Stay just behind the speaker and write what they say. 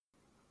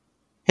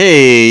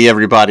Hey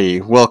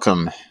everybody,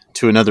 welcome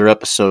to another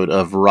episode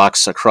of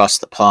Rocks Across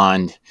the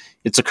Pond.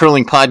 It's a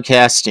curling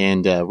podcast,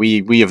 and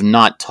we have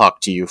not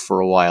talked to you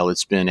for a while.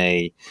 It's been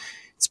a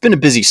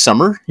busy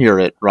summer here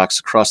at Rocks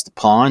Across the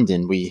Pond,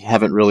 and we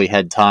haven't really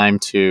had time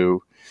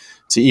to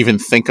even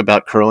think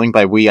about curling.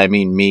 By we, I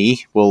mean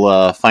me.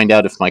 We'll find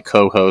out if my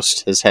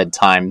co-host has had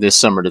time this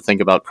summer to think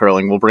about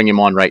curling. We'll bring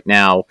him on right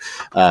now.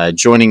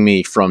 Joining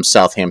me from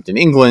Southampton,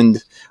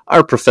 England,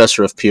 our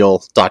professor of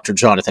Peel, Dr.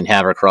 Jonathan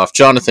Havercroft.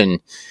 Jonathan,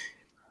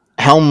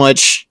 how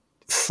much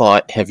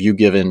thought have you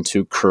given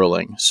to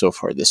curling so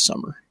far this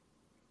summer?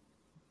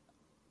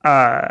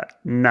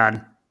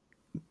 None.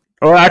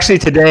 Well, actually,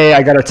 today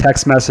I got a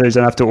text message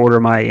and I have to order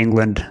my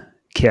England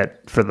kit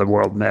for the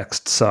World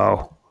Mixed.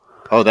 So,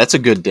 that's a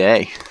good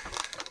day.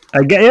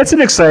 It's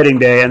an exciting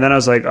day. And then I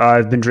was like,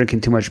 I've been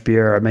drinking too much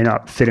beer. I may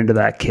not fit into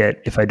that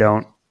kit if I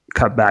don't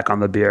cut back on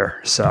the beer.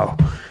 So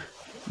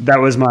that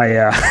was my.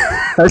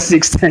 That's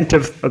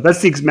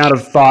the amount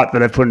of thought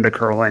that I put into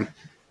curling.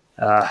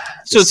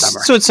 So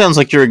it sounds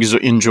like you're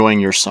enjoying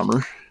your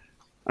summer.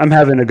 I'm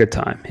having a good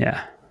time.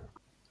 Yeah.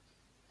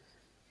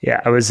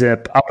 Yeah, I was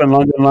up in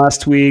London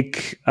last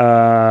week,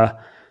 going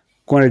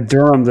to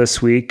Durham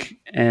this week,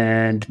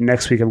 and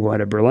next week I'm going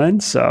to Berlin,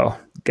 so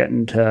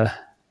getting to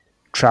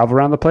travel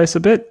around the place a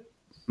bit.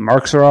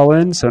 Marks are all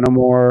in, so no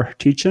more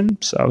teaching,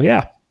 so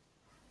yeah.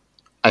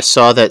 I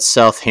saw that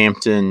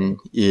Southampton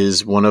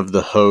is one of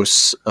the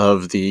hosts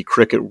of the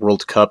Cricket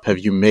World Cup. Have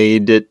you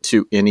made it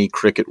to any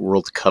Cricket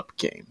World Cup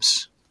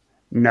games?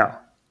 No.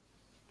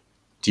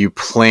 Do you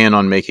plan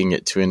on making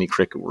it to any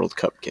Cricket World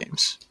Cup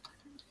games?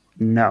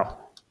 No.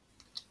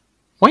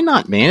 Why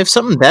not, man? If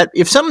something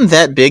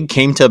that big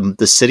came to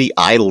the city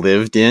I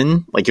lived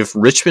in, like if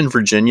Richmond,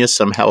 Virginia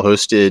somehow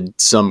hosted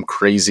some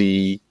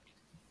crazy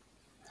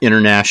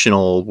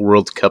international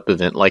World Cup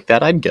event like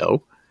that, I'd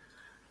go.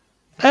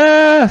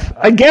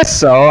 I guess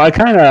so.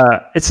 The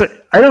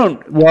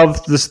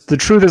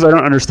truth is I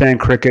don't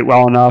understand cricket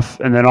well enough,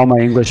 and then all my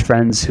English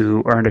friends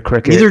who are into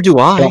cricket, neither do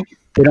I.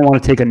 They don't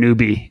want to take a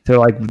newbie. They're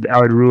like,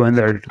 I would ruin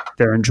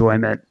their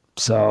enjoyment.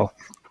 So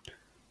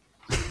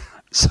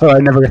I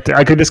never get there.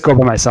 I could just go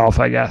by myself,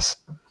 I guess.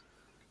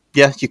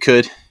 Yeah, you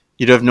could.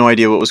 You'd have no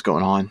idea what was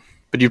going on,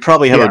 but you'd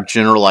probably have a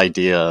general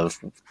idea of.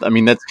 I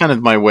mean, that's kind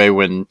of my way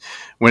when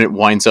it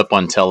winds up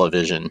on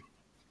television.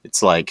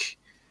 It's like,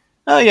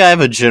 oh yeah, I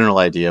have a general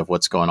idea of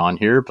what's going on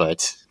here,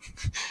 but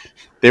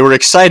they were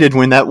excited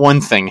when that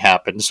one thing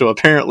happened, so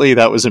apparently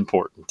that was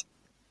important.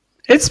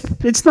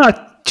 It's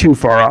not too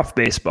far off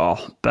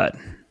baseball, but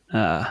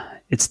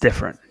it's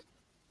different.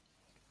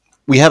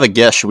 We have a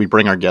guest. Should we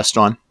bring our guest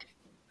on?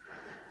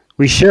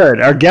 We should.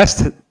 Our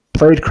guest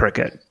played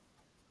cricket.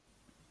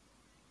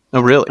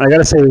 Oh, really? I got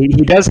to say,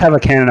 he does have a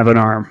cannon of an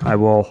arm. I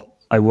will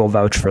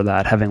vouch for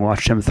that, having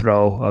watched him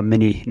throw a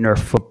mini Nerf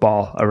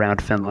football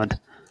around Finland.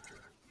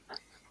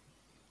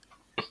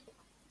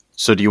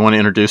 So do you want to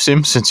introduce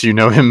him, since you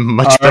know him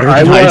much better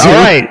than I do? All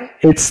right.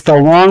 It's the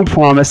long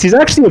promise. He's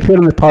actually appeared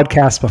on the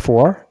podcast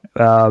before,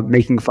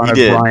 making fun of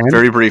Brian.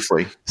 Very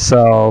briefly.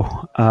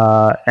 So,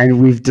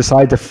 and we've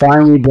decided to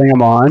finally bring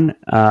him on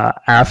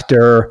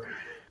after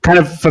kind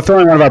of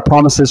fulfilling one of our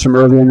promises from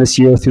earlier in this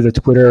year through the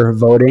Twitter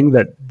voting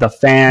that the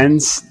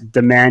fans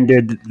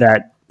demanded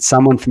that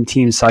someone from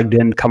Team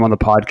Sugden come on the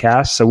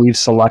podcast. So we've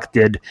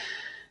selected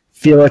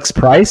Felix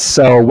Price.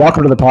 So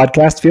welcome to the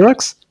podcast,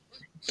 Felix.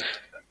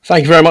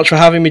 Thank you very much for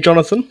having me,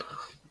 Jonathan.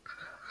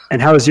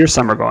 And how is your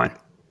summer going?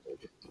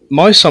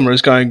 My summer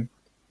is going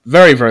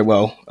very, very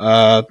well.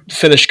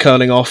 Finished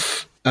curling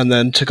off and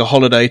then took a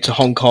holiday to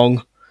Hong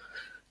Kong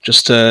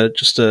just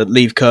to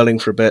leave curling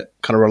for a bit,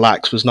 kind of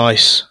relax, was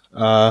nice.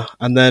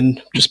 And then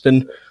just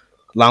been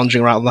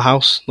lounging around the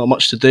house, not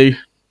much to do.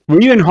 Were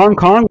you in Hong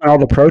Kong when all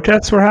the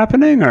protests were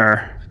happening,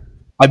 or?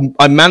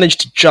 I managed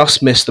to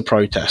just miss the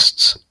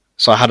protests.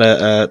 So I had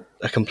a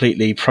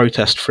completely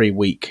protest-free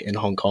week in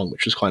Hong Kong,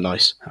 which was quite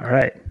nice. All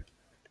right.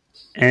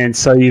 And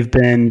so you've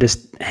been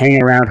just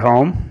hanging around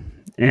home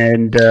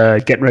and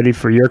getting ready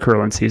for your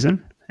curling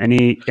season.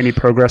 Any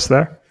progress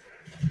there?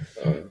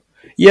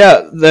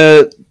 Yeah,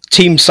 the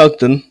Team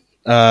Sugden,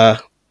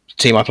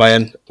 team I play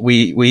in,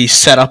 we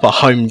set up a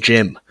home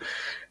gym,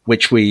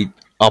 which we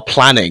are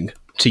planning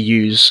to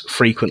use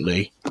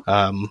frequently.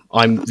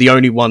 I'm the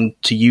only one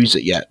to use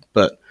it yet,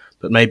 but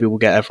maybe we'll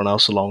get everyone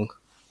else along.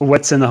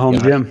 What's in the home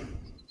gym?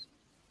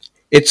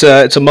 It's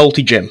a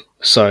multi gym,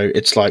 so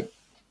it's like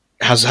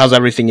has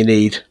everything you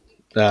need.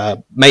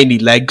 Mainly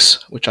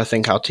legs, which I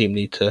think our team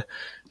need to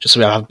just so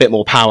we have a bit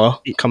more power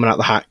coming out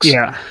the hacks.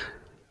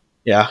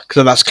 Yeah,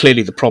 because that's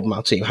clearly the problem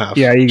our team have.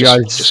 Yeah, you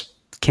guys just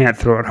can't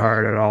throw it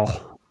hard at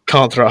all.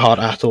 Can't throw it hard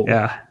at all.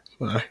 Yeah.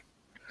 No.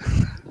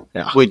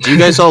 Yeah. Wait, do you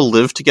guys all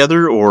live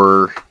together,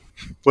 or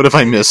what have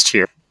I missed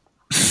here?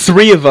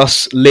 3 of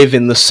us live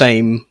in the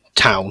same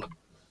town.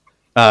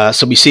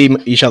 So we see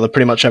each other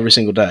pretty much every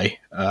single day.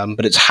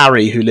 But it's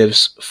Harry who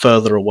lives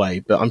further away.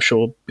 But I'm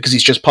sure because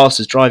he's just passed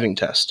his driving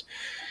test,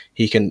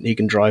 he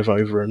can drive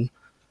over and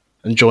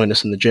join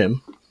us in the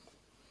gym.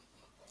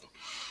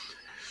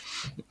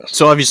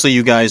 So obviously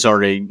you guys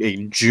are a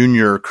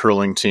junior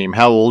curling team.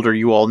 How old are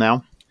you all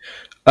now?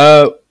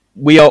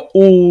 We are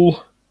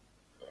all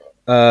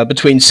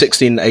between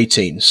 16 and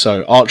 18.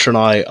 So Archer and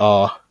I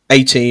are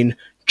 18,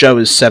 Joe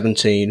is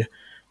 17,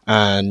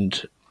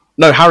 and...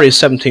 No, Harry is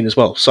 17 as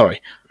well,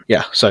 sorry.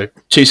 Yeah, so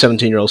 2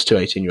 17-year-olds, 2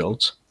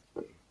 18-year-olds.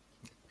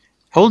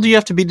 How old do you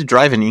have to be to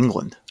drive in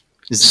England?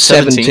 Is it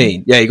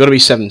 17? Yeah, you got to be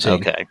 17.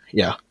 Okay.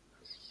 Yeah.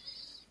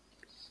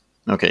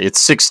 Okay, it's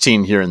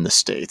 16 here in the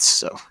States,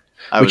 so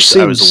I was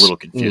Seems, a little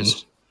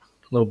confused.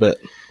 A little bit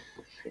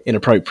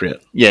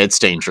inappropriate. Yeah, it's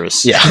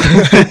dangerous. Yeah.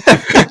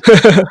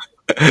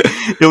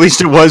 At least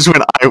it was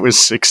when I was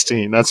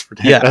 16. That's for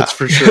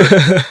sure.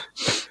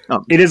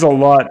 It is a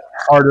lot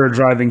harder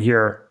driving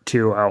here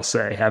too, I'll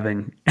say,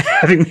 having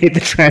made the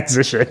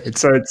transition.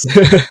 So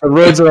the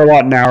roads are a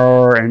lot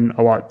narrower and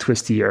a lot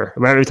twistier.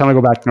 Every time I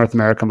go back to North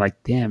America, I'm like,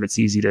 damn, it's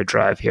easy to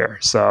drive here.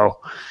 So,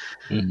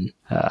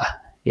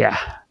 yeah.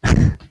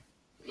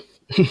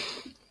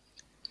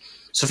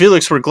 So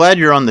Felix, we're glad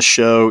you're on the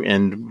show,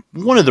 and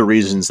one of the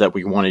reasons that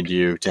we wanted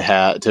you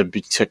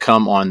to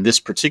come on this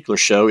particular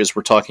show is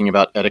we're talking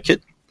about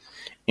etiquette,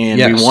 and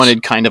we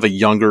wanted kind of a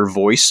younger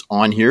voice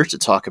on here to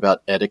talk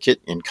about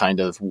etiquette and kind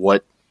of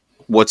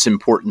what's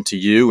important to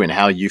you and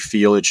how you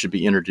feel it should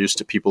be introduced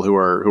to people who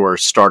are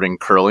starting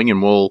curling,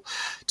 and we'll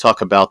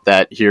talk about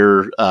that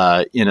here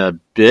in a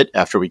bit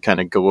after we kind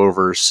of go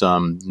over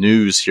some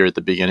news here at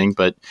the beginning.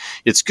 But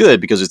it's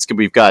good because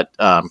we've got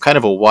kind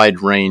of a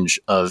wide range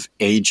of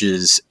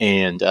ages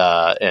and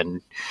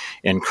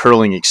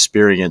curling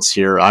experience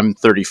here. I'm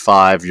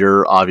 35.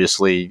 You're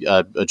obviously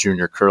a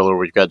junior curler.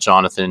 We've got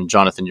Jonathan.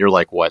 Jonathan, you're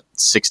like what,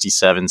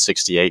 67,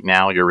 68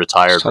 now? You're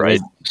retired, right?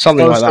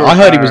 Something like that. I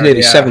heard he was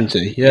nearly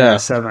 70. Yeah.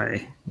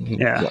 70.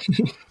 Yeah.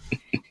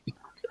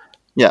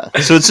 Yeah.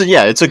 So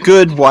it's a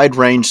good wide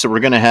range. So we're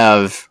going to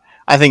have,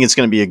 I think it's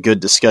going to be a good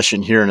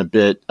discussion here in a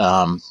bit.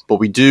 But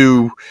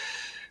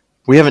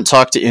we haven't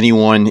talked to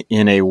anyone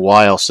in a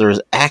while. So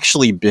there's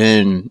actually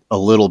been a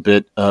little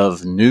bit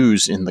of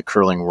news in the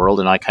curling world,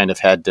 and I kind of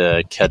had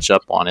to catch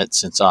up on it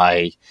since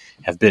I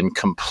have been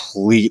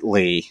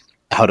completely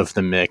out of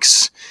the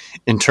mix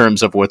in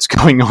terms of what's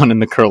going on in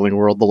the curling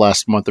world the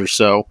last month or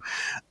so.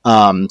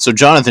 So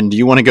Jonathan, do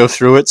you want to go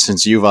through it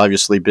since you've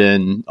obviously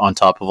been on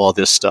top of all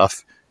this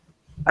stuff?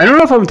 I don't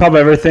know if I'm on top of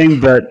everything,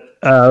 but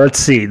let's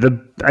see.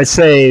 I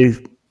say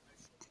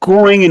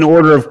going in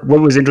order of what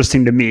was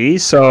interesting to me.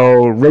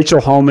 So Rachel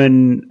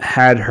Homan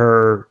had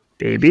her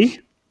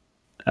baby.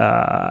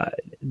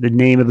 The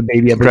name of the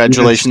baby.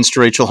 Congratulations to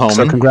Rachel Homan.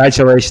 So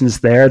congratulations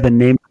there. The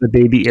name of the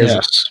baby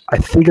is, I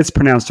think it's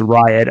pronounced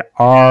Riatt,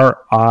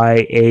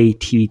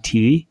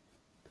 Riatt.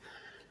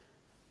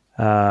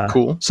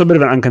 Cool. So a bit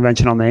of an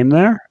unconventional name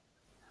there.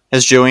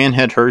 Has Joanne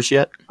had hers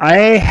yet? I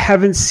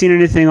haven't seen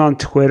anything on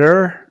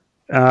Twitter.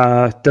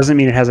 Doesn't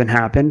mean it hasn't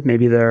happened.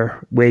 Maybe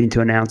they're waiting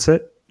to announce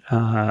it.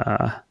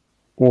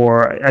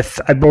 Or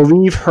I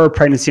believe her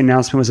pregnancy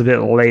announcement was a bit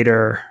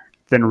later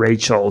than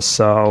Rachel's,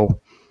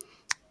 so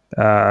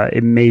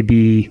it may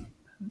be.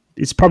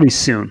 It's probably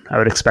soon. I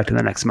would expect in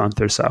the next month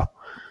or so.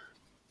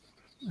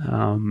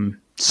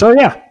 So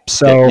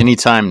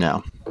anytime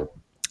now.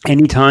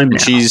 Anytime now.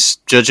 She's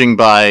judging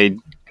by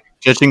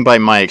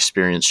my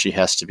experience, she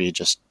has to be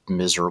just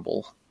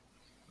miserable.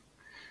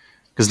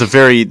 Because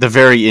the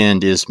very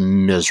end is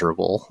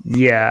miserable.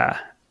 Yeah.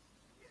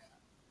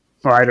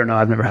 Well, I don't know.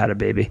 I've never had a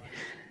baby.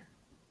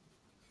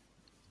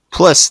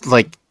 Plus,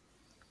 like,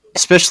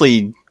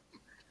 especially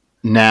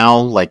now,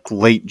 like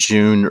late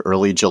June,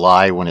 early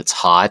July, when it's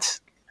hot,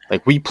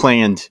 like we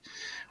planned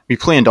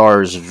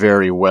ours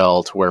very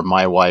well to where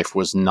my wife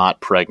was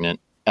not pregnant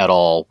at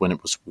all when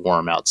it was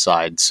warm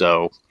outside.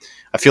 So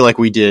I feel like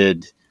we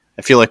did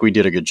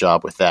a good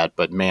job with that.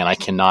 But man, I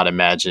cannot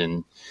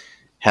imagine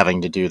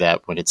having to do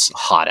that when it's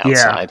hot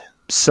outside. Yeah.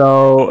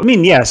 So, I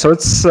mean, so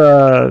it's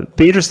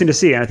be interesting to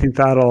see. And I think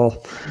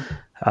that'll,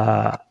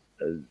 I'll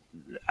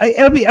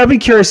be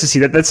curious to see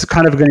that. That's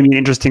kind of going to be an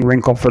interesting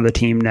wrinkle for the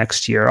team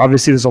next year.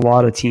 Obviously, there's a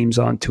lot of teams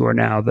on tour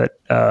now that,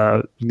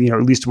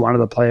 at least one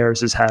of the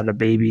players has had a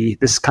baby.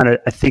 This kind of,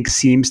 I think,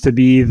 seems to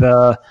be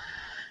the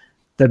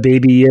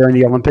baby year in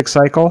the Olympic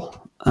cycle.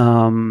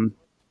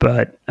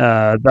 But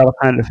that'll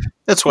kind of...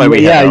 That's why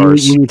we had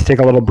ours. You need to take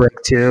a little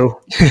break, too.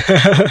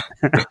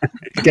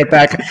 Get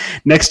back.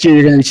 Next year,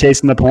 you're going to be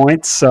chasing the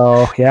points.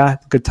 So, yeah,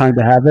 good time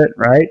to have it,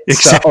 right?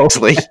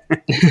 Exactly.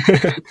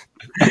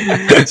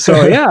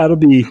 So it'll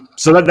be...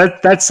 So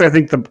that's, I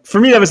think, for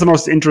me, that was the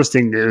most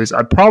interesting news.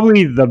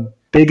 Probably the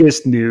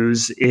biggest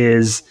news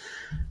is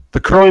the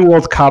Curling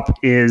World Cup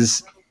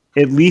is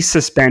at least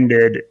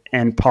suspended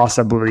and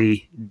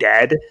possibly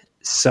dead.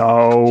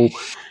 So...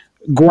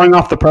 Going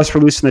off the press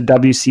release from the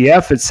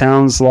WCF, it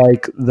sounds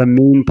like the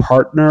main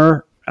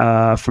partner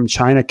from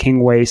China,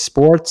 Kingway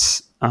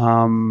Sports,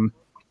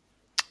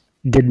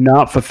 did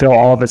not fulfill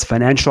all of its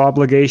financial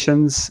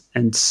obligations.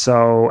 And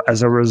so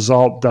as a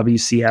result,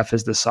 WCF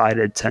has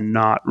decided to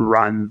not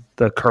run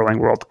the Curling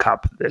World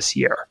Cup this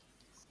year.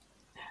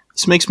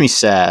 This makes me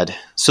sad.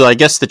 So I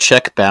guess the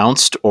check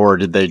bounced, or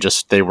did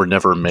they were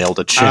never mailed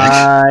a check?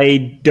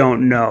 I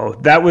don't know.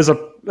 That was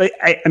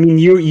I mean,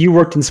 you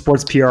worked in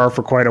sports PR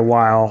for quite a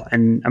while,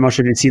 and I'm not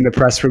sure if you've seen the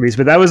press release,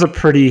 but that was a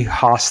pretty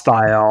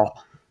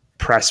hostile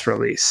press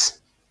release.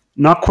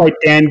 Not quite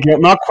Dan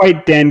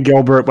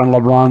Gilbert when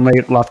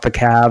LeBron left the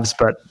Cavs,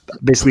 but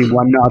basically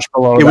one notch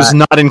below. It was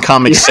not in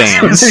Comic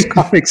Sans. It was in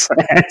Comic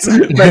Sans,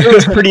 but it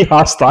was pretty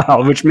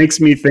hostile, which makes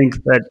me think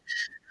that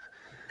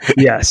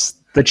yes,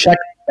 the check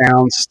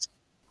bounced.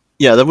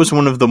 Yeah, that was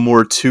one of the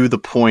more to the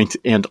point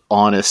and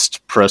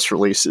honest press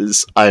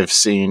releases I've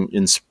seen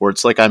in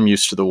sports. Like, I'm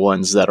used to the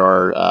ones that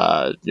are,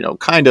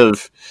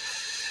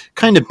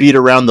 kind of beat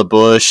around the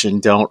bush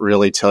and don't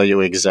really tell you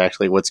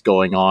exactly what's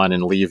going on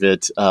and leave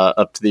it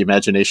up to the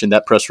imagination.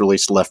 That press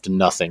release left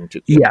nothing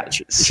to the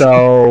imagination.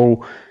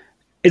 So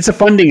it's a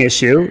funding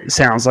issue,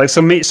 sounds like.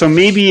 So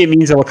maybe it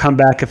means it will come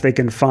back if they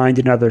can find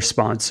another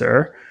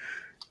sponsor.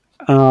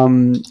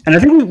 And I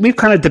think we've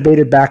kind of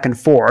debated back and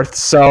forth.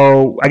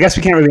 So I guess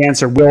we can't really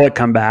answer will it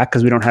come back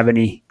because we don't have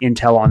any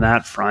intel on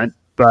that front.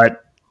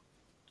 But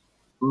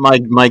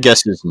my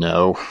guess is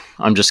no.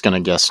 I'm just going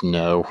to guess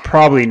no.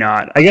 Probably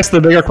not. I guess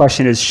the bigger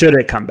question is, should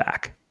it come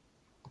back?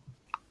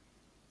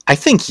 I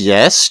think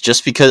yes,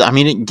 just because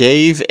it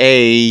gave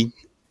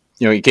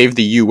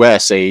the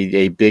U.S.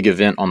 a big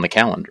event on the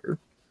calendar.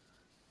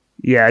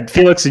 Yeah,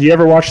 Felix, did you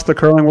ever watch the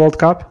Curling World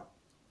Cup?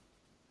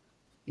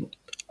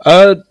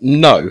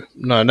 No,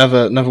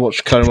 never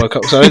watched Curling World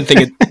Cup. So I don't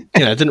think it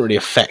didn't really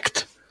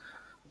affect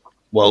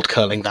world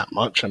curling that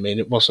much. I mean,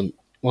 it wasn't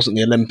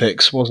the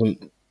Olympics,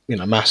 wasn't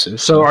massive.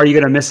 So are you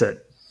going to miss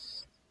it?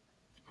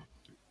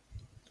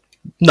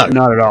 No,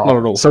 not at all. Not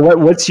at all. So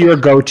what's your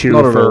go-to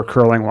for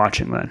curling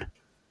watching then?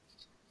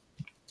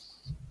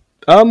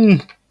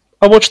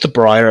 I watch the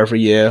Brier every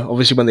year.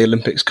 Obviously, when the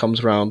Olympics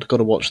comes around, got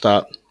to watch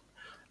that.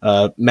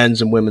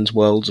 Men's and women's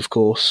worlds, of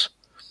course.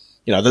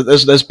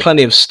 There's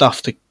plenty of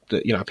stuff that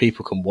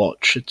people can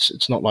watch.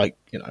 It's not like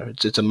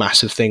it's a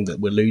massive thing that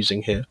we're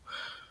losing here.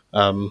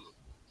 So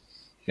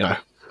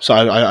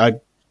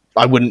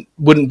I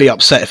wouldn't be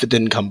upset if it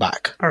didn't come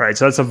back. All right,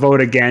 so that's a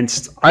vote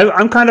against.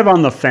 I'm kind of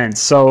on the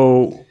fence.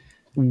 So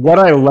what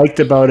I liked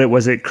about it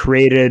was it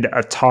created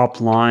a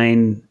top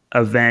line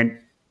event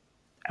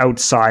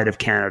outside of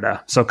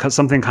Canada. So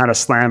something kind of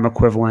slam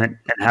equivalent,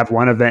 and have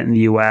one event in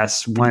the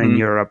US, one in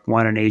Europe,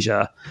 one in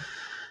Asia.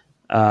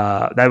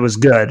 That was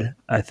good,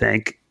 I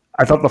think.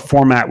 I thought the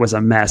format was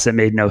a mess. It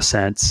made no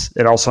sense.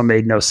 It also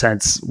made no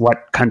sense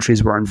what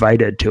countries were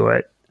invited to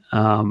it.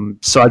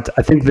 So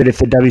I think that if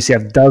the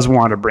WCF does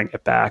want to bring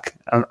it back,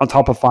 on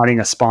top of finding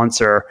a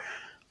sponsor,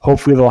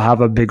 hopefully they'll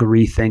have a big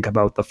rethink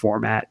about the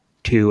format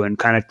too, and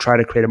kind of try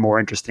to create a more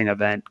interesting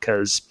event.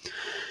 Because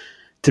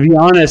to be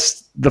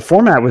honest, the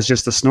format was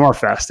just a snore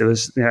fest. It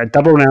was a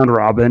double round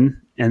robin,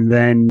 and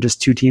then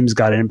just two teams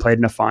got in and played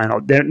in a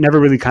final. They never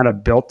really kind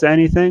of built to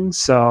anything.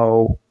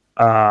 So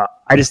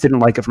I just didn't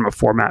like it from a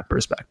format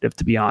perspective,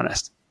 to be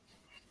honest.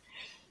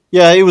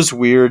 Yeah, it was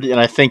weird, and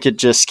I think it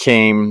just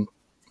came.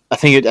 I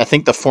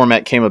think the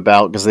format came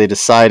about because they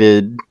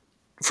decided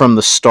from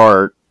the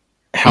start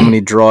how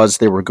many draws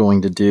they were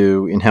going to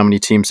do and how many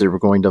teams they were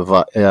going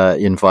to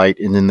invite,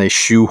 and then they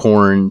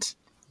shoehorned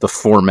the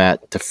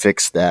format to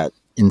fix that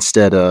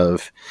instead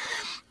of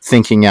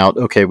thinking out,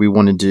 okay, we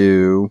want to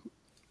do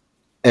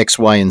X,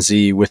 Y, and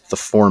Z with the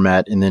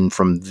format, and then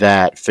from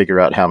that figure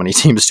out how many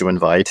teams to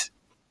invite.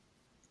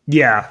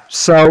 Yeah,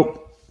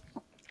 so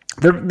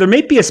there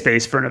may be a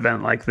space for an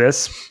event like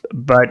this,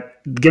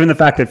 but given the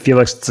fact that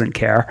Felix doesn't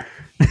care,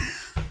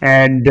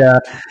 and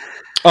that's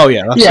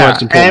the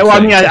most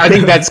important thing. I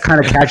think that's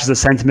kind of catches the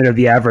sentiment of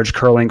the average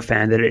curling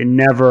fan that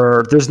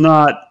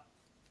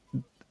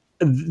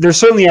there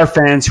certainly are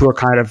fans who are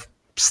kind of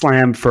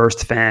slam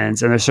first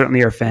fans, and there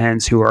certainly are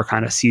fans who are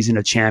kind of season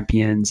of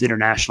champions,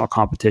 international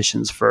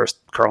competitions first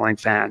curling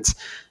fans.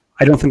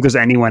 I don't think there's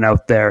anyone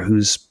out there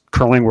who's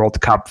Curling World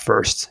Cup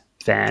first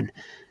fan.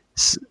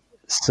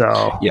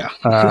 So yeah,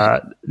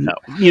 no.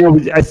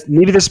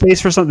 Maybe there's space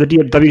for the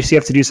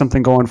WCF to do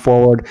something going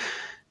forward,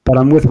 but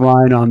I'm with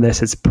Ryan on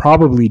this. It's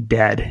probably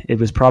dead. It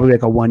was probably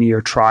like a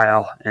 1-year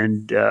trial,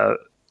 and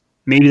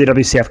maybe the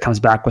WCF comes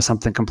back with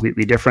something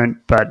completely different,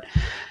 but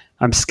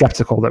I'm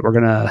skeptical that we're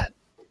going to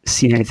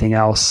see anything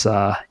else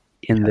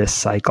in this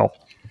cycle.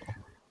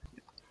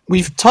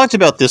 We've talked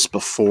about this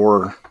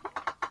before.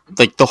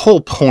 Like, the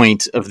whole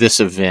point of this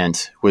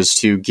event was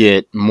to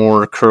get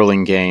more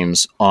curling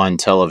games on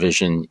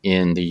television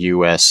in the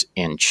US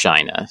and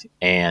China.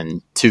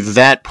 And to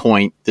that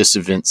point, this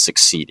event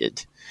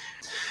succeeded.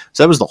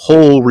 So that was the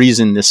whole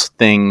reason this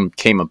thing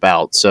came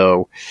about.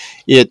 So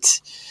it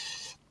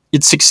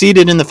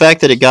succeeded in the fact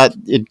that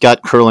it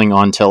got curling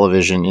on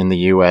television in the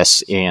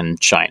US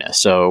and China.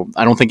 So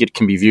I don't think it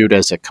can be viewed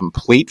as a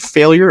complete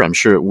failure. I'm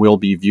sure it will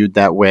be viewed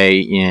that way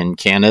in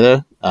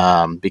Canada,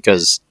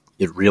 because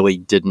it really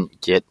didn't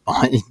get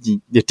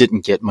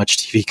much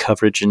TV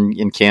coverage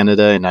in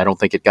Canada, and I don't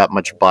think it got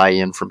much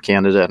buy-in from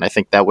Canada. And I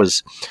think that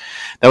was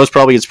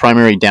probably its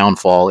primary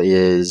downfall,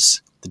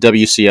 is The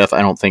WCF,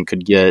 I don't think the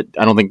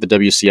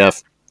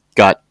WCF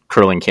got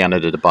Curling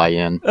Canada to buy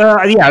in. Yeah,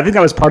 I think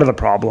that was part of the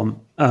problem.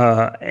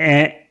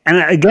 And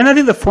again, I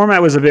think the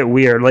format was a bit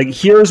weird. Like,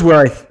 here's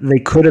where they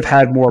could have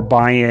had more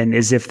buy-in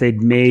is if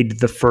they'd made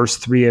the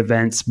first 3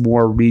 events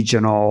more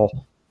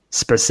regional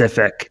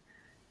specific.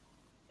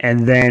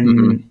 And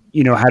then,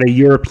 had a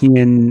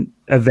European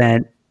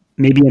event,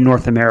 maybe a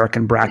North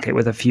American bracket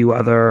with a few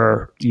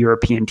other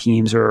European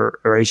teams or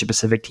Asia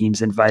Pacific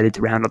teams invited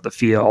to round out the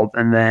field.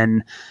 And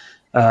then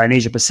an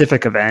Asia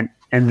Pacific event.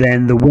 And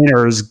then the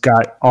winners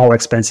got all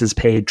expenses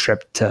paid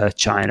trip to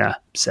China,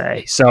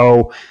 say.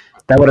 So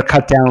that would have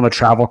cut down on the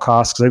travel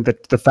costs. Because I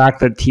think the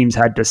fact that teams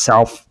had to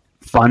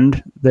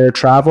self-fund their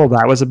travel,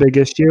 that was a big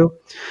issue.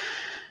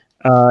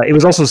 It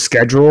was also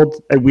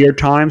scheduled at weird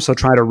times. So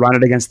trying to run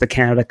it against the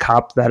Canada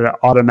Cup, that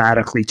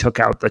automatically took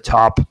out the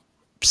top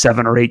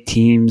 7 or 8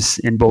 teams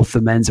in both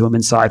the men's and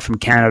women's side from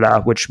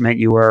Canada, which meant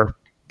you were,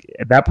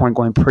 at that point,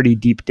 going pretty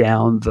deep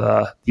down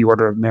the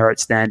order of merit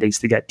standings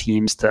to get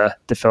teams to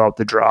fill out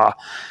the draw.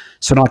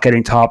 So not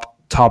getting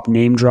top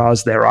name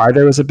draws there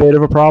either is a bit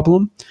of a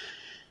problem.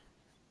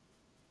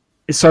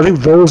 So I think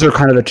those are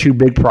kind of the 2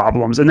 big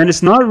problems. And then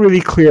it's not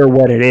really clear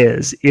what it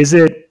is. Is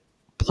it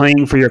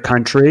playing for your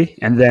country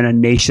and then a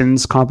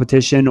nations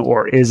competition,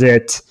 or is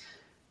it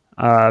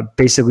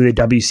basically the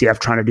WCF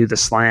trying to do the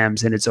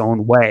slams in its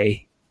own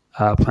way,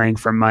 playing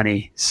for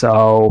money?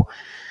 So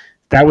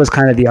that was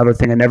kind of the other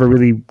thing. I never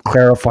really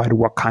clarified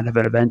what kind of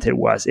an event it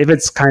was. If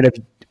it's kind of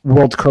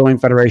World Curling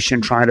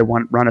Federation trying to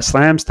run a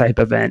slams type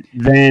event,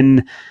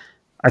 then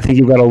I think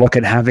you've got to look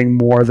at having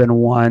more than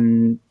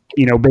one,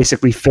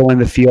 basically filling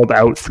the field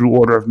out through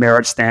order of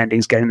merit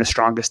standings, getting the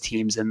strongest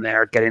teams in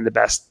there, getting the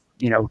best,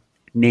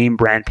 name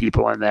brand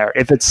people in there.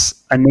 If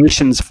it's a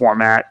nations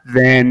format,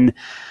 then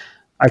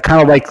I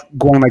kind of like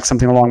going like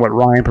something along what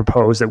Ryan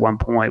proposed at one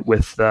point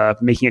with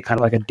making it kind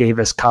of like a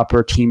Davis Cup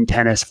or team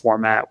tennis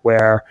format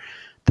where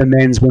the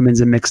men's, women's,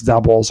 and mixed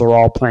doubles are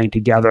all playing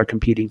together,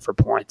 competing for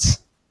points.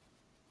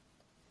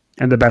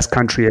 And the best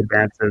country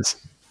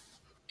advances.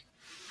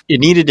 It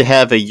needed to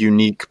have a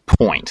unique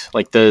point.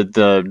 Like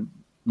the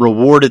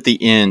reward at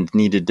the end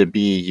needed to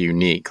be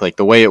unique. Like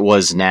the way it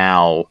was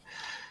now,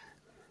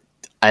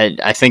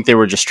 I think they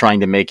were just trying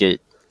to make it,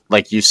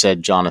 like you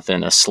said,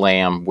 Jonathan, a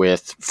slam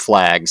with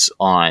flags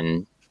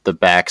on the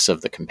backs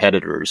of the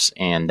competitors,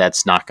 and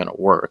that's not going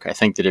to work. I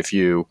think that if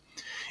you're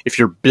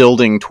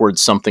building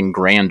towards something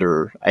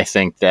grander, I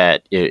think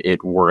that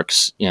it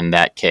works in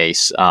that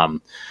case.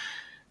 One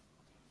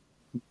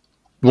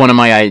of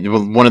my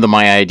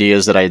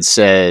ideas that I had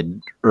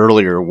said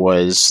earlier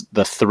was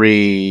the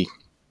 3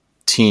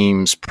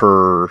 teams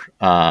per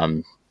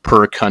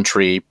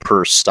country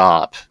per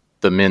stop.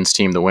 The men's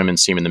team, the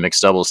women's team, and the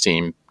mixed doubles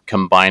team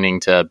combining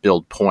to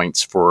build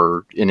points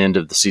for an end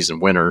of the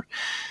season winner.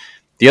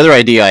 The other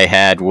idea I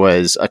had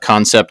was a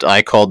concept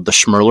I called the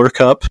Schmerler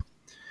Cup,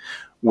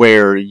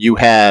 where you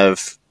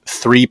have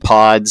 3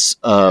 pods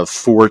of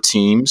 4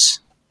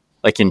 teams.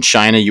 Like in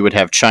China, you would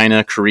have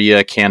China,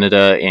 Korea,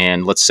 Canada,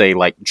 and let's say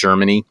like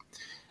Germany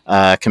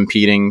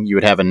competing. You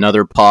would have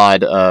another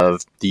pod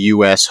of the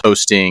U.S.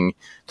 hosting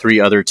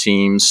 3 other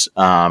teams.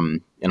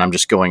 And I'm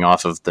just going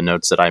off of the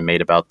notes that I made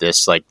about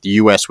this. Like the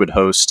U.S. would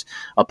host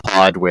a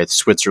pod with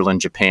Switzerland,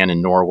 Japan,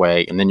 and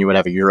Norway. And then you would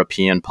have a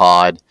European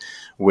pod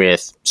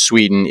with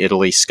Sweden,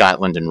 Italy,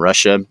 Scotland, and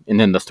Russia. And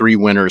then the 3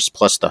 winners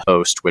plus the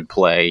host would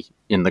play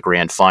in the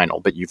grand final.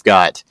 But you've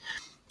got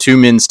 2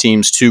 men's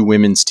teams, 2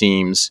 women's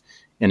teams,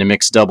 and a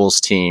mixed doubles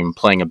team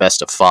playing a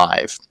best of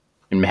 5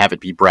 and have it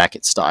be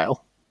bracket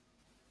style.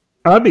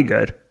 Oh, that'd be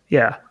good.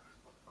 Yeah.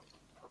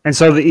 And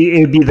so it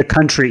would be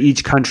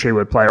each country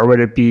would play, or would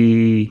it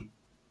be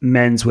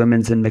men's,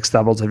 women's, and mixed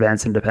doubles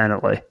advance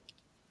independently?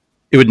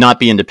 It would not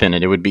be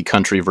independent. It would be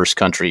country versus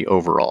country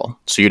overall.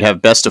 So you'd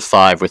have best of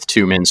 5 with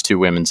 2 men's, 2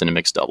 women's, and a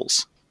mixed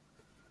doubles.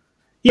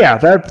 Yeah,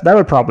 that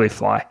would probably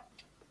fly.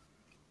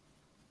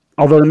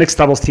 Although the mixed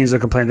doubles teams are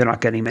complaining they're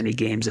not getting many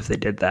games if they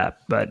did that.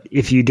 But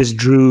if you just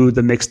drew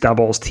the mixed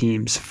doubles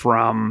teams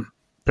from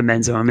the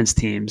men's and women's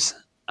teams,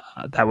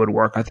 that would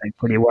work, I think,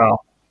 pretty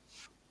well.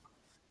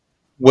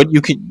 What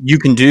you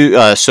can do,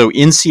 so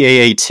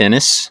NCAA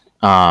tennis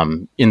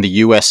in the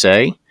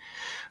USA,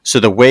 so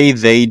the way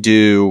they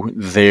do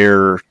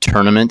their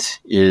tournament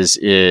is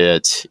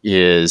it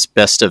is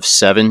best of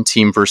 7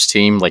 team versus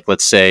team. Like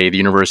let's say the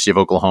University of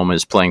Oklahoma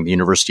is playing the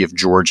University of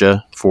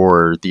Georgia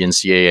for the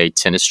NCAA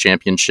tennis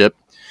championship.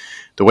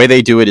 The way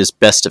they do it is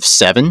best of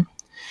 7,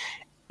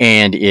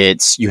 and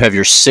you have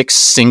your 6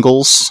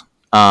 singles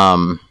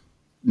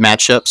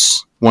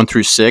matchups, 1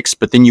 through 6,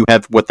 but then you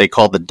have what they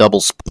call the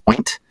doubles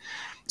point.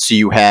 So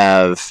you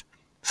have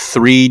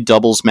 3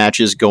 doubles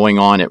matches going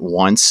on at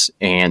once,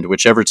 and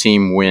whichever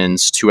team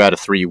wins 2 out of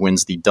 3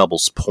 wins the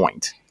doubles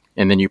point,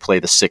 and then you play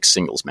the 6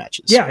 singles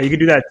matches. Yeah, you could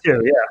do that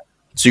too. Yeah.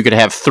 So you could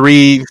have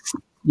 3.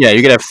 Yeah,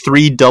 you could have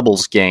 3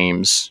 doubles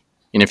games,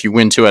 and if you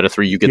win 2 out of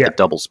 3, you get the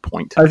doubles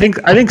point. I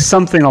think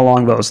something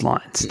along those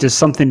lines, just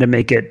something to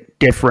make it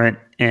different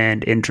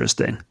and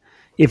interesting,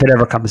 if it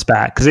ever comes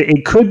back, because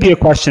it could be a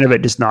question of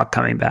it just not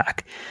coming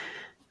back.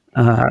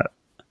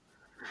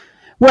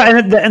 Well,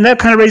 and that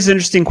kind of raises an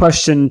interesting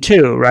question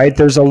too, right?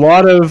 There's a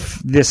lot of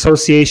the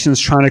associations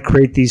trying to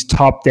create these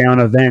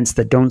top-down events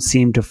that don't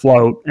seem to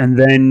float, and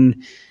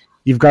then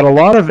you've got a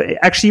lot of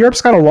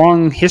Europe's got a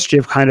long history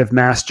of kind of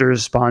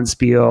Masters,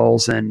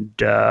 Bonspiels, and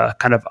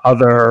kind of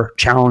other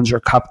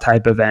Challenger Cup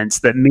type events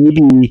that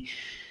maybe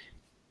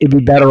it'd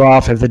be better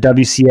off if the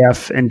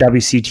WCF and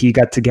WCT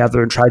got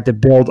together and tried to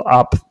build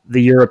up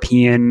the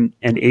European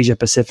and Asia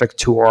Pacific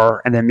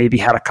tour, and then maybe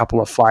had a couple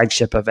of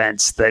flagship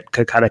events that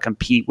could kind of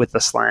compete with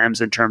the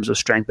slams in terms of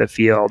strength of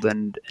field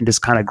and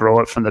just kind of grow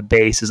it from the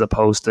base as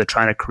opposed to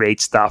trying to create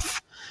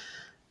stuff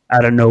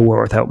out of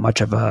nowhere without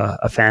much of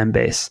a fan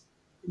base.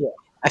 Yeah,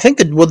 I think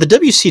that the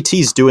WCT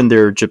is doing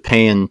their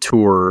Japan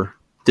tour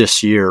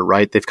this year,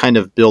 right? They've kind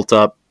of built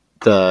up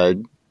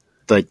the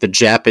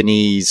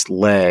Japanese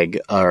leg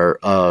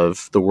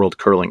of the World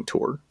Curling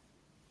Tour.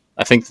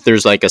 I think that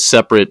there's like a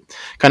separate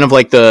kind of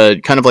like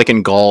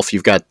in golf,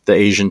 you've got the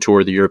Asian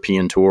Tour, the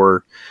European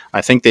Tour.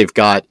 I think they've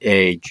got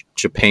a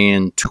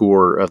Japan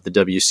tour of the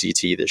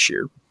WCT this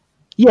year.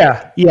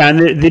 Yeah,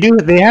 and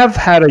they have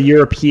had a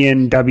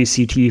European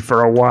WCT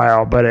for a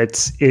while, but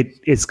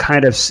it's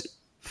kind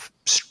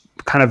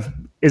of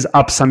is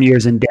up some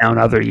years and down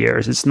other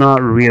years. It's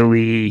not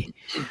really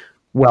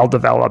well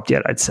developed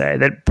yet, I'd say.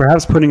 That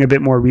perhaps putting a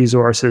bit more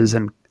resources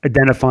and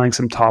identifying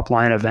some top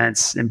line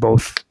events in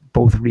both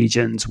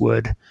regions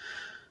would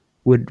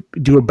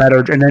do a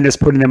better, and then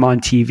just putting them on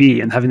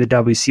TV and having the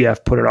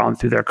WCF put it on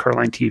through their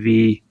curling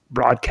TV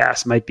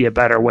broadcast might be a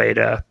better way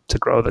to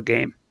grow the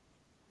game.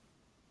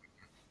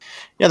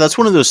 Yeah, that's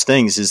one of those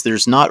things is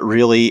there's not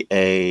really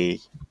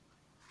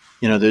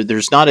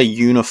there's not a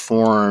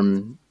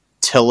uniform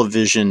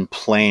television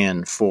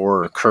plan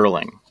for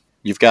curling.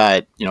 You've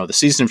got, the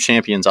Season of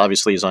Champions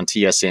obviously is on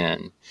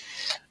TSN.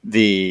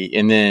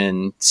 And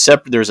then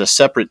there's a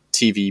separate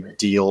TV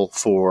deal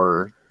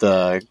for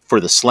the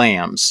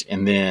slams,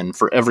 and then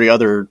for every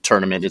other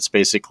tournament, it's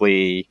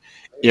basically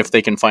if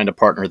they can find a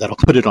partner that'll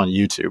put it on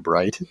YouTube,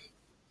 right?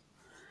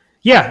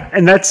 Yeah,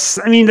 and that's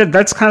kind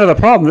of the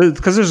problem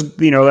because there's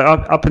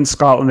up in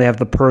Scotland they have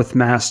the Perth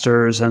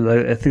Masters and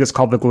I think it's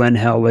called the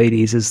Glenhell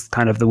Ladies is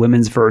kind of the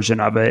women's version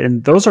of it,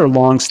 and those are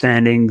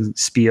long-standing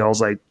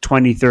spiels, like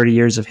 20, 30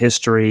 years of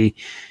history.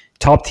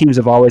 Top teams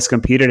have always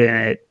competed in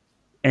it,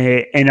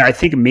 and I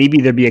think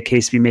maybe there'd be a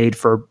case to be made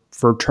for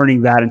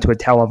turning that into a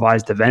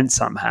televised event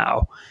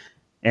somehow,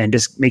 and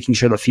just making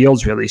sure the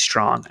field's really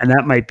strong, and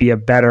that might be a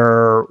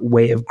better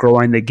way of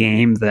growing the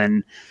game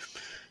than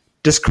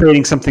just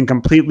creating something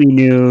completely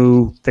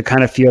new that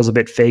kind of feels a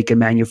bit fake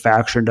and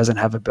manufactured and doesn't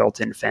have a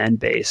built-in fan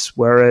base.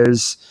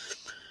 Whereas,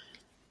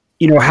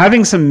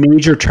 having some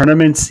major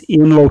tournaments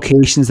in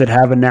locations that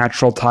have a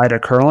natural tie to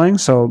curling.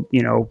 So,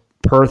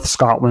 Perth,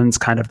 Scotland's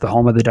kind of the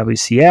home of the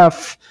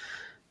WCF,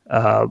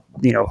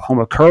 home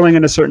of curling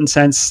in a certain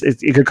sense.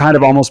 It could kind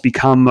of almost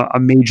become a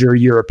major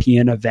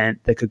European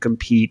event that could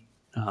compete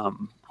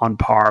on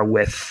par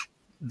with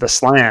the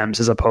slams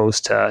as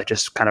opposed to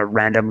just kind of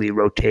randomly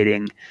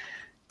rotating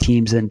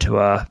teams into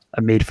a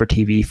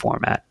made-for-TV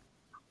format.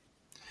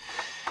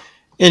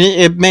 And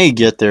it may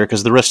get there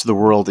because the rest of the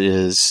world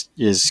is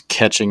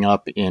catching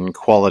up in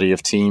quality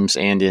of teams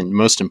and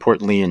most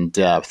importantly in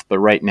depth. But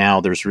right now,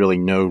 there's really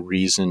no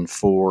reason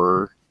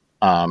for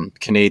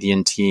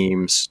Canadian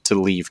teams to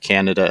leave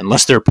Canada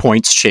unless they're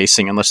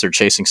unless they're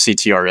chasing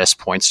CTRS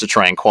points to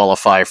try and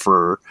qualify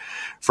for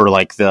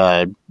like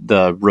the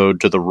Road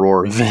to the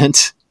Roar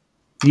event.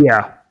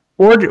 Yeah,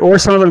 or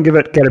some of them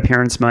get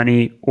appearance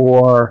money,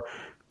 or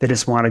they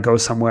just want to go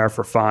somewhere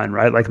for fun,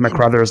 right? Like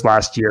McCruthers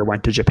last year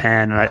went to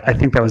Japan, and I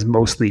think that was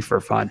mostly for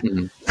fun.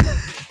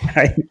 Mm-hmm.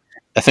 Right?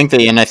 I think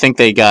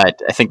they got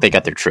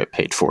their trip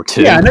paid for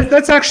too. Yeah, and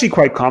that's actually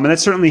quite common. That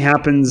certainly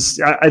happens.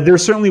 There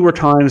certainly were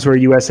times where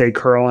USA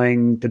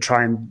Curling, to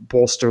try and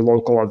bolster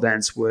local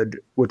events, would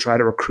try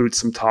to recruit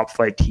some top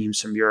flight teams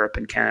from Europe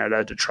and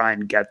Canada to try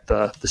and get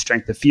the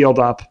strength of field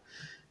up.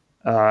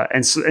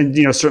 And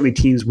certainly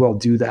teams will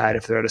do that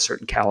if they're at a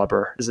certain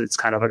caliber. It's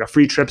kind of like a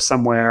free trip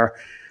somewhere.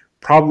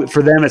 Probably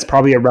for them, it's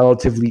probably a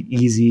relatively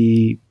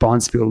easy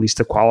Bonspiel at least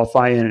to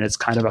qualify in, and it's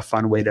kind of a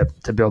fun way to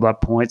build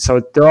up points.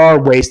 So there are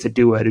ways to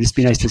do it. It'd just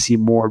be nice to see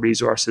more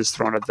resources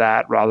thrown at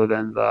that rather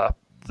than the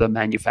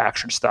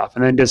manufactured stuff,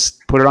 and then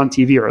just put it on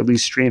TV or at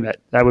least stream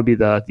it. That would be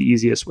the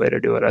easiest way to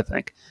do it, I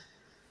think.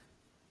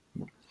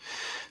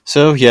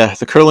 So yeah,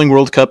 the Curling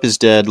World Cup is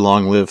dead.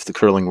 Long live the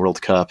Curling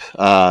World Cup.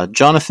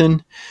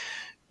 Jonathan,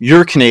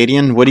 you're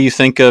Canadian. What do you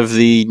think of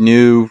the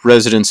new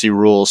residency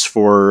rules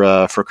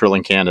for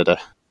Curling Canada?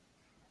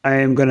 I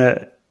am going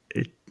to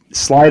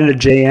slide into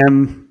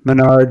JM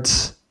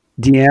Menard's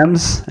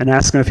DMs and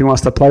ask him if he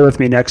wants to play with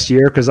me next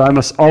year, because I'm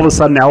all of a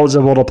sudden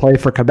eligible to play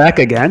for Quebec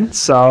again.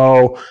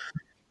 So,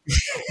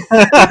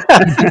 no,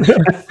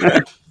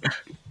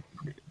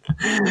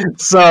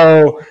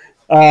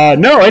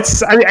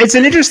 it's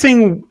an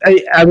interesting.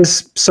 I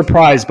was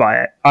surprised by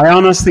it. I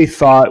honestly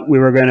thought we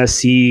were going to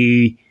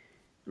see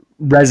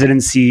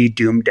residency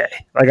doomsday.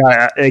 Like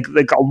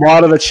a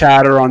lot of the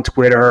chatter on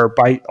Twitter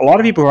by a lot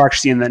of people who are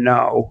actually in the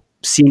know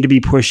seem to be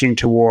pushing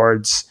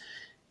towards,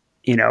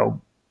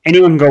 anyone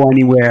can go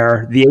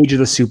anywhere, the age of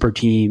the super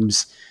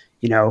teams,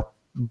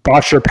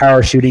 botch your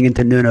parachuting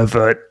into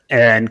Nunavut,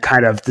 and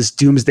kind of this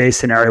doomsday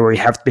scenario where you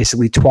have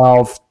basically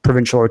 12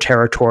 provincial or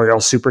territorial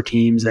super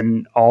teams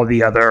and all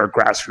the other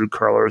grassroots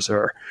curlers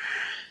are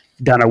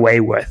done away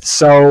with.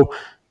 So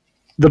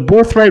the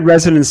birthright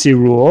residency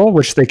rule,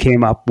 which they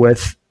came up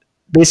with,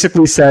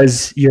 basically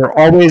says you're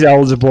always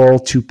eligible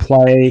to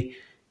play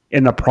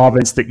in the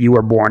province that you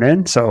were born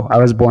in. So I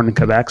was born in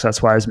Quebec, so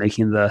that's why I was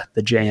making the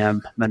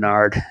JM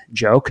Menard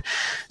joke.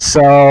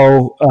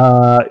 So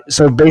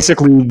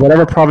basically,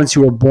 whatever province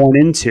you were born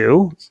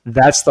into,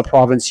 that's the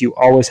province you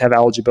always have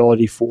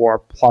eligibility for,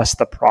 plus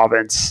the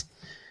province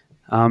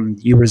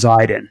you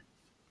reside in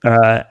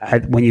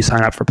when you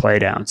sign up for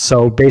Playdown.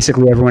 So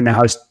basically, everyone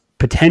now has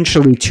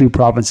potentially 2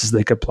 provinces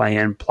they could play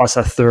in, plus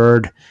a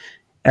third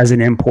as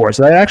an import.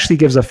 So that actually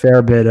gives a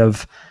fair bit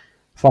of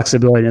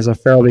flexibility, is a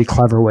fairly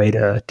clever way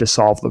to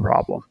solve the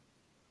problem.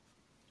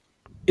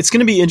 It's going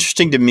to be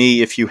interesting to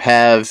me if you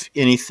have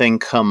anything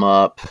come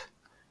up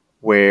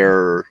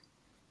where,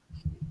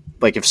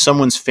 like, if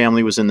someone's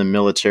family was in the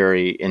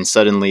military and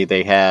suddenly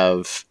they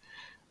have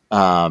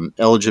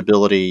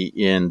eligibility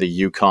in the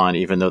Yukon,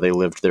 even though they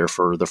lived there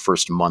for the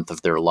first month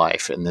of their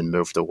life and then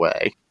moved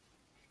away.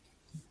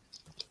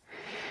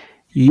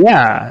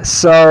 Yeah.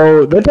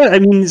 So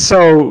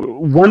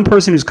one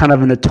person who's kind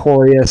of a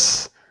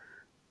notorious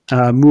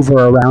mover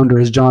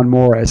arounder is John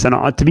Morris.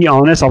 And to be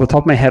honest, off the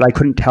top of my head, I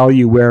couldn't tell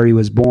you where he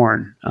was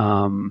born.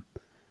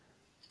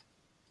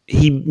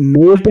 He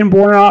may have been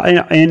born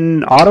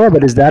in Ottawa,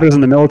 but his dad was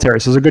in the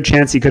military. So there's a good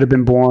chance he could have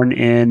been born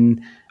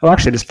in... Oh,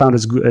 actually, I just found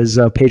his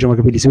page on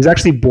Wikipedia. So he was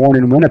actually born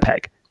in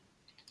Winnipeg.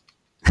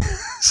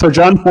 So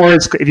John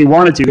Morris, if he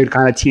wanted to, could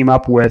kind of team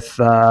up with...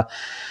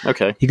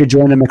 Okay. He could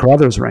join the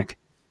McRothers rink.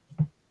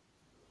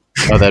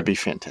 Oh, that'd be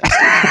fantastic.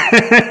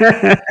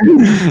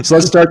 So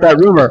let's start that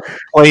rumor.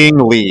 Playing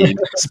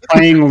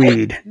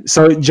lead.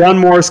 So John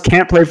Morris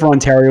can't play for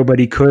Ontario, but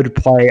he could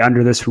play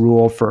under this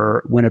rule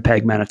for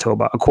Winnipeg,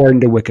 Manitoba, according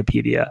to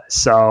Wikipedia.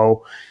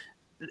 So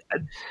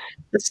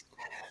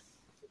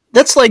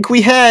that's like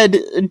we had...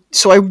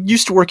 So I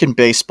used to work in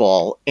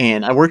baseball,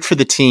 and I worked for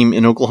the team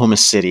in Oklahoma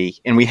City,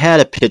 and we had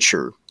a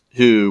pitcher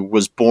who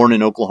was born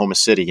in Oklahoma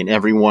City, and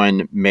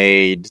everyone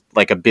made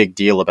like a big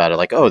deal about it.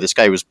 Like, oh, this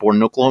guy who was born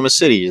in Oklahoma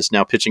City is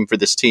now pitching for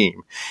this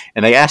team.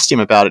 And they asked him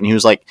about it, and he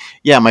was like,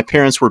 yeah, my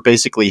parents were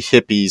basically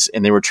hippies,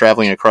 and they were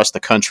traveling across the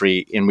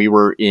country, and we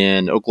were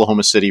in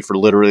Oklahoma City for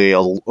literally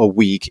a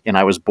week, and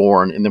I was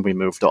born, and then we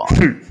moved on.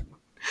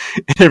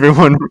 And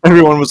everyone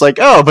was like,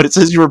 oh, but it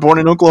says you were born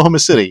in Oklahoma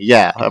City.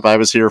 Yeah, I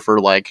was here for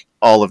like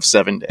all of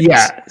 7 days.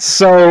 Yeah,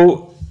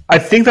 so I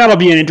think that'll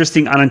be an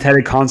interesting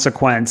unintended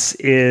consequence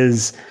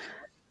is...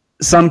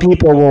 Some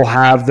people will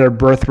have their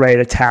birthright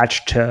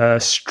attached to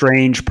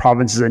strange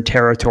provinces and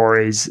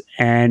territories,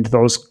 and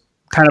those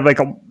kind of like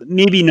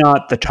maybe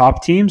not the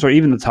top teams or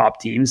even the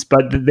top teams,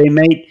 but they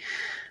may.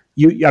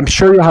 I'm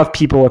sure you'll have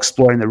people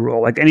exploiting the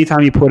rule. Like anytime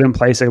you put in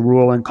place a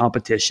rule in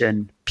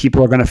competition,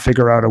 people are going to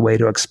figure out a way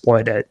to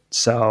exploit it.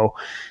 So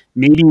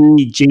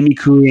maybe Jamie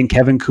Cooey and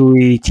Kevin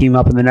Cooey team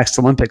up in the next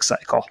Olympic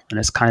cycle, and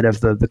it's kind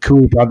of the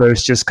Cooey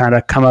brothers just kind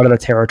of come out of the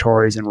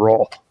territories and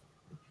roll.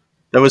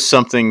 That was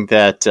something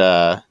that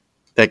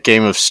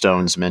Game of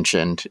Stones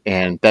mentioned,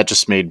 and that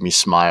just made me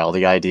smile.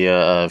 The idea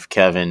of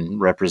Kevin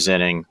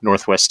representing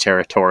Northwest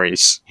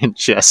Territories and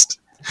just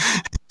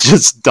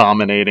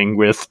dominating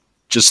with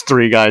just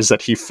 3 guys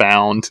that he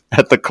found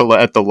at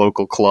the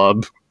local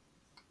club.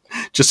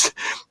 Just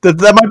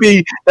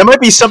that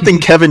might be something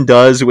Kevin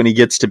does when he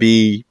gets to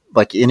be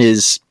like in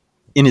his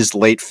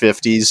late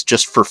 50s,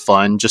 just for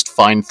fun. Just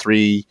find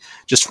three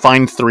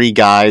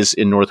guys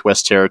in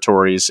Northwest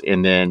Territories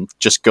and then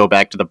just go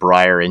back to the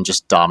Briar and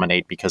just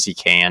dominate because he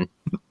can.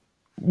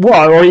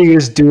 Well, or you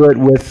just do it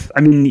with,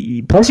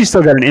 plus you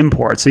still got an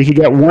import. So you could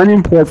get 1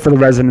 import for the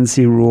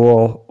residency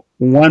rule,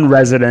 1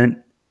 resident,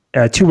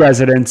 2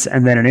 residents,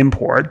 and then an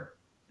import.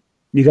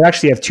 You could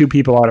actually have 2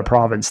 people out of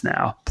province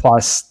now,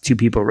 plus 2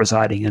 people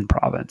residing in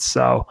province.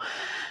 So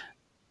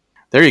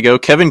there you go.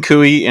 Kevin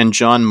Cooey and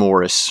John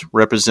Morris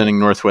representing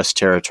Northwest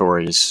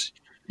Territories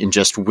in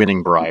just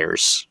winning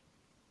Briars.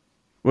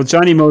 Well,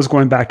 Johnny Moe's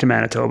going back to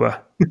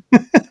Manitoba.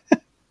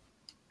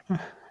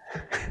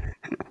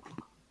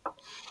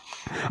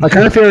 I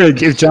kind of feel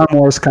like if John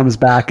Morris comes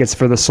back, it's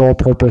for the sole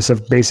purpose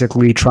of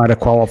basically trying to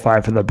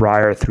qualify for the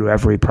Briar through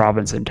every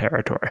province and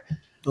territory.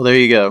 Well, there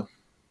you go.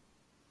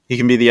 He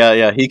can be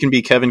he can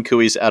be Kevin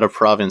Cooey's out of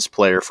province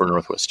player for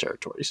Northwest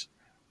Territories.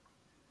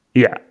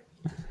 Yeah.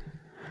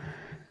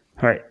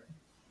 All right.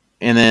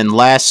 And then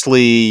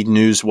lastly,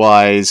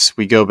 news-wise,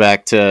 we go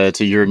back to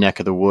your neck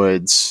of the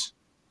woods.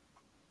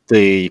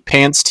 The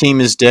Pants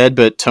team is dead,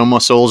 but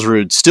Tomas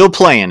Olsrud still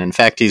playing. In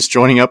fact, he's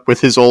joining up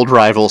with his old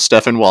rival,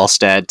 Stefan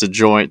Wallstad,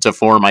 to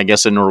form, I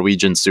guess, a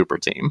Norwegian super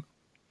team.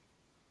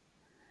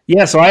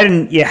 Yeah, so I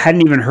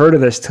hadn't even heard of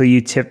this till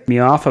you tipped me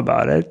off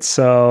about it.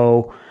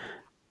 So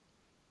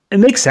it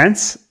makes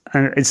sense.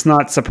 It's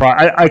not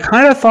surprise. I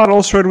kind of thought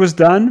Ulstrud was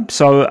done,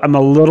 so I'm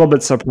a little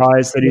bit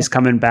surprised that he's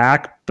coming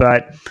back.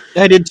 But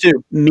I did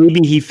too. Maybe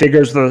he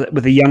figures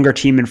with a younger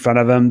team in front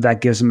of him, that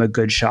gives him a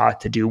good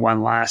shot to do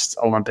one last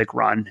Olympic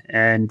run.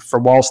 And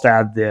for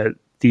Wallstad,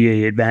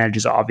 the advantage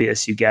is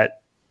obvious. You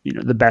get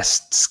the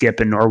best skip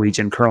in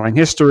Norwegian curling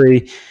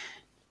history,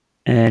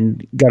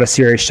 and got a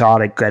serious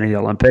shot at getting the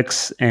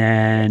Olympics.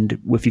 And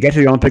if you get to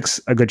the Olympics,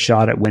 a good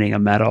shot at winning a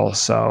medal.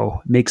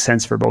 So it makes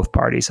sense for both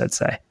parties, I'd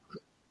say.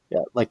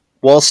 Yeah, like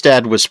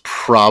Wallstad was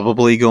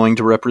probably going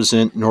to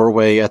represent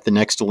Norway at the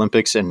next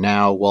Olympics, and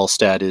now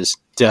Wallstad is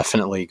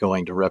definitely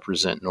going to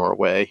represent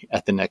Norway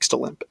at the next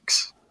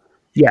Olympics.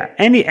 Yeah,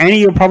 and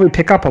you'll probably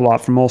pick up a lot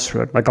from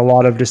Ulstrud, like a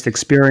lot of just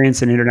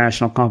experience in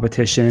international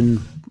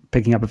competition,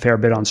 picking up a fair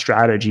bit on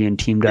strategy and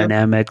team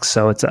dynamics.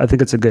 So I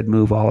think it's a good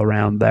move all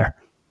around there.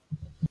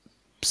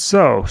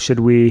 So should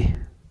we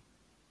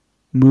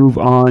move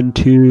on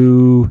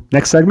to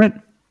next segment?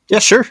 Yeah,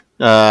 sure.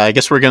 I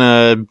guess we're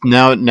gonna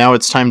now.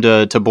 It's time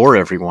to bore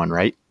everyone,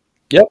 right?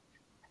 Yep.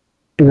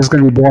 It was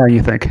going to be boring,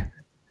 you think?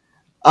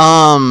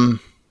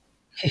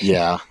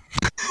 Yeah.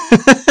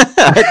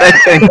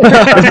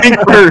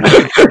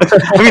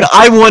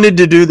 I wanted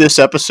to do this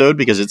episode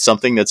because it's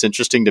something that's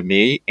interesting to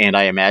me, and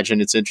I imagine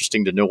it's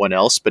interesting to no one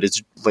else. But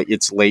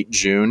it's late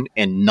June,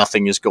 and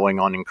nothing is going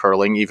on in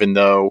curling, even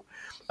though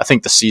I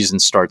think the season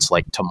starts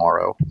like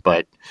tomorrow.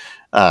 But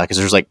because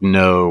there's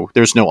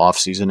no off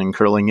season in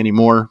curling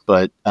anymore.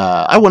 But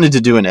I wanted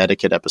to do an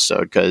etiquette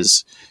episode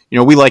because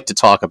we like to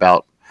talk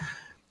about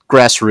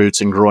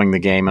grassroots and growing the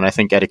game, and I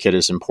think etiquette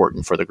is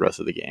important for the growth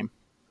of the game.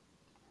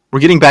 We're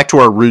getting back to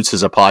our roots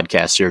as a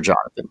podcast here,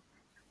 Jonathan.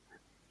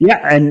 Yeah,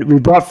 and we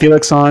brought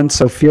Felix on.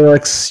 So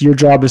Felix, your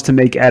job is to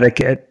make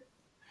etiquette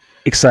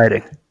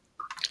exciting.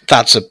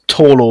 That's a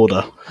tall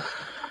order.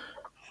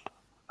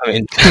 I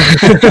mean,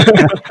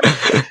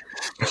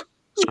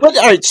 all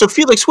right. So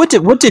Felix, what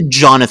did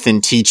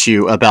Jonathan teach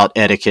you about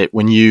etiquette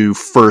when you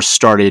first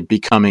started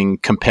becoming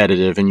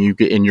competitive and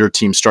your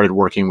team started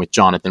working with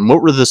Jonathan?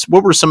 What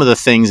were some of the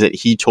things that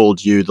he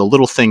told you, the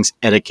little things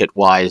etiquette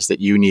wise that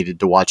you needed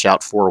to watch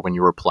out for when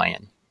you were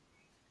playing?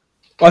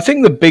 I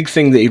think the big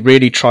thing that he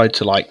really tried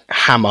to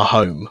hammer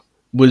home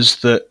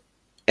was that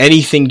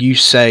anything you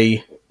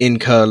say in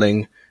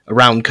curling,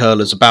 around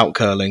curlers, about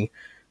curling,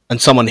 and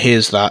someone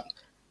hears that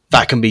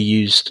can be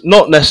used,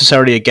 not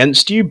necessarily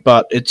against you,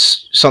 but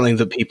it's something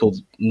that people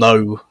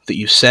know that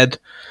you've said.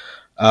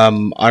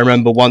 I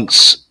remember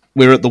once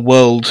we were at the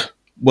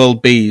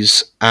World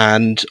Bees,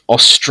 and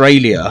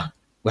Australia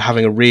were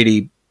having a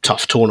really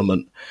tough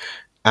tournament,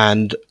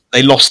 and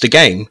they lost a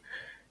game.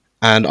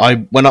 And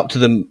I went up to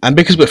them, and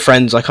because we're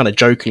friends, I kind of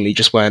jokingly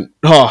just went,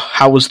 "Oh,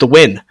 how was the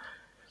win?"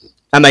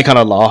 And they kind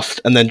of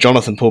laughed, and then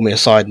Jonathan pulled me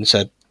aside and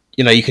said,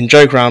 "You can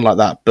joke around like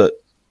that, but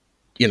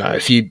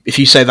if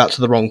you say that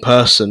to the wrong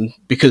person,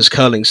 because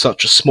curling's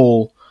such a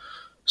small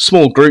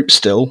group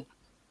still,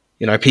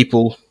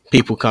 people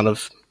kind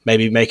of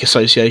maybe make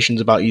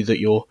associations about you that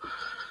you're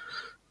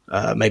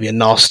maybe a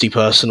nasty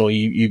person, or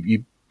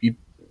you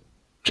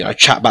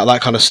chat about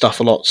that kind of stuff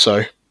a lot."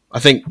 So I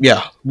think,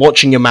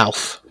 watching your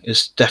mouth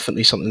is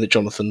definitely something that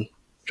Jonathan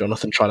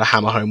tried to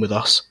hammer home with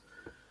us.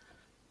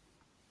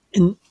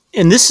 And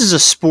this is a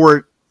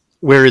sport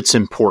where it's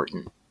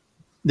important.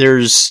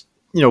 There's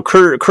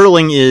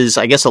curling is,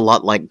 I guess, a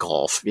lot like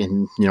golf,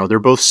 and they're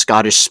both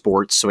Scottish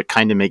sports, so it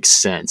kind of makes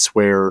sense.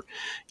 Where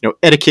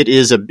etiquette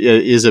is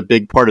a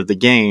big part of the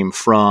game,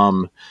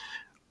 from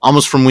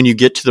when you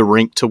get to the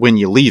rink to when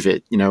you leave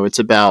it. It's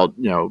about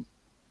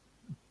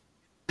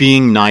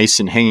being nice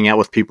and hanging out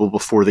with people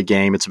before the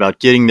game. It's about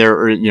getting there.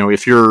 Or,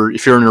 if you're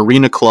an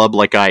arena club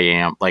like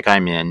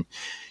I'm in,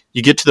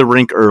 you get to the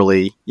rink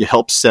early. You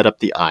help set up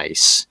the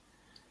ice.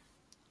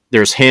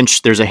 There's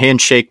a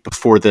handshake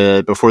before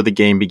the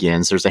game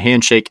begins. There's a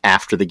handshake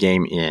after the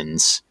game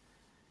ends,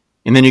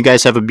 and then you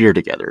guys have a beer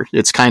together.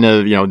 It's kind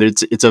of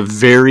it's a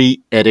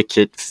very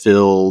etiquette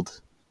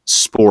filled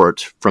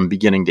sport from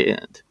beginning to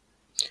end.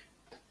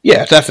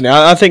 Yeah, definitely.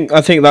 I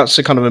think that's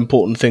a kind of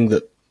important thing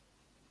that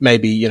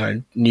maybe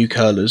new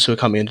curlers who are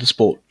coming into the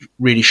sport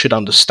really should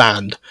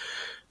understand.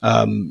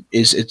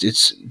 Is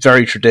it's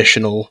very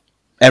traditional.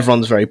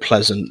 Everyone's very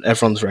pleasant.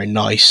 Everyone's very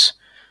nice.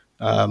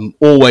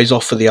 Always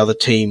offer the other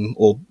team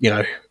or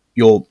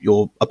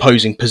your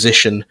opposing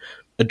position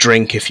a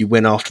drink if you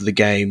win after the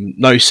game.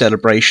 No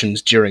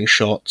celebrations during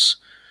shots.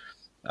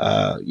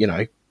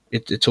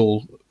 It's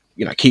all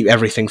keep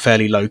everything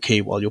fairly low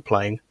key while you're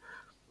playing.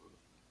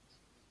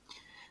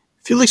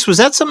 Felix, was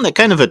that something that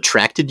kind of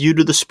attracted you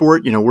to the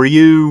sport? Were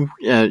you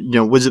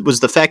was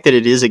the fact that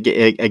it is a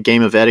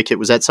game of etiquette,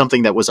 was that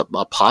something that was a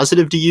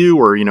positive to you,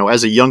 or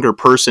as a younger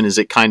person, is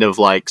it kind of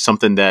like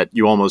something that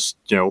you almost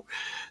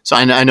So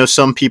I know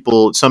some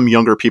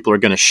younger people are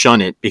going to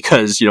shun it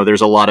because, there's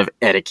a lot of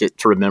etiquette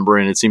to remember.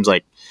 And it seems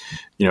like,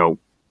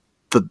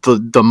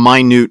 the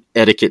minute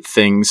etiquette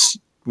things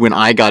when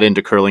I got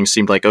into curling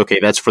seemed like, okay,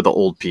 that's for the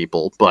old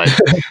people. But,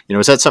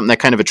 is that something that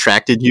kind of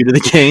attracted you to the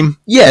game?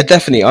 Yeah,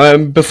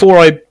 definitely. Before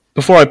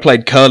I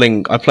played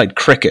curling, I played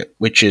cricket,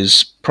 which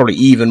is probably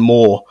even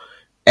more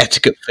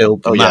etiquette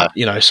filled than Oh, yeah. that.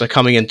 You know, so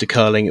coming into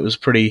curling, it was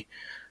pretty.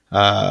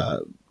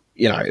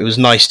 It was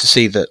nice to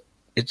see that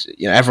it's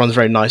everyone's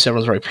very nice,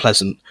 everyone's very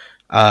pleasant,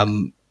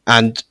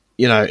 and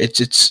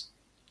it's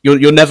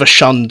you're never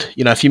shunned.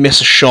 You know, if you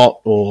miss a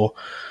shot or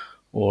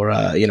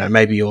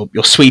maybe you're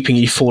sweeping,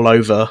 you fall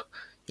over.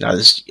 You know,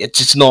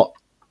 it's not.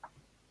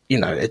 You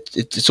know,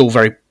 it's all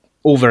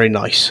very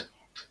nice.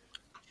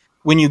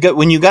 When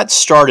you got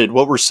started,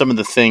 what were some of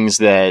the things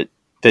that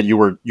you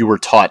were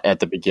taught at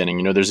the beginning?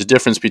 You know, there's a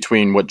difference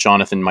between what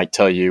Jonathan might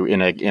tell you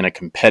in a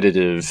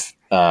competitive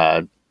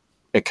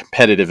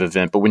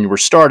event, but when you were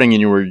starting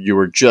and you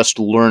were just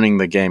learning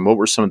the game, what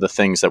were some of the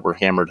things that were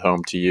hammered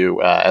home to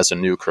you as a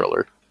new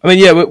curler? I mean,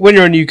 yeah, when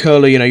you're a new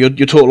curler, you're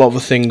taught a lot of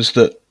the things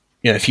that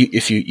if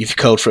you've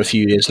curled for a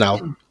few years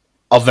now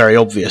are very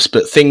obvious,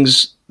 but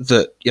things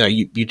that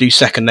you do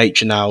second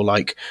nature now,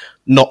 like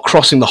not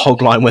crossing the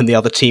hog line when the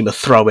other team are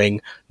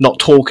throwing, not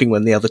talking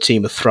when the other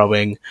team are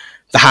throwing,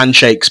 the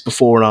handshakes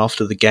before and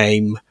after the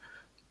game,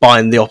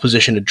 buying the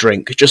opposition a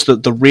drink, just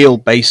the real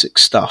basic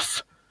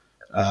stuff.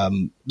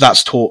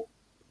 That's taught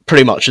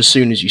pretty much as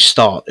soon as you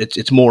start.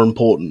 It's more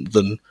important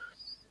than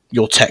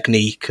your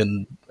technique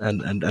and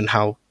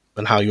how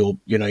your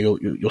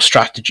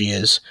strategy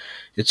is.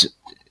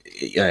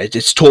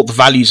 It's taught the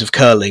values of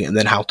curling and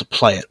then how to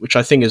play it, which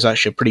I think is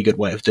actually a pretty good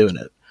way of doing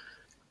it.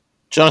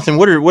 Jonathan,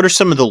 what are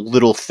some of the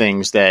little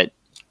things that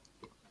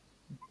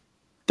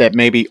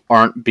maybe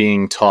aren't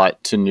being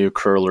taught to new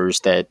curlers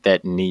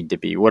that need to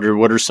be? What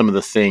are some of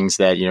the things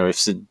that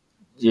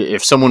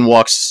if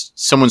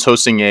someone's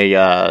hosting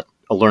a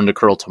learn to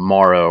curl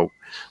tomorrow,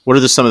 what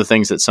are some of the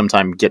things that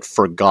sometimes get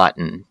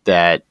forgotten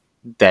that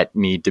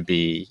need to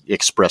be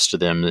expressed to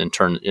them in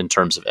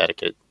terms of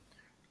etiquette?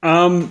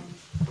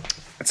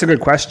 That's a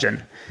good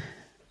question.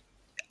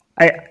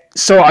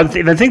 If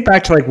I think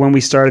back to like when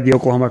we started the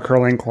Oklahoma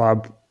Curling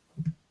Club,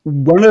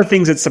 one of the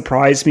things that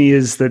surprised me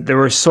is that there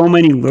were so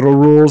many little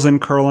rules in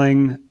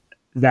curling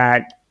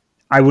that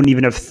I wouldn't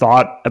even have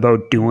thought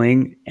about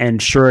doing.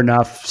 And sure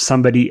enough,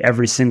 somebody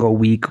every single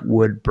week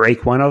would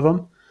break one of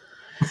them.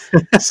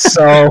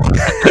 So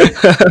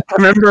I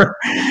remember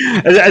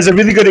as a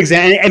really good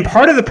example, and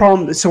part of the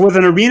problem, so with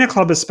an arena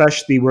club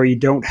especially, where you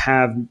don't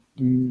have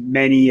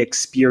many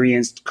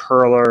experienced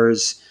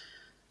curlers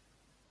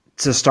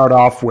to start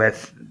off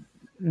with,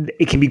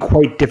 it can be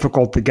quite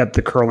difficult to get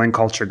the curling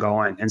culture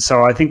going. And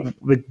so I think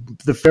with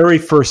the very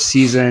first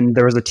season,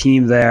 there was a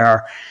team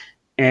there,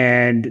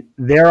 and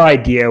their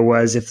idea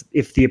was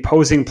if the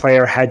opposing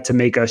player had to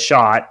make a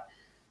shot,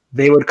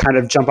 they would kind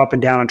of jump up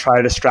and down and try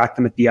to distract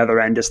them at the other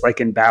end, just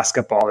like in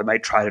basketball, they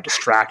might try to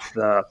distract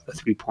the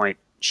 3-point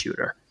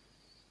shooter.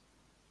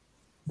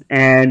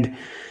 And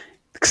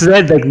because they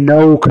had like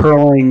no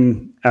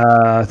curling,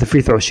 the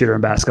free throw shooter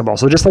in basketball.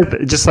 So just like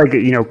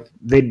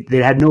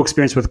they had no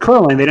experience with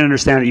curling, they didn't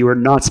understand that you were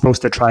not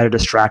supposed to try to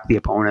distract the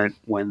opponent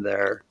when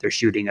they're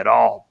shooting at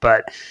all.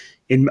 But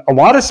in a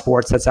lot of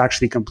sports, that's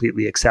actually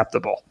completely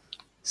acceptable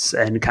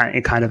and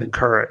kind of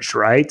encouraged,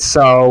 right?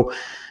 So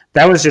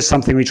that was just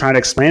something we tried to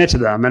explain it to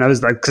them. And I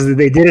was like, because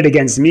they did it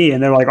against me,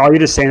 and they're like, oh, you're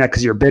just saying that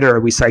because you're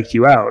bitter. We psyched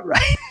you out,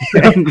 right?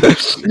 It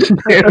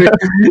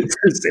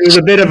was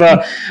a bit of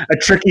a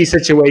tricky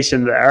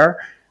situation there.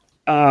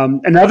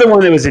 Another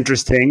one that was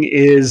interesting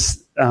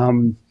is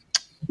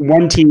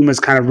one team was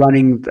kind of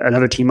running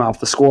another team off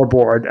the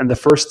scoreboard, and the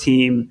first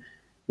team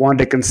wanted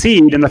to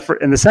concede, and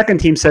the second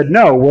team said,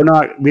 no,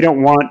 we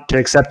don't want to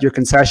accept your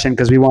concession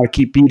because we want to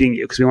keep beating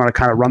you because we want to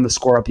kind of run the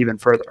score up even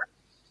further.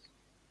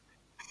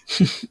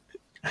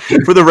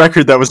 For the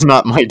record, that was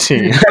not my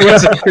team. That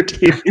wasn't your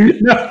team.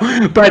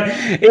 No, but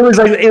it was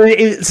like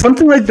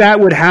something like that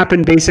would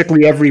happen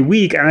basically every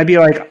week, and I'd be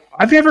like,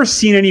 I've never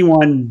seen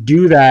anyone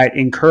do that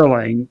in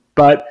curling,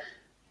 but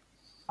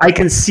I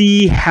can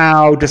see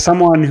how, to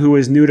someone who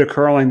is new to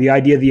curling, the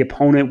idea the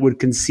opponent would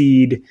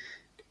concede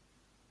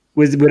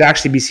would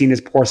actually be seen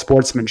as poor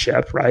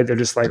sportsmanship, right? They're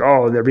just like,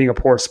 oh, they're being a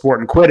poor sport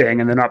and quitting,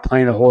 and they're not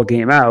playing the whole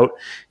game out.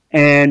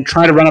 And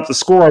trying to run up the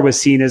score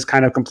was seen as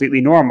kind of completely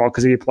normal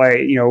because if you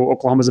play,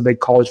 Oklahoma's a big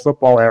college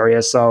football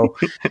area. So,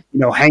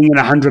 hanging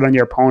 100 on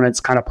your opponent's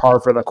kind of par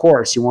for the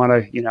course. You want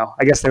to,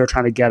 I guess they were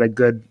trying to get a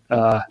good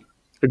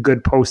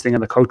posting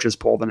in the coaches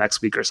poll the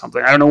next week or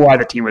something. I don't know why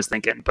the team was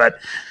thinking, but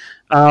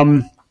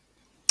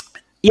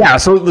yeah.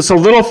 So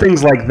little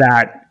things like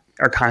that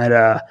are kind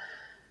of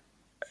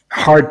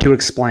hard to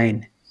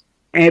explain.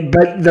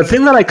 But the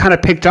thing that I kind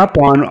of picked up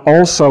on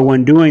also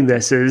when doing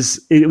this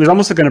is it was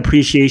almost like an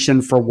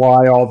appreciation for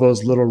why all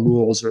those little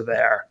rules are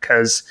there.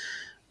 Because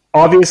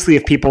obviously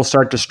if people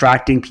start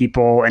distracting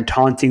people and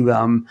taunting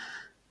them,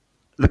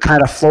 the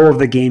kind of flow of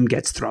the game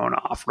gets thrown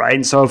off, right?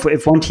 And so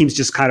if one team's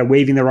just kind of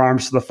waving their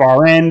arms to the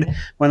far end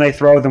when they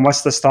throw, then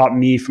what's to stop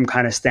me from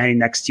kind of standing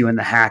next to you in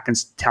the hack and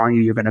telling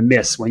you you're going to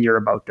miss when you're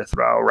about to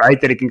throw,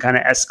 right? That it can kind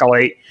of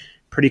escalate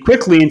pretty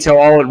quickly until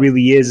all it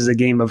really is a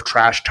game of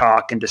trash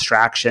talk and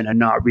distraction and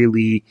not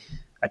really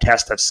a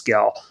test of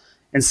skill.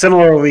 And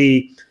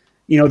similarly,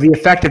 the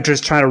effect of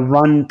just trying to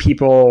run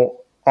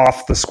people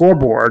off the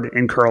scoreboard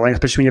in curling,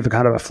 especially when you have a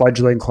kind of a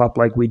fledgling club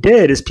like we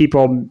did, is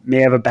people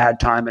may have a bad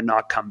time and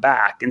not come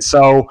back. And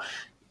so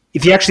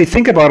if you actually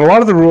think about it, a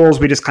lot of the rules,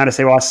 we just kind of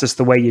say, well, that's just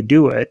the way you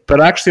do it.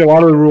 But actually, a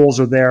lot of the rules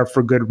are there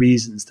for good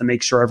reasons, to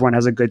make sure everyone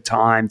has a good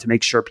time, to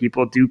make sure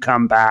people do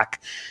come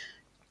back.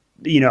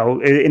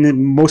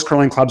 In most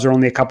curling clubs are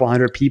only a couple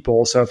hundred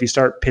people. So if you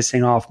start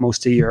pissing off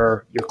most of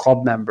your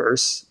club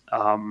members,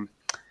 you're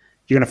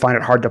going to find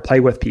it hard to play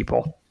with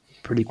people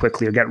pretty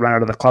quickly or get run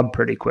out of the club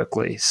pretty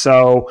quickly.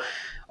 So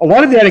a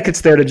lot of the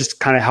etiquette's there to just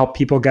kind of help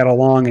people get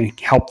along and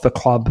help the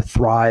club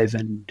thrive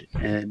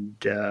and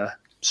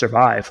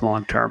survive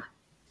long term.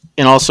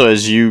 And also,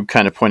 as you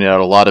kind of pointed out,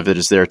 a lot of it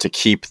is there to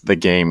keep the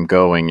game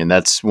going. And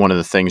that's one of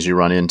the things you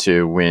run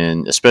into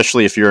when,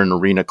 especially if you're an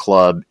arena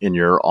club and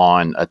you're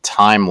on a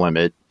time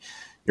limit,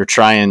 you're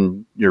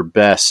trying your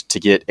best to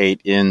get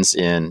 8 ends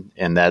in.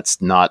 And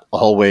that's not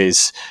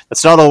always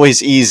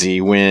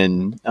easy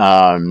when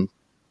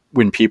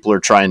people are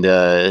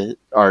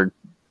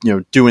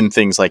doing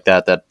things like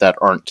that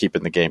aren't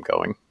keeping the game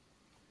going.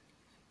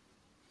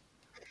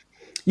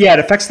 Yeah, it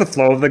affects the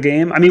flow of the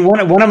game. I mean, one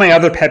of my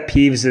other pet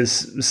peeves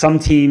is some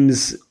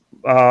teams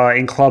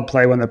in club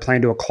play, when they're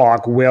playing to a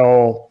clock,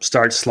 will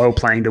start slow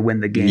playing to win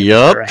the game.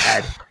 Yep. They're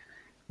ahead,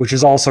 which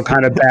is also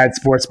kind of bad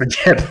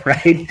sportsmanship,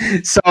 right?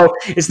 So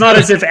it's not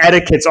as if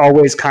etiquette's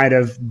always kind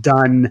of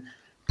done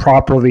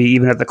properly,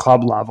 even at the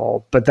club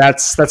level. But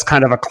that's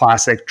kind of a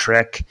classic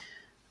trick.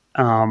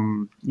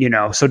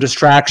 So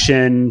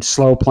distraction,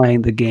 slow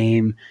playing the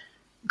game,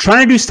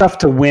 trying to do stuff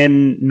to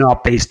win,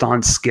 not based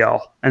on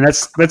skill. And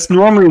that's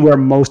normally where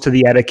most of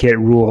the etiquette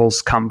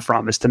rules come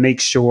from, is to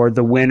make sure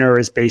the winner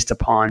is based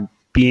upon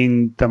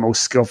being the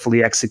most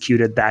skillfully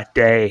executed that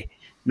day,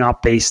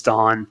 not based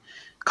on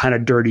kind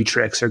of dirty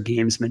tricks or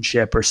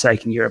gamesmanship or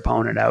psyching your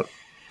opponent out.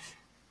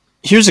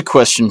 Here's a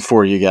question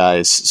for you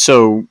guys.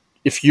 So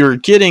if you're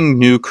getting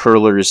new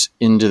curlers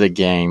into the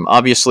game,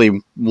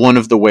 obviously one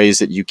of the ways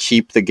that you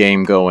keep the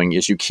game going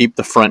is you keep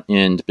the front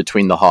end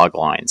between the hog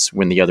lines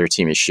when the other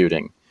team is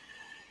shooting.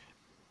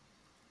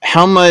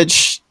 How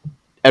much,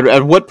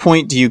 at what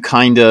point do you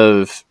kind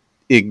of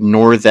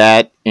ignore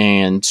that,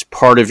 and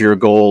part of your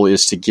goal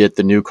is to get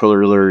the new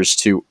curlers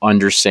to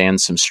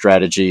understand some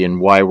strategy and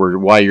why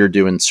you're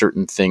doing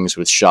certain things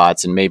with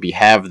shots, and maybe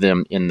have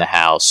them in the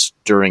house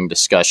during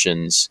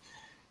discussions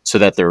so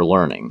that they're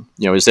learning?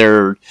 Is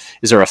there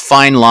a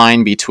fine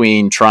line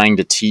between trying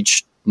to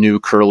teach new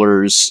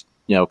curlers,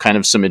 kind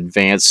of some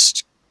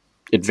advanced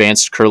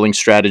curling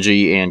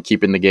strategy and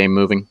keeping the game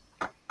moving?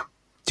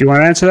 Do you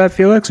want to answer that,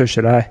 Felix, or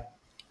should I?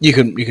 You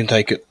can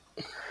take it.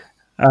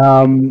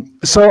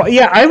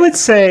 I would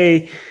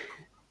say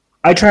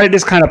I try to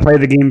just kind of play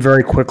the game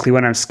very quickly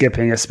when I'm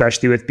skipping,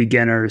 especially with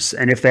beginners.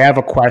 And if they have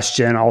a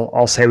question,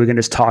 I'll say we can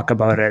just talk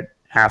about it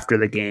after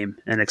the game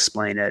and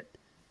explain it.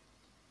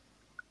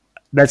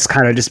 That's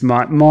kind of just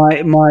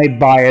my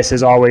bias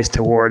is always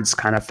towards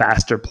kind of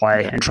faster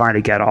play and trying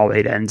to get all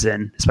 8 ends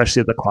in,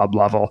 especially at the club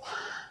level.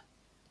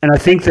 And I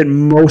think that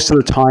most of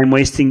the time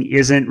wasting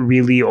isn't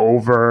really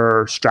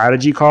over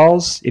strategy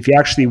calls. If you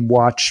actually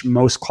watch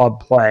most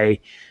club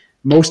play,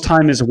 most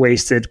time is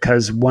wasted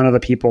because one of the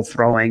people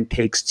throwing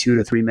takes 2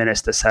 to 3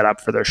 minutes to set up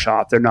for their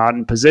shot. They're not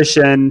in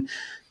position.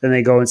 Then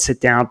they go and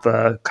sit down at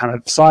the kind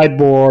of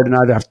sideboard and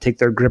either have to take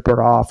their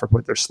gripper off or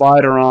put their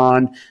slider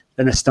on.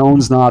 Then the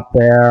stone's not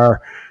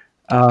there.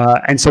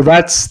 And so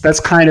that's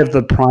kind of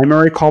the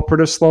primary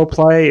culprit of slow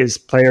play, is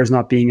players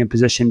not being in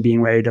position,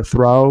 being ready to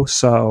throw.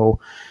 So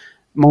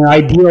my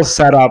ideal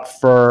setup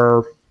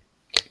for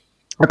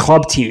a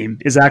club team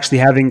is actually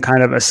having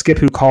kind of a skip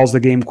who calls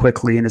the game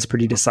quickly and is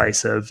pretty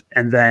decisive,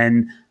 and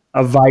then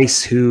a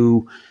vice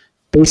who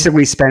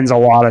basically spends a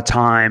lot of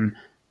time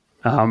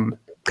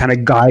kind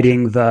of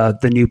guiding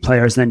the new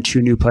players, and then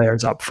 2 new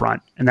players up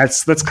front. And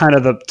that's kind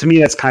of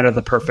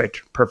the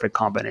perfect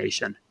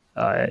combination.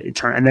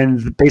 And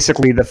then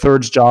basically the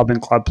third's job in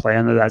club play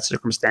under that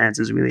circumstance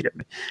is really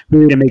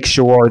to make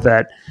sure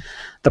that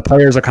the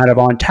players are kind of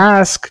on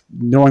task,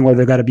 knowing where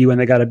they've got to be when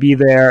they got to be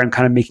there, and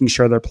kind of making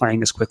sure they're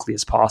playing as quickly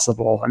as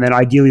possible. And then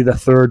ideally the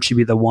third should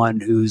be the one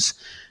who's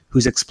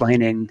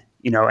explaining,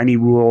 any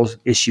rules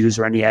issues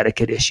or any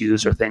etiquette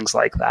issues or things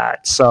like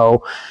that.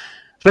 So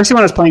especially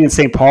when I was playing in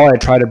St. Paul, I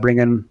try to bring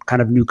in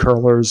kind of new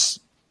curlers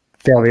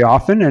fairly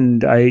often.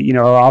 And I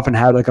often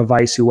had like a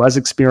vice who was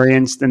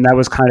experienced, and that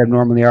was kind of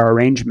normally our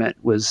arrangement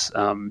was,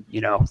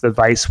 the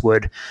vice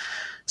would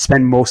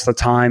spend most of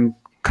the time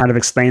kind of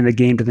explaining the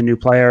game to the new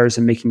players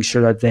and making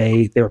sure that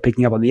they were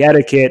picking up on the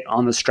etiquette,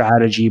 on the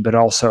strategy, but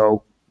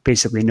also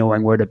basically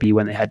knowing where to be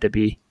when they had to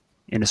be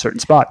in a certain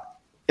spot.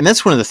 And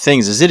that's one of the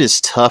things, is it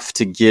is tough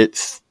to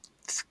get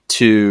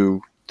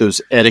to those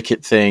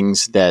etiquette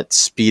things that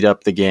speed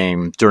up the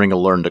game during a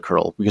learn to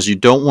curl, because you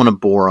don't want to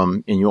bore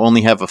them, and you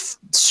only have a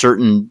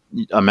certain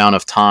amount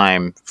of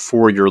time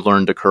for your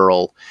learn to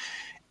curl.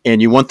 And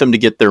you want them to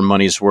get their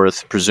money's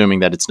worth,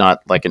 presuming that it's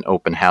not like an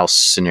open house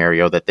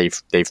scenario that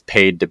they've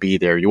paid to be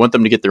there. You want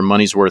them to get their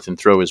money's worth and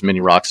throw as many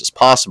rocks as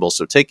possible.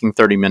 So taking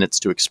 30 minutes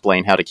to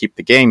explain how to keep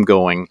the game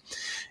going,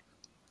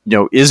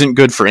 isn't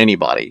good for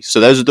anybody. So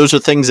those are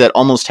things that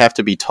almost have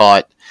to be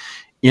taught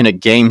in a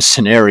game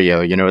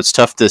scenario. It's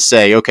tough to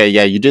say, okay,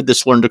 yeah, you did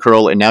this learn to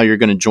curl and now you're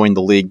going to join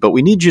the league, but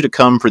we need you to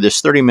come for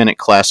this 30-minute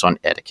class on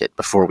etiquette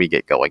before we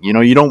get going.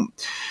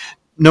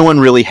 No one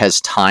really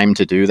has time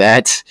to do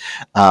that.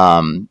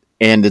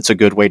 And it's a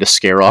good way to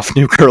scare off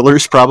new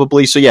curlers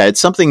probably. So yeah,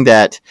 it's something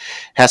that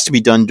has to be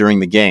done during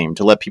the game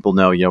to let people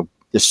know,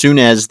 as soon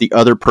as the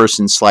other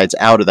person slides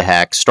out of the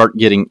hack, start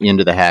getting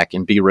into the hack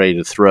and be ready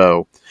to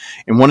throw.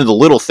 And one of the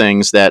little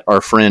things that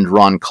our friend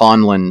Ron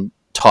Conlon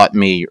taught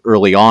me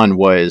early on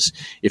was,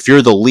 if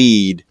you're the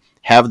lead,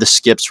 have the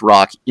skips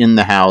rock in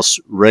the house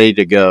ready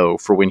to go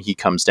for when he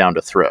comes down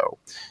to throw.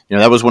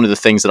 That was one of the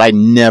things that I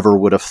never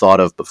would have thought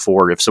of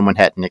before if someone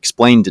hadn't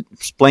explained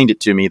it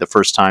to me the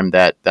first time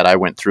that I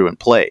went through and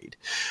played.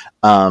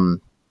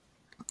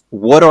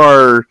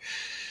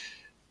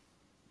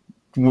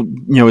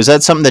 Is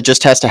that something that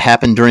just has to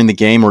happen during the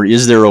game, or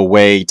is there a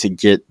way to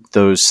get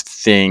those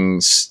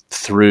things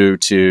through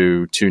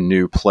to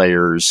new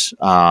players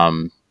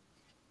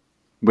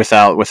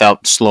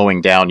without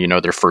slowing down,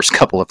 their first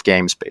couple of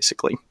games,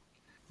 basically?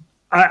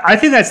 I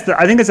think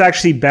it's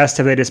actually best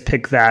if they just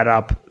pick that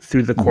up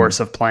through the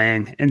course of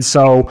playing. And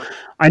so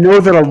I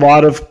know that a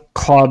lot of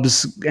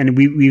clubs, and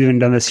we've even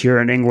done this here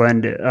in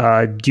England,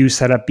 do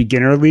set up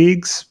beginner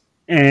leagues.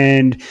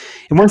 And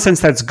in one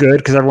sense, that's good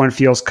because everyone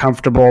feels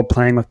comfortable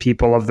playing with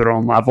people of their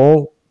own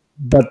level.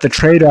 But the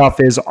trade-off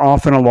is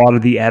often a lot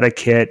of the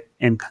etiquette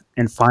and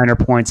finer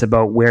points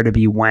about where to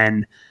be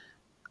when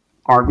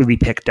aren't really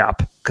picked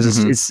up, because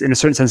it's in a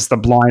certain sense the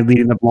blind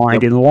leading the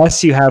blind. Yep.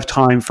 Unless you have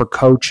time for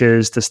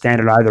coaches to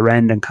stand at either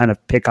end and kind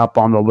of pick up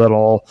on the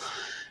little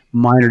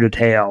minor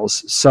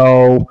details.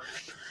 So,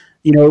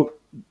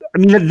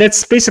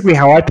 that's basically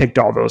how I picked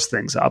all those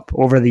things up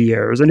over the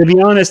years. And to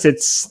be honest,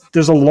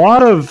 there's a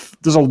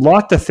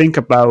lot to think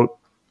about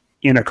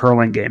in a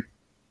curling game,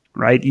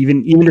 right?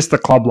 Even just the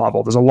club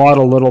level, there's a lot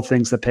of little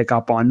things to pick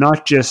up on,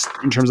 not just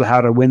in terms of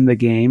how to win the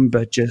game,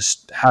 but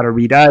just how to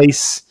read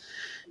ice,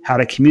 how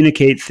to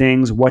communicate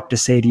things, what to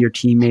say to your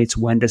teammates,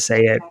 when to say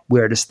it,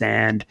 where to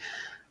stand.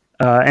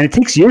 And it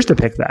takes years to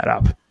pick that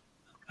up.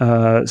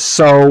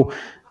 So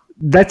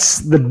that's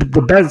the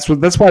best.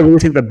 That's why I really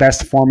think the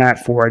best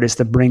format for it is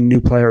to bring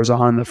new players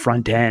on the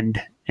front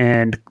end,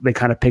 and they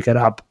kind of pick it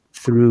up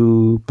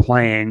through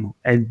playing.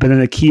 But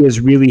then the key is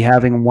really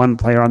having one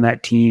player on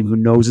that team who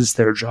knows it's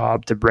their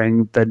job to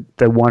bring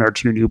the one or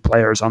two new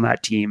players on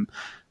that team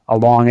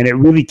along. And it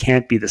really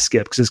can't be the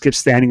skip, because the skip's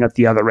standing at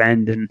the other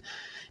end and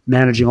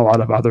managing a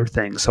lot of other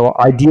things. So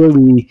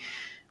ideally,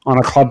 on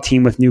a club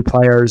team with new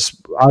players,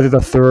 either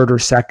the third or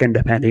second,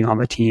 depending on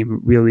the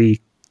team,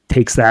 really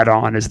takes that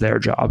on as their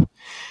job.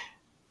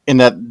 And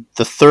that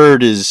the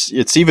third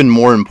it's even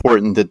more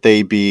important that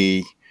they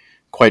be,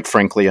 quite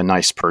frankly, a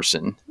nice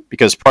person,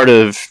 because part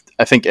of,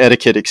 I think,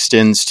 etiquette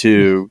extends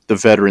to the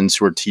veterans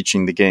who are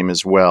teaching the game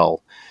as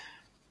well,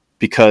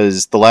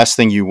 because the last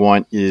thing you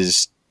want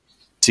is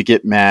to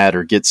get mad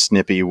or get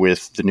snippy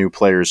with the new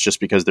players just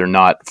because they're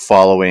not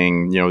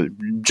following,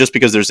 just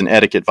because there's an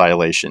etiquette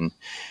violation,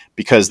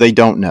 because they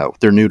don't know.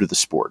 They're new to the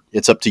sport.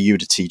 It's up to you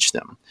to teach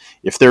them.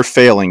 If they're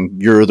failing,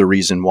 you're the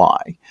reason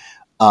why.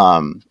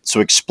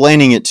 So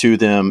explaining it to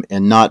them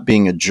and not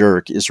being a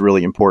jerk is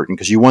really important,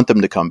 because you want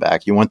them to come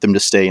back. You want them to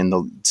stay in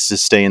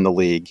the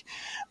league.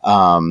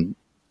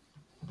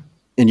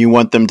 And you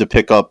want them to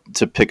pick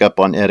up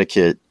on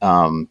etiquette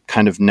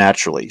kind of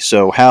naturally.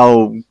 So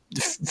how,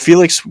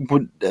 Felix,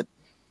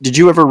 did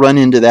you ever run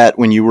into that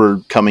when you were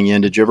coming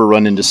in? Did you ever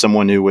run into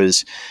someone who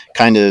was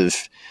kind of,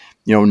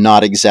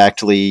 not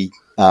exactly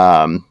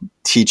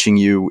teaching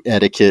you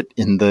etiquette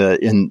in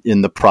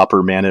the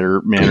proper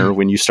manner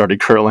when you started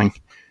curling?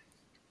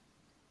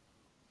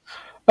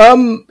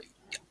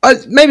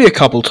 Maybe a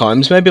couple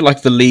times, maybe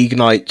like the league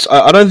nights.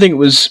 I don't think it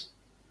was,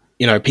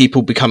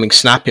 people becoming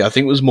snappy. I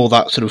think it was more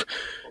that sort of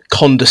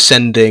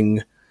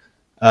condescending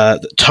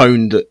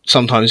tone that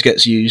sometimes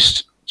gets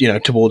used,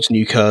 towards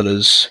new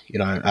curlers,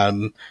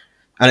 and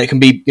it can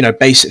be,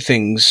 basic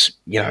things,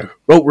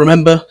 well,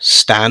 remember,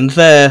 stand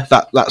there,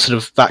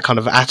 that kind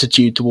of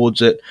attitude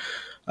towards it.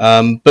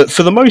 But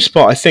for the most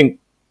part, I think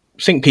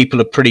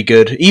people are pretty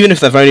good, even if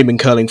they've only been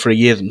curling for a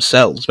year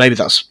themselves. Maybe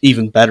that's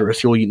even better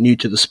if you're new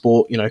to the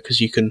sport,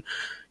 because you can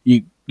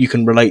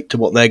relate to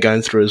what they're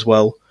going through as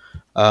well.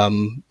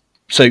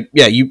 So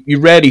yeah, you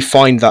rarely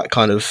find that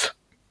kind of,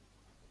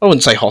 I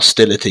wouldn't say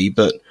hostility,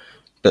 but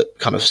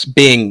kind of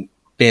being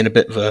a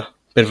bit of a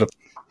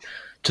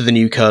to the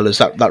new curlers.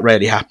 That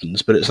rarely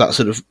happens, but it's that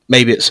sort of,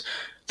 maybe it's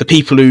the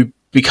people who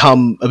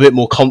become a bit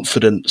more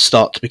confident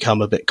start to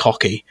become a bit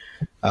cocky,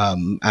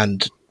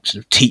 and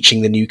sort of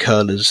teaching the new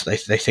curlers, they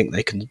think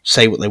they can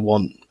say what they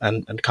want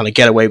and kind of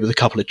get away with a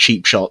couple of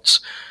cheap shots.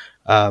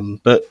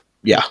 But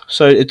yeah,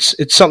 so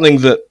it's something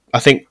that I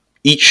think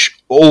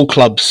all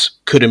clubs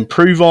could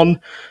improve on,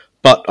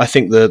 but I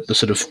think the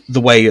sort of the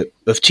way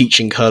of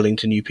teaching curling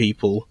to new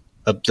people,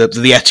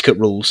 the etiquette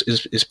rules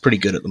is pretty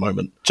good at the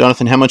moment.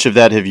 Jonathan, how much of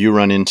that have you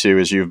run into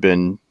as you've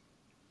been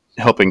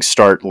helping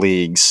start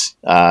leagues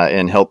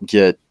and help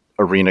get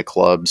arena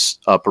clubs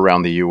up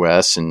around the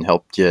U.S. and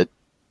help get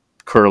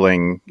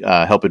curling,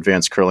 help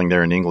advance curling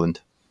there in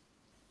England?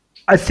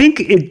 I think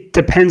it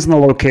depends on the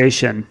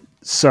location.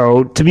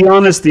 So to be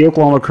honest, the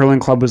Oklahoma Curling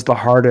Club was the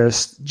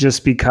hardest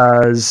just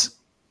because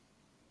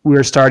we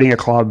were starting a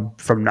club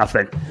from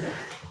nothing.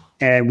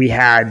 And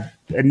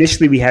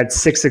initially we had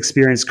 6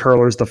 experienced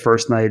curlers the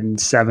first night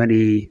and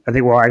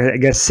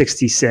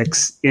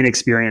 66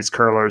 inexperienced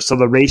curlers. So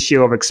the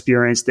ratio of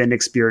experienced to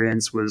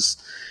inexperienced was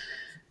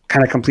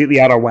kind of completely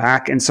out of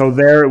whack. And so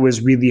there it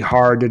was really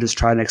hard to just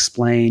try and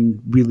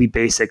explain really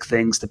basic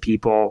things to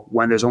people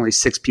when there's only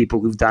 6 people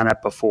who've done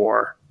it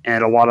before.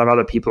 And a lot of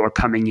other people are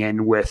coming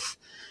in with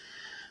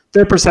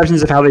their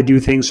perceptions of how they do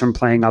things from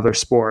playing other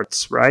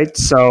sports, right?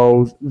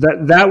 So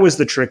that was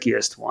the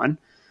trickiest one.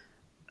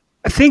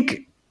 I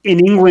think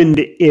in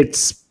England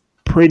it's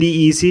pretty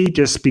easy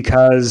just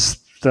because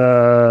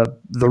the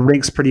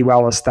rink's pretty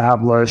well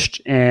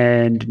established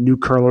and new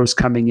curlers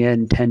coming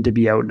in tend to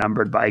be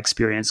outnumbered by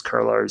experienced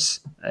curlers.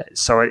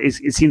 So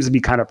it seems to be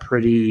kind of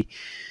pretty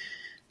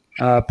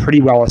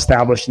well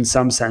established in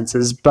some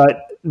senses,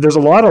 but there's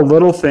a lot of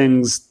little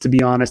things, to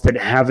be honest, that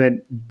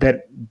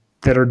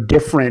are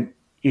different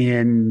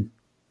in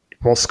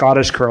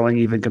Scottish curling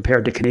even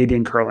compared to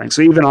Canadian curling.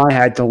 So even I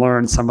had to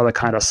learn some of the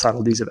kind of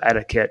subtleties of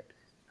etiquette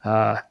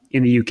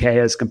in the UK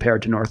as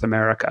compared to North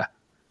America.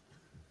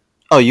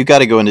 Oh, you got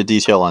to go into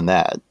detail on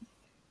that.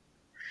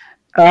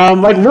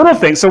 Like little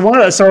things. So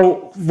one of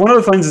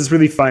the things that's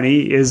really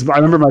funny is I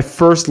remember my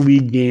first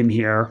league game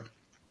here.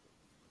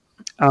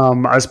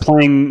 I was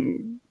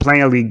playing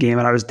a league game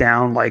and I was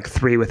down like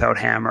 3 without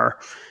hammer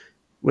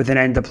with an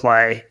end to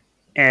play.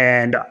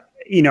 And,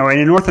 in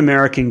a North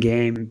American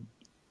game,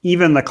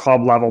 even the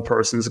club level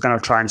person is going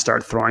to try and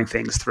start throwing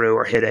things through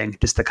or hitting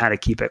just to kind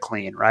of keep it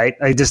clean, right?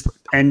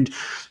 And the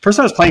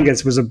person I was playing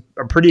against was a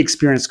pretty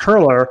experienced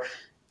curler,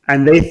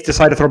 and they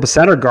decided to throw up a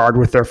center guard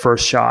with their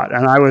first shot.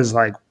 And I was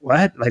like,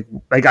 what?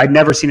 Like I'd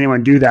never seen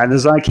anyone do that. And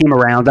as I came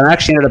around, and I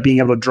actually ended up being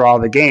able to draw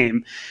the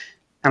game.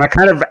 And I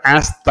kind of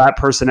asked that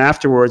person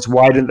afterwards,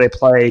 why didn't they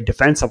play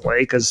defensively?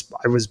 Because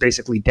I was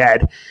basically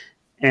dead.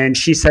 And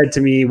she said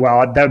to me,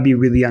 well, that would be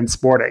really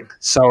unsporting.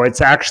 So it's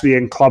actually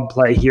in club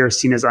play here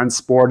seen as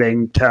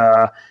unsporting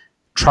to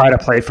try to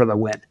play for the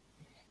win.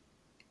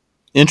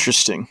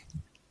 Interesting.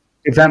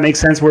 If that makes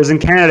sense. Whereas in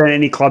Canada, in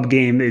any club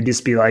game, it'd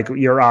just be like,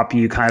 you're up,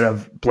 you kind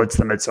of blitz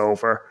them, it's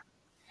over.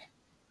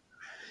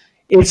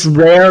 It's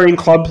rare in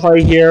club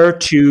play here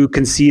to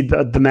concede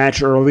the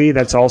match early.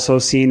 That's also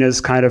seen as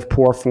kind of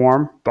poor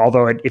form.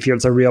 Although if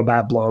it's a real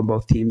bad blow,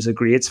 both teams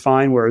agree it's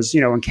fine. Whereas,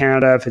 in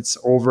Canada, if it's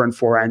over in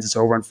 4 ends, it's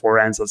over in 4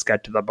 ends. Let's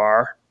get to the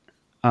bar.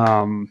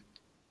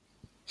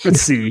 Let's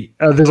see.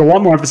 There's a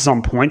lot more emphasis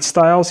on point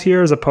styles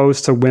here as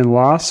opposed to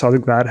win-loss. So I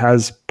think that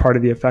has part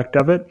of the effect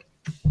of it.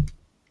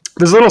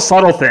 There's little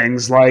subtle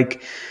things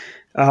like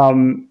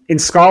in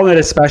Scotland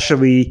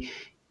especially,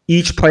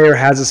 each player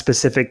has a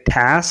specific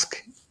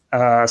task.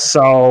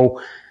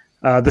 So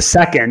the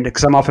second,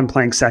 because I'm often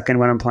playing second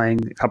when I'm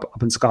playing up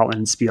in Scotland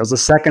in Spiels, the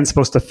second's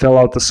supposed to fill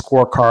out the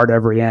scorecard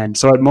every end.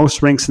 So at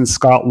most rinks in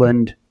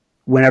Scotland,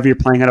 whenever you're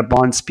playing at a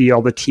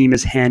bonspiel, the team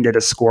is handed a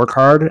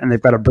scorecard, and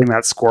they've got to bring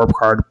that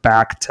scorecard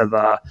back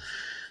to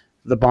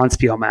the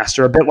bonspiel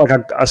master, a bit like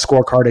a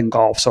scorecard in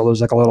golf. So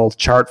there's like a little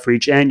chart for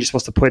each end. You're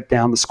supposed to put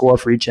down the score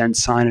for each end,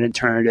 sign it, and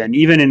turn it in,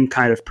 even in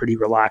kind of pretty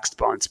relaxed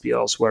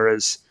bonspiels,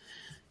 whereas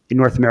in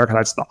North America,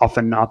 that's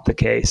often not the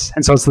case.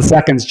 And so it's the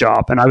second's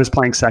job. And I was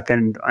playing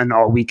second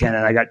all weekend,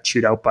 and I got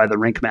chewed out by the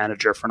rink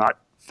manager for not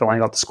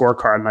filling out the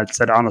scorecard. And I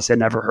said, honestly, I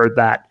never heard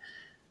that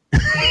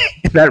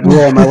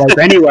rule in my life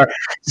anywhere.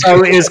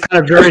 So it is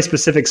kind of very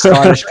specific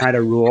Scottish kind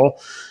of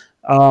rule.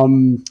 Let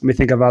me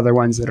think of other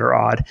ones that are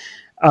odd.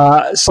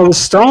 So the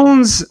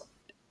stones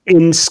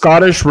in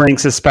Scottish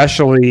rinks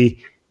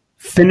especially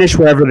finish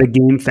wherever the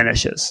game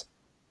finishes.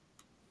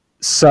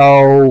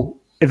 So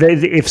if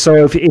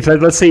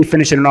let's say you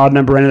finish at an odd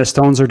number end and the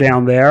stones are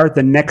down there,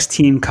 the next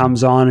team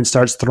comes on and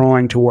starts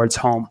throwing towards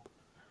home.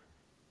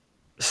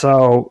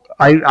 So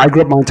I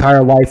grew up my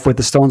entire life with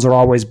the stones are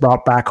always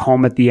brought back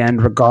home at the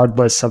end,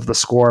 regardless of the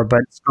score,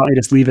 but you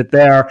just leave it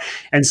there.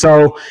 And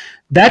so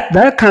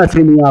that kind of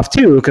threw me off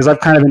too, because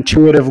I've kind of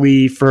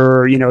intuitively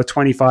for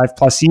 25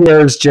 plus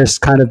years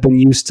just kind of been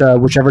used to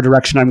whichever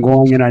direction I'm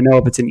going, and I know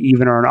if it's an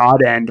even or an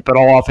odd end, but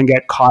I'll often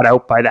get caught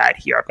out by that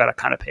here. I've got to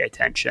kind of pay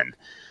attention.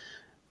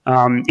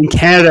 In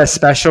Canada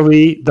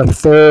especially, the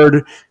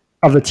third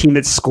of the team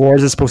that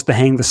scores is supposed to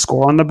hang the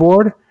score on the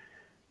board.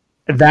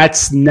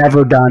 That's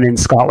never done in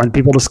Scotland.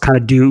 People just kind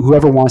of do,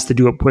 whoever wants to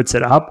do it puts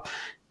it up.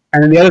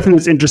 And then the other thing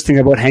that's interesting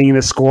about hanging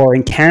the score,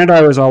 in Canada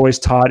I was always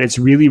taught it's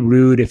really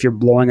rude if you're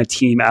blowing a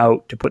team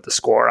out to put the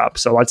score up.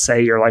 So let's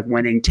say you're like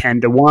winning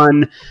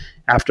 10-1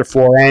 after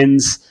 4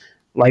 ends.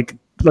 Like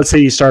let's say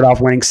you start off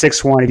winning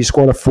 6-1. If you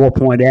scored a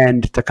 4-point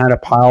end to kind of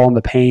pile on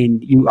the pain,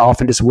 you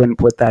often just wouldn't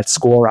put that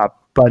score up.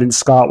 But in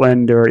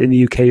Scotland or in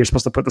the UK, you're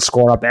supposed to put the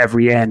score up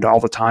every end all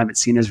the time.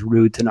 It's seen as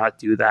rude to not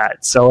do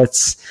that. So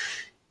it's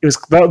it was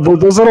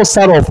those little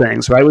subtle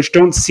things, right, which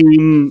don't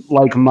seem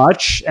like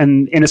much,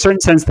 and in a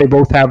certain sense, they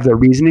both have their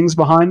reasonings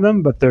behind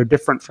them, but they're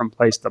different from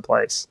place to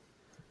place.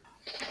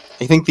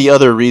 I think the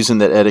other reason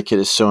that etiquette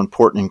is so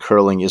important in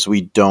curling is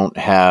we don't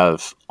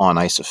have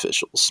on-ice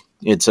officials.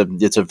 It's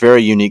a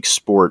very unique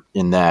sport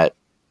in that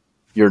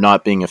you're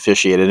not being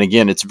officiated. And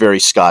again, it's very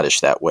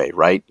Scottish that way,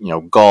 right?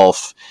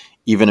 Golf,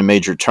 even a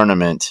major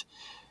tournament,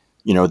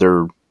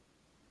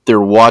 they're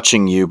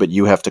watching you, but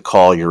you have to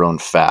call your own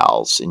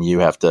fouls and you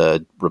have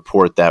to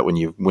report that when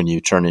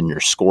you turn in your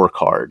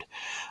scorecard.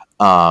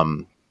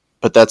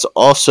 But that's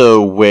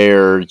also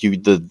where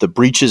the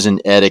breaches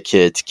in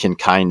etiquette can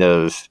kind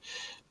of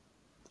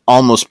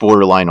almost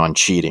borderline on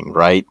cheating,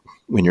 right?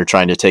 When you're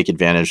trying to take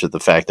advantage of the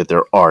fact that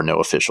there are no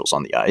officials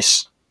on the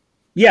ice.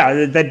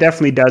 Yeah, that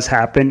definitely does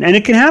happen. And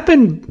it can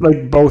happen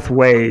like both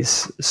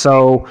ways.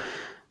 So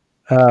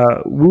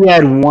we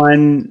had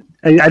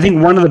I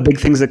think one of the big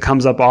things that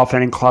comes up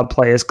often in club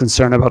play is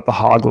concern about the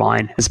hog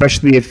line,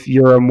 especially if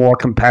you're a more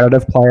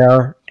competitive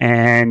player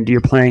and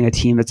you're playing a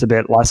team that's a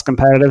bit less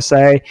competitive,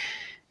 say,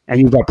 and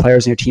you've got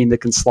players in your team that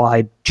can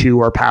slide to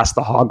or past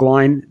the hog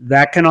line.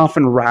 That can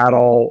often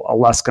rattle a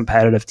less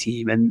competitive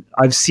team. And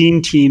I've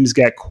seen teams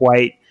get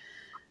quite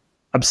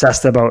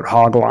obsessed about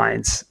hog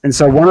lines. And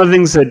so one of the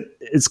things that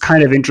is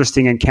kind of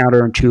interesting and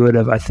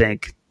counterintuitive, I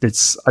think,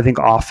 that's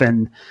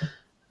often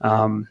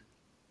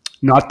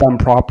not done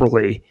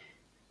properly,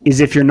 is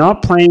if you're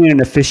not playing in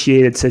an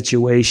officiated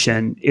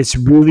situation, it's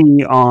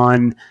really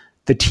on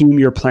the team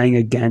you're playing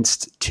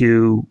against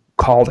to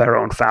call their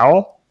own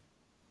foul.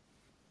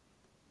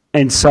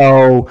 And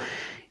so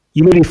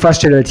you may be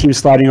frustrated at a team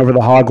sliding over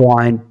the hog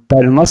line,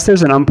 but unless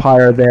there's an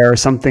umpire there or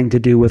something to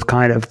do with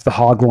kind of the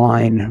hog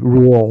line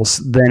rules,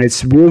 then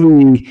it's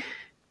really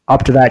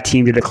up to that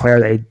team to declare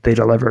they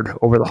delivered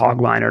over the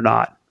hog line or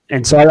not.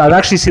 And so I've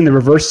actually seen the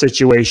reverse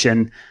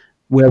situation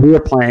where we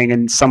were playing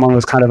and someone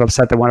was kind of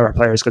upset that one of our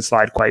players could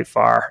slide quite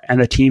far.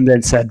 And the team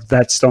then said,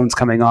 that stone's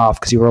coming off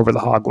because you were over the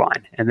hog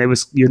line. And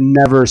you're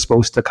never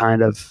supposed to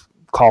kind of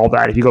call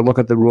that. If you go look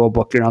at the rule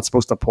book, you're not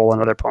supposed to pull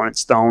another opponent's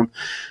stone.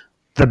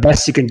 The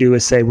best you can do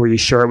is say, were you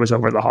sure it was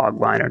over the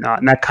hog line or not?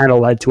 And that kind of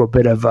led to a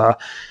bit of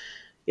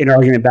an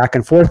argument back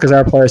and forth because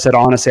our player said,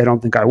 honestly, I don't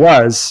think I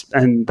was.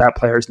 And that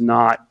player is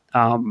not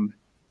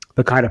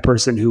the kind of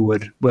person who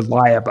would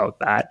lie about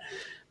that.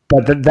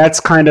 But that's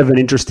kind of an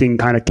interesting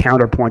kind of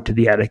counterpoint to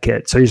the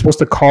etiquette. So you're supposed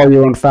to call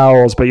your own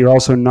fouls, but you're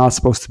also not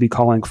supposed to be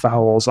calling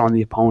fouls on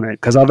the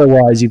opponent because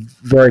otherwise you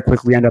very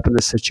quickly end up in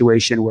this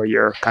situation where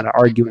you're kind of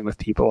arguing with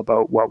people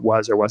about what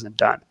was or wasn't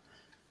done.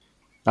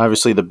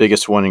 Obviously, the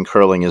biggest one in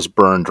curling is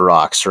burned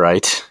rocks,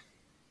 right?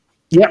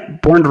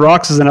 Yep, burned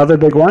rocks is another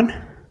big one.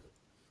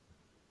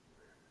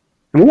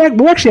 And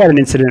we actually had an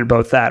incident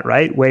about that,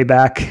 right? Way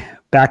back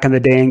in the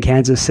day in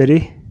Kansas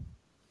City.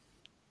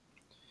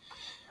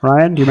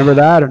 Ryan, do you remember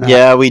that or not?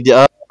 Yeah, we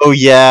did. Oh,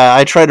 yeah.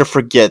 I try to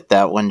forget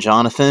that one,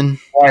 Jonathan.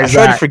 Why is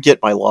that? I try to forget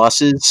my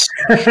losses.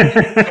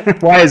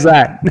 Why is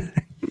that?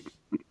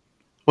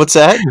 What's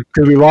that?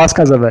 Because we lost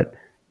because of it.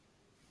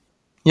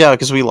 Yeah,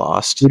 because we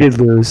lost. We did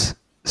lose.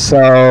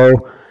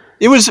 So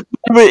it was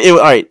all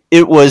right.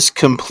 It was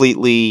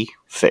completely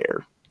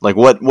fair. Like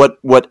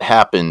what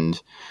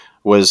happened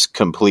was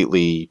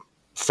completely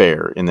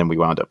fair, and then we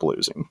wound up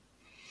losing.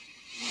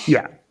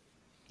 Yeah.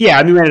 Yeah,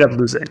 I mean, we ended up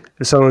losing.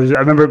 So I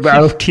remember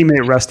our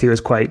teammate Rusty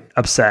was quite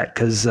upset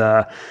because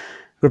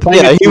we're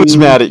playing. Yeah, he was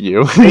mad at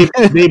you.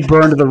 they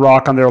burned the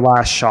rock on their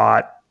last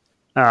shot,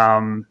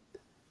 and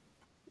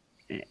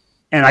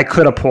I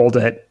could have pulled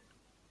it,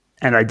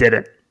 and I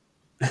didn't.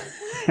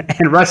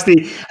 And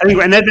Rusty, I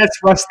think, and that's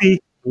Rusty.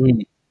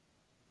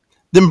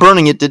 Them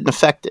burning it didn't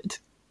affect it.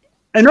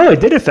 I know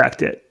it did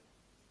affect it.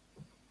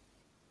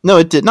 No,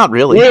 it did not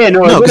really. Yeah,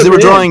 no, because they were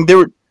drawing. They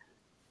were.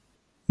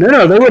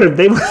 No, they would have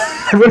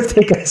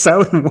taken us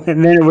out,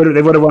 and then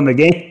they would have won the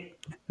game.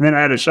 And then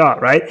I had a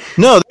shot, right?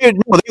 No,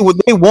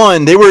 they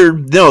won.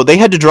 They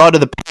had to draw to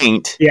the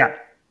paint. Yeah.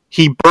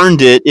 He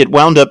burned it. It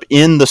wound up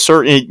in the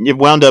It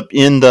wound up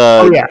in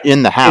the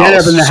in the house. It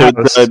ended up in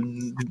the house.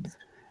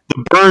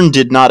 The burn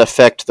did not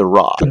affect the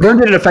rock. The burn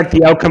didn't affect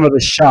the outcome of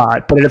the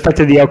shot, but it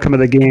affected the outcome of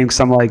the game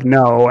because I'm like,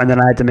 no. And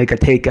then I had to make a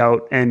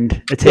takeout. And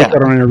a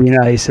takeout on an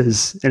arena ice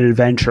is an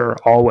adventure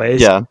always.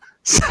 Yeah.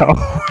 So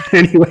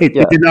anyway,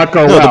 it did not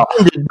go well.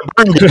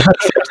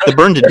 The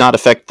burn did not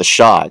affect the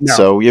shot. No.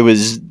 So it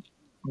was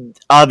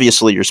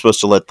obviously you're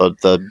supposed to let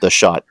the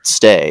shot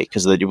stay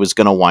because it was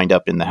going to wind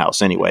up in the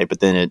house anyway.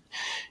 But then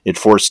it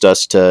forced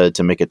us to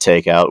make a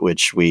takeout,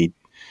 which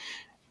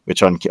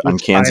on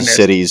Kansas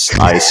City's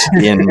ice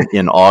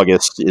in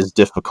August is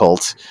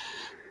difficult.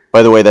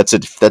 By the way, that's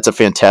a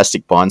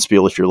fantastic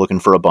bonspiel. If you're looking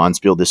for a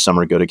bonspiel this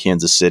summer, go to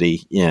Kansas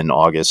City in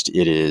August.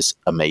 It is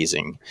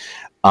amazing.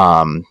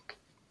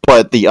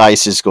 But the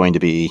ice is going to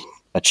be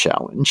a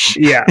challenge,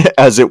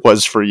 as it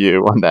was for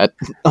you on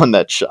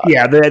that shot.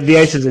 Yeah, the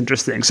ice is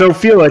interesting. So,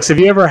 Felix, have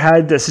you ever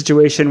had a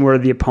situation where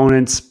the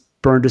opponents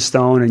burned a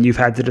stone and you've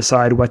had to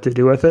decide what to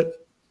do with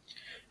it?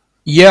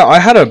 Yeah, I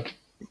had a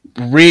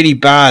really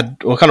bad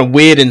or kind of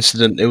weird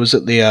incident. It was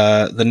at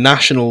the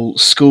National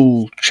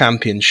School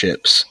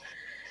Championships,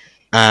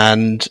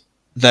 and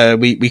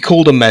we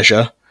called a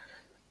measure,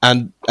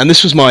 and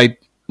this was my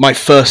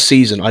first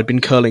season. I'd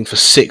been curling for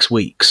 6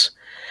 weeks,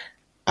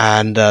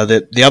 and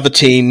the other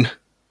team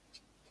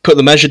put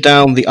the measure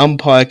down. The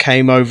umpire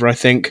came over, I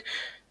think,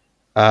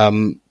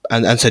 and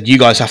said, "You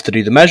guys have to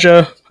do the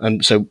measure,"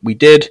 and so we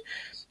did.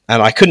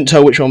 And I couldn't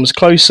tell which one was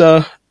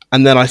closer.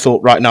 And then I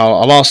thought, right, now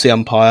I'll ask the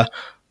umpire.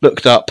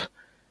 Looked up,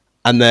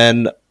 and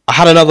then I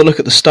had another look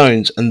at the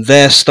stones, and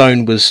their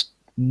stone was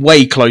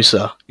way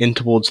closer in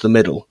towards the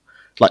middle,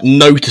 like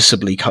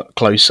noticeably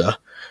closer.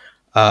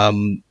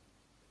 And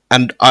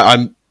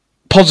I'm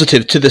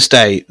positive to this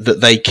day that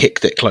they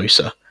kicked it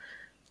closer.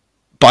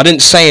 But I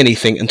didn't say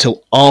anything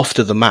until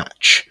after the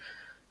match,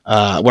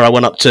 where I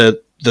went up to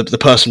the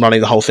person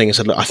running the whole thing and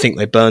said, "Look, I think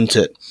they burnt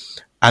it."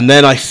 And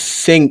then I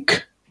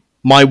think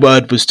my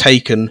word was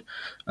taken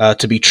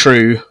to be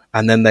true,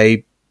 and then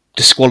they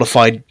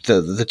disqualified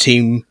the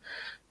team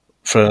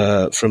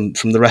from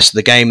the rest of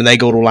the game, and they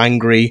got all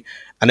angry,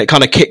 and it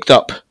kind of kicked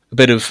up a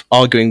bit of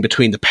arguing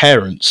between the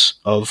parents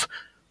of,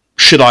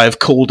 should I have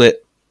called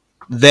it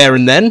there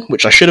and then,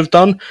 which I should have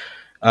done?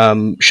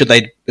 Should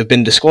they have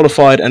been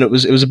disqualified? And it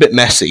was a bit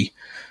messy.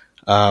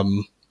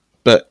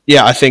 But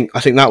yeah, I think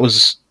that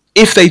was,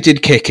 if they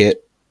did kick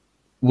it,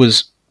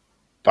 was,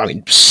 I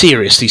mean,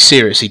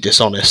 seriously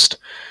dishonest.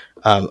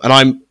 And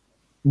I'm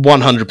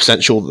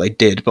 100% sure that they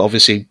did, but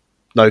obviously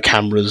no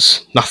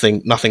cameras,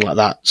 nothing like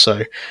that.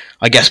 So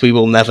I guess we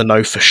will never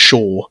know for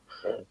sure.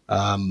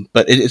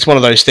 But it's one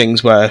of those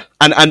things where,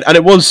 and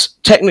it was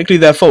technically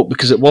their fault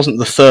because it wasn't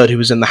the third who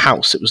was in the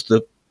house. It was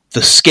the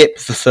skip,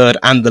 the third,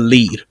 and the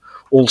lead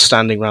all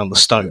standing around the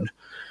stone.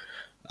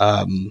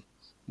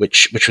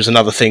 Which was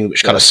another thing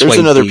which kind of swayed. There's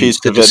another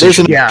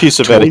piece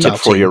of etiquette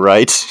for you,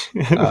 right?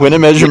 When a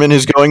measurement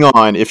is going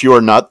on, if you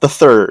are not the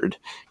third,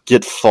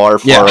 get far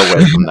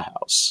away from the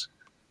house.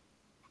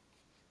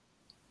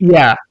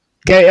 Yeah.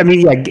 Okay, I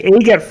mean,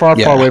 get far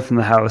away from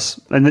the house.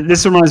 And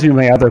this reminds me of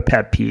my other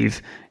pet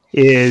peeve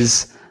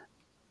is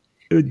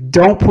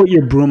don't put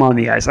your broom on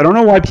the ice. I don't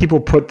know why people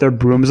put their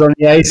brooms on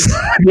the ice.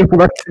 People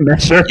like to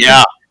measure.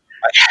 Yeah,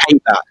 I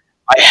hate that.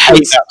 I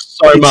hate that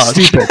so much.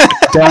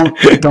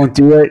 Stupid. Don't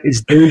do it.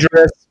 It's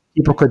dangerous.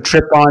 People could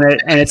trip on it,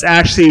 and it's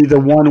actually the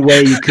one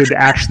way you could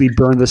actually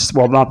burn this.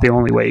 Well, not the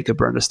only way you could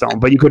burn the stone,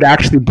 but you could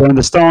actually burn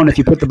the stone. If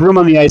you put the broom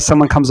on the ice,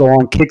 someone comes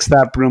along, kicks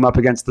that broom up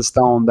against the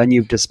stone, then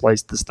you've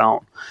displaced the stone.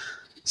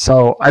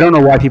 So I don't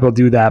know why people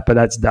do that, but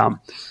that's dumb.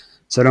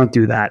 So don't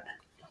do that.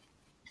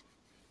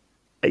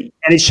 And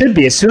it should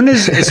be as soon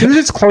as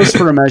it's close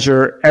for a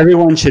measure,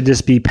 everyone should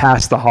just be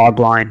past the hog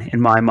line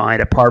in my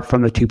mind, apart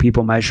from the two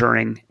people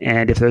measuring.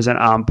 And if there's an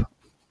ump,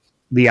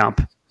 the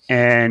ump,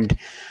 and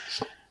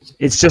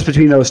it's just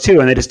between those two,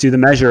 and they just do the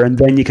measure, and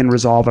then you can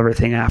resolve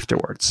everything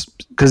afterwards.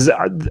 Because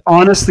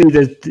honestly,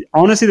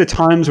 the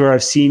times where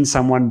I've seen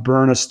someone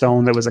burn a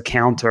stone that was a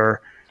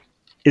counter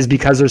is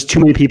because there's too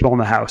many people in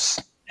the house.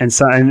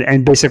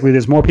 And basically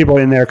there's more people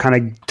in there kind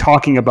of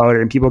talking about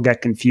it, and people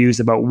get confused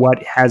about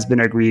what has been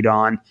agreed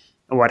on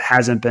and what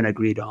hasn't been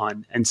agreed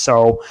on. And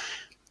so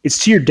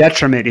it's to your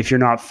detriment if you're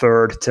not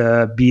third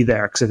to be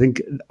there, because I think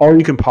all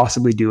you can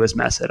possibly do is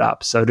mess it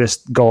up. So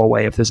just go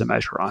away if there's a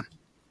measure on.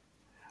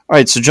 All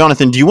right, so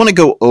Jonathan, do you want to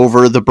go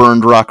over the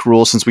burned rock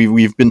rule, since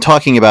we've been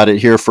talking about it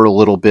here for a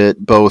little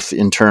bit, both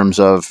in terms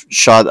of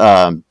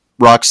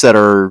rocks that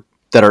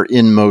are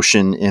in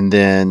motion, and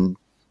then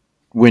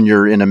when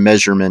you're in a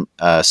measurement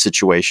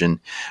situation?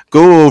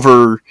 Go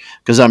over,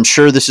 because I'm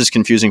sure this is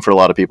confusing for a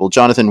lot of people.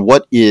 Jonathan,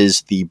 what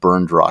is the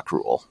burned rock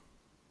rule?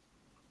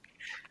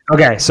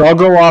 Okay, so I'll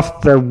go off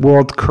the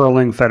World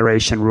Curling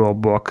Federation rule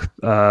book.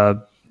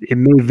 It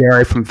may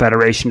vary from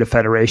federation to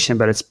federation,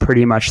 but it's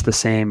pretty much the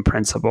same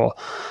principle.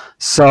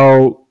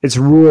 So it's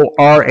rule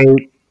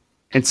R8,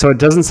 and so it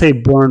doesn't say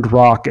burned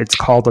rock. It's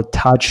called a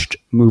touched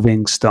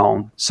moving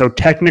stone. So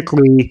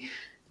technically,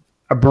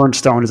 a burned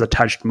stone is a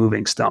touched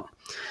moving stone.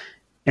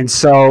 And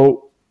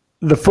so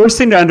the first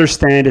thing to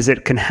understand is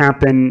it can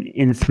happen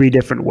in 3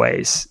 different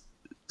ways.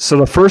 So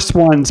the first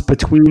one's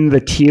between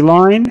the tee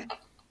line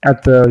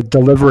at the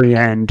delivery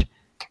end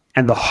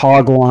and the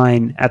hog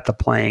line at the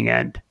playing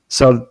end.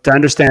 So to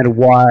understand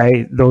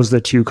why those are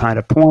the 2 kind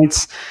of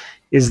points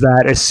is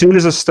that as soon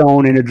as a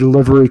stone in a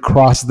delivery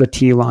crosses the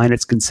tee line,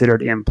 it's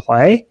considered in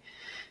play.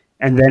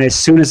 And then as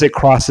soon as it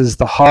crosses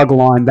the hog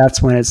line,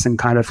 that's when it's in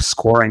kind of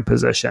scoring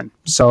position.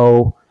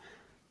 So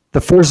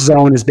the first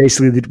zone is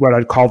basically what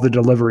I'd call the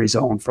delivery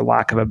zone, for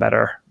lack of a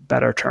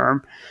better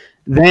term.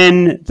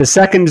 Then the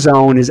second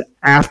zone is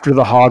after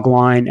the hog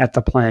line at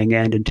the playing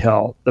end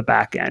until the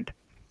back end.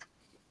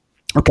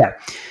 Okay,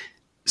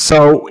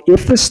 so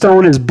if the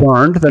stone is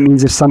burned, that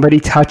means if somebody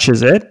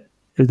touches it,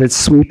 that's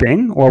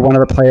sweeping, or one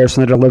of the players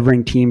from the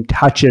delivering team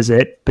touches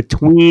it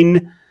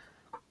between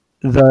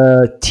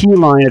the tee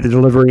line at the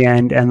delivery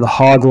end and the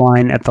hog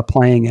line at the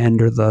playing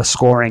end or the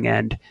scoring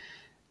end,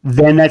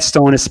 then that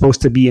stone is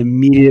supposed to be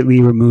immediately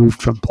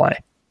removed from play.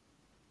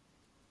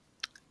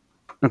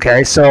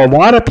 Okay, so a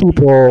lot of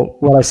people,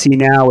 what I see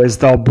now is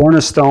they'll burn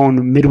a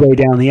stone midway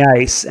down the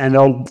ice and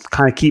they'll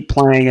kind of keep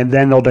playing and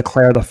then they'll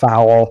declare the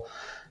foul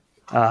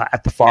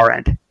at the far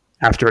end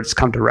after it's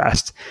come to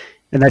rest.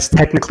 And that's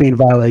technically in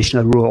violation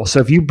of the rule. So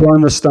if you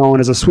burn the stone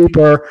as a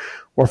sweeper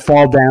or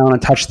fall down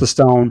and touch the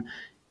stone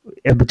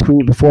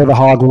before the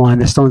hog line,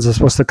 the stones are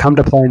supposed to come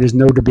to play and there's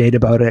no debate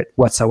about it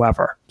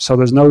whatsoever. So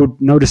there's no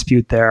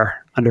dispute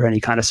there under any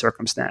kind of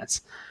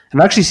circumstance. I've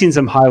actually seen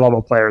some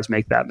high-level players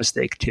make that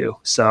mistake too.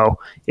 So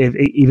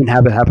even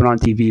have it happen on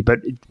TV. But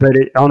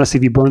honestly,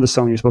 if you burn the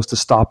stone, you're supposed to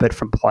stop it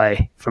from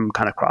play, from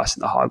kind of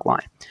crossing the hog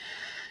line.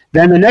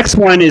 Then the next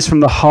one is from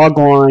the hog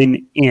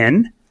line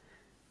in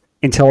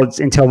until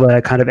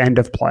the kind of end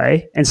of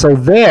play. And so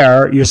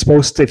there, you're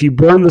supposed to, if you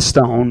burn the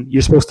stone,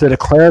 you're supposed to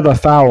declare the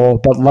foul,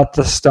 but let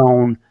the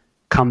stone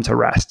come to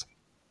rest.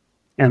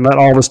 And let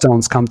all the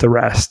stones come to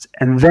rest.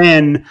 And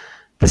then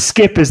the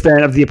skip is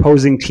then of the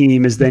opposing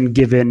team is then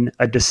given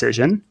a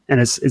decision, and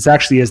it's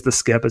actually is the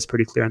skip. It's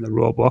pretty clear in the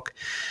rule book.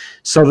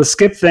 So the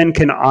skip then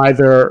can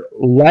either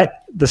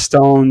let the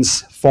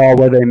stones fall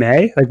where they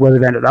may, like where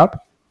they've ended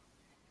up.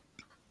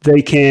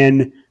 They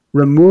can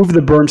remove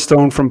the burn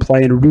stone from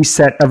play and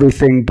reset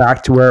everything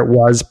back to where it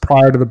was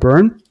prior to the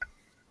burn,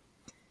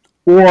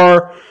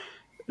 or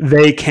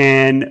they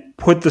can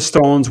put the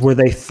stones where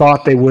they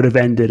thought they would have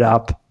ended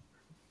up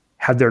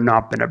had there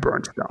not been a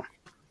burn stone.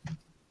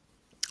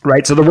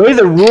 Right, so the way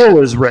the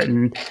rule is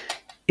written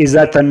is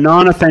that the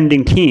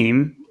non-offending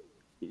team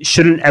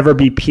shouldn't ever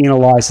be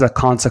penalized as a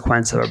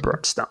consequence of a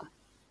burnt stone.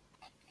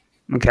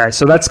 Okay,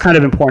 so that's kind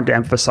of important to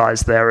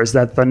emphasize there, is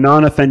that the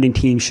non-offending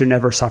team should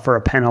never suffer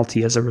a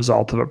penalty as a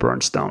result of a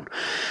burnt stone.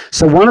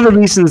 So one of the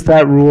reasons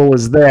that rule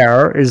is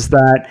there is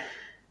that,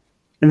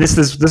 and this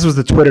was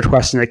the Twitter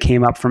question that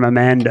came up from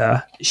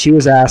Amanda. She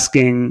was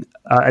asking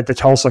at the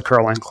Tulsa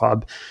Curling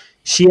Club,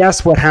 she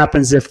asked what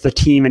happens if the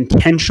team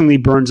intentionally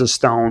burns a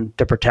stone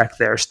to protect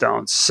their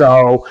stones.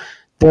 So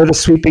they're the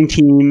sweeping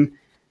team.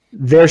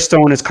 Their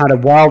stone is kind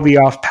of wildly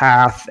off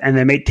path, and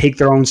they may take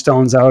their own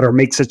stones out or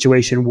make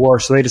situation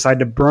worse. So they decide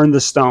to burn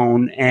the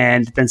stone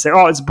and then say,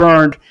 "Oh, it's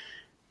burned.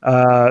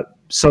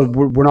 So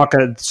we're not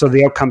going to. So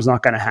the outcome's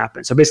not going to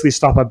happen." So basically,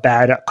 stop a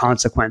bad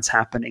consequence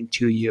happening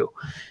to you.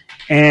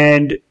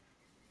 And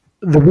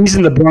the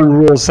reason the burn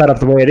rule is set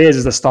up the way it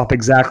is to stop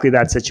exactly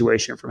that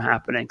situation from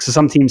happening. So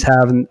some teams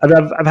have, and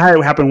I've had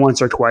it happen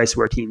once or twice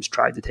where teams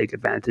tried to take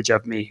advantage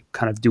of me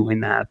kind of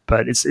doing that,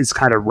 but it's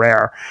kind of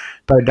rare,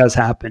 but it does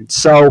happen.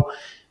 So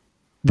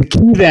the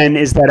key then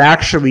is that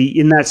actually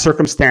in that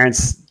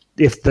circumstance,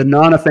 if the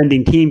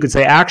non-offending team could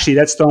say, actually,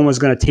 that stone was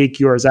going to take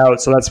yours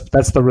out, so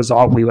that's the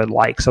result we would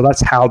like. So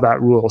that's how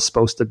that rule is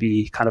supposed to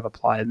be kind of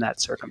applied in that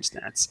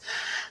circumstance.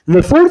 And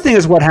the third thing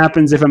is what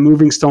happens if a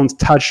moving stone's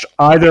touched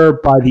either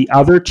by the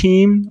other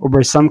team or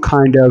by some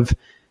kind of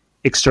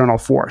external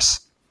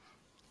force.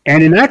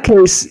 And in that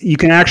case, you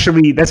can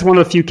actually, that's one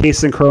of the few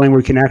cases in curling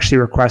where you can actually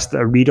request a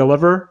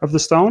redeliver of the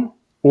stone,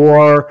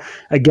 or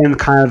again,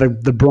 kind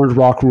of the burned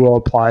rock rule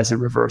applies in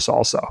reverse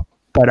also.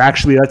 But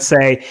actually, let's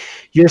say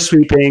you're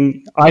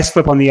sweeping, I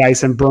slip on the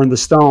ice and burn the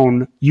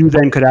stone, you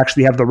then could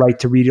actually have the right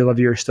to redeliver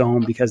your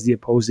stone because the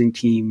opposing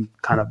team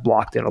kind of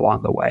blocked it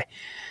along the way.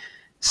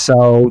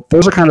 So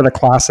those are kind of the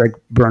classic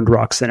burned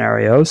rock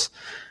scenarios.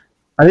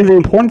 I think the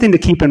important thing to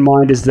keep in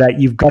mind is that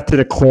you've got to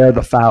declare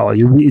the foul.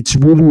 It's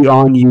really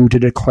on you to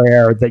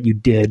declare that you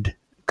did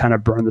kind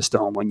of burn the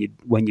stone when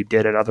you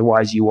did it.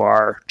 Otherwise, you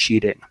are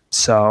cheating.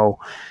 So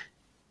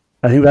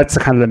I think that's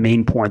kind of the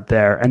main point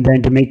there. And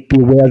then to be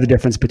aware of the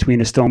difference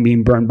between a stone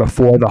being burned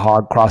before the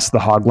hog crosses the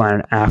hog line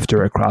and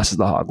after it crosses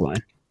the hog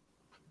line.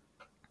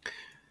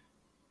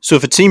 So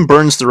if a team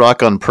burns the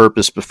rock on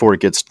purpose before it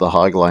gets to the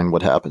hog line,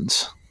 what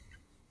happens?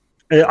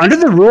 Under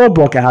the rule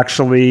book,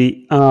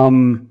 actually,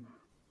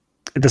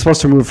 they're supposed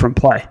to remove from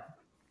play.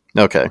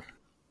 Okay.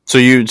 So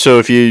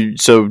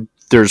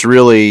there's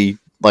really,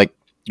 like,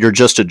 you're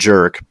just a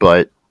jerk,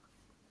 but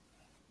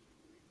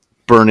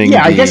burning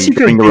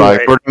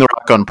the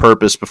rock on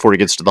purpose before it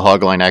gets to the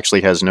hog line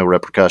actually has no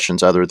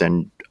repercussions other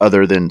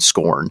than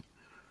scorn.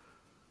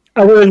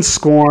 Other than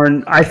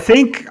scorn, I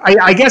think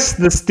I guess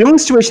the only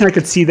situation I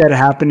could see that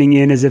happening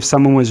in is if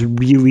someone was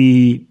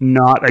really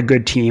not a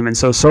good team, and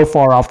so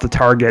far off the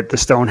target, the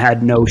stone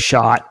had no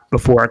shot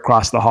before it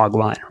crossed the hog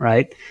line,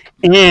 right?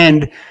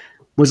 And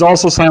was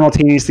also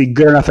simultaneously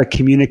good enough at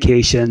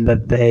communication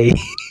that they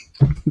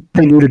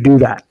knew to do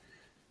that.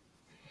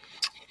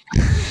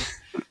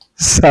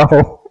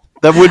 So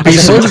that would be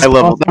some high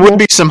level. That would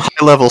be some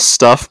high level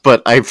stuff,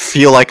 but I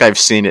feel like I've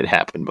seen it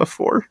happen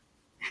before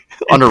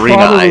on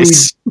arena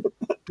ice.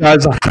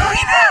 Does on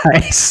arena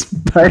ice,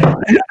 but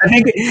I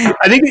think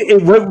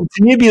it would,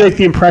 to me, it'd be like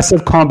the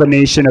impressive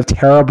combination of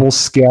terrible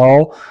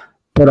skill,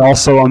 but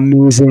also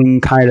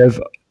amazing kind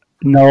of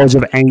knowledge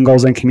of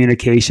angles and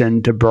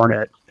communication to burn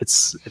it. I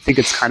think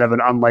it's kind of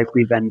an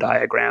unlikely Venn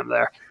diagram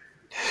there.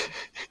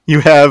 You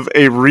have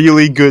a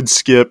really good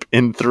skip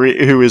in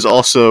 3 who is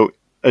also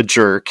a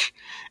jerk,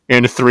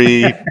 and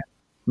 3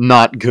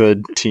 not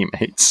good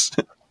teammates.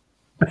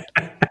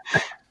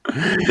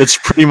 That's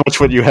pretty much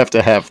what you have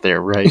to have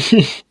there,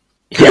 right?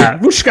 Yeah,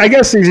 which I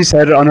guess, as you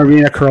said, on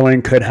arena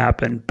curling could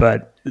happen,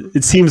 but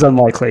it seems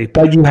unlikely.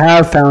 But you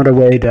have found a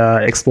way to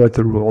exploit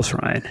the rules,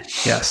 Ryan.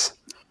 Yes.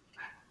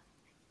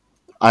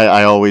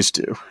 I always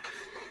do.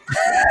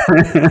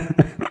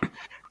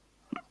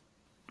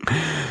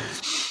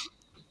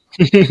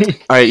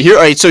 All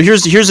right. So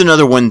here's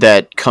another one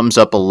that comes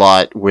up a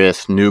lot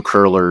with new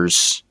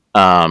curlers,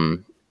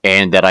 and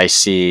that I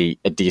see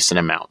a decent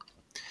amount.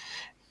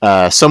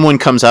 Someone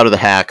comes out of the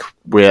hack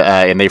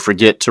and they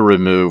forget to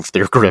remove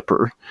their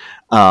gripper.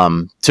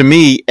 To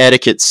me,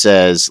 etiquette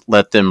says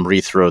let them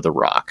rethrow the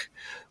rock.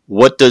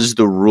 What does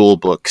the rule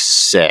book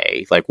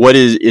say? Like, what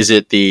is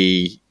it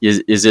the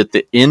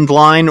end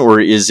line, or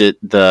is it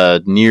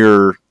the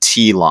near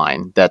tee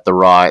line that the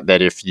rock,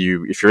 that if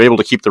you're able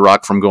to keep the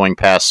rock from going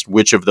past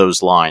which of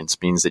those lines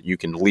means that you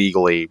can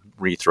legally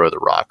rethrow the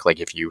rock?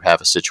 Like if you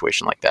have a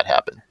situation like that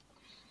happen.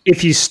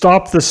 If you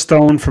stop the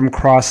stone from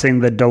crossing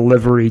the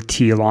delivery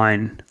tee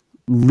line,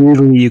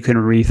 literally you can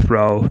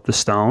rethrow the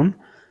stone.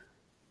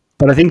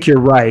 But I think you're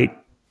right.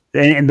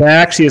 And that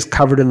actually is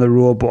covered in the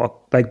rule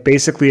book. Like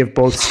basically if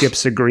both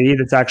skips agree,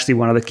 that's actually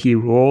one of the key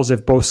rules.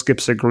 If both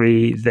skips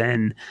agree,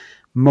 then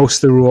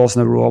most of the rules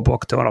in the rule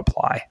book don't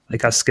apply.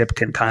 Like a skip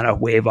can kind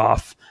of wave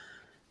off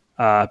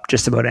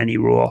just about any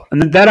rule.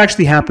 And that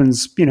actually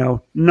happens,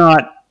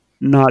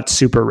 not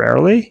super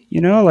rarely,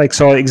 like,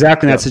 so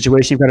exactly in that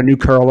situation, you've got a new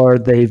curler,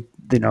 they've,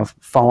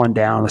 fallen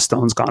down, the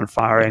stone's gone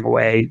firing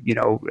away,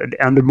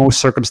 under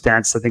most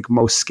circumstances, I think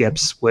most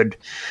skips would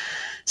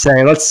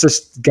say, let's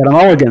just get a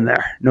mulligan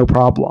there. No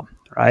problem.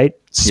 Right.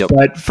 Yep.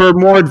 But for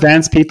more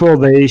advanced people,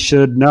 they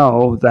should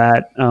know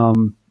that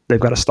they've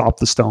got to stop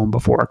the stone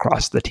before it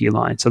crosses the tee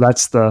line. So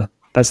that's the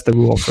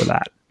rule for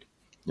that.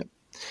 Yep.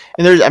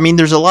 And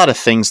there's a lot of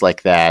things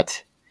like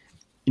that.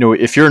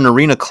 If you're an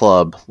arena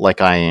club like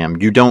I am,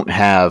 you don't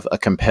have a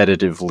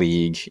competitive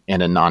league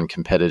and a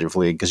non-competitive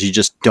league because you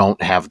just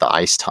don't have the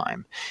ice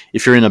time.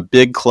 If you're in a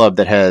big club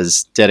that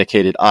has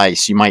dedicated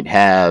ice, you might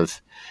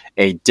have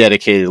a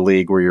dedicated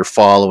league where you're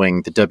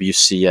following the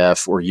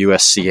WCF or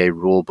USCA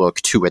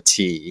rulebook to a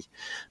T.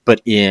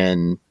 But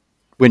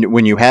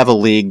when you have a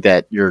league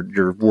that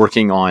you're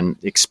working on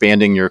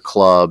expanding your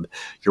club,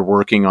 you're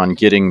working on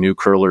getting new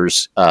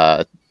curlers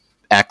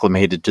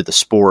acclimated to the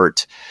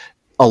sport,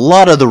 a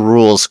lot of the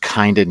rules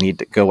kind of need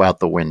to go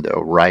out the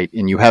window, right?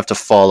 And you have to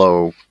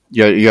follow,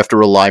 you have to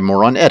rely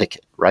more on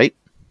etiquette, right?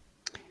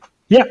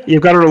 Yeah,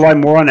 you've got to rely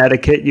more on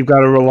etiquette. You've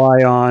got to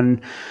rely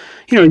on,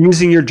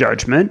 using your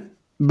judgment.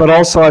 But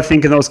also, I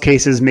think in those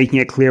cases, making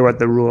it clear what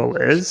the rule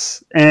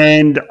is.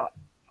 And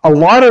a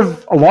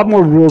lot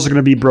more rules are going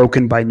to be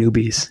broken by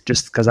newbies,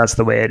 just because that's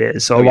the way it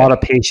is. So a lot of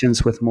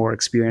patience with more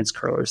experienced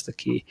curlers, the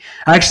key.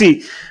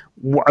 Actually,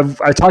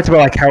 I talked about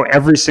like how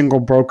every single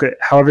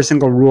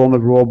rule in the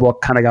rule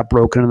book kind of got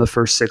broken in the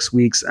first 6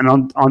 weeks, and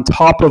on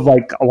top of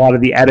like a lot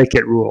of the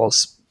etiquette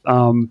rules,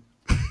 the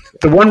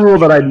one rule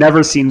that I'd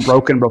never seen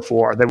broken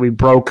before that we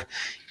broke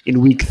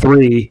in week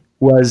 3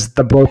 was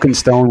the broken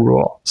stone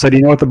rule. So do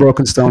you know what the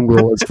broken stone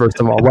rule is,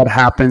 first of all? What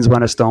happens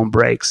when a stone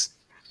breaks?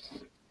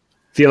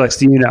 Felix,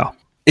 do you know?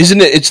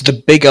 Isn't it? It's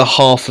the bigger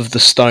half of the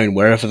stone,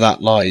 wherever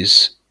that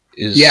lies,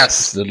 is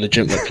the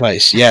legitimate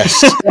place.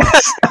 Yes.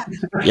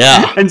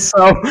 Yeah. And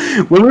so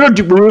when we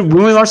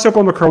launched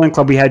Oklahoma Curling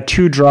Club, we had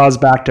 2 draws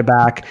back to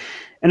back,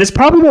 and it's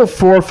probably about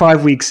 4 or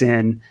 5 weeks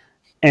in,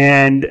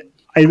 and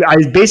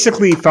I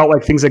basically felt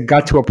like things had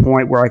got to a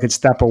point where I could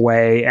step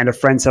away, and a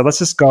friend said, let's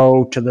just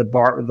go to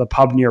the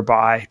pub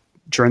nearby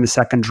during the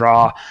second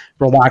draw,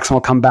 relax, and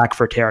we'll come back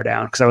for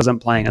teardown, because I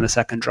wasn't playing in the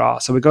second draw.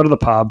 So we go to the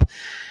pub,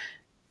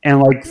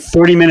 and like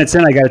 30 minutes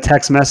in, I got a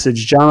text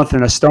message,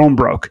 Jonathan, a stone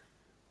broke.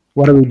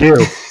 What do we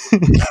do?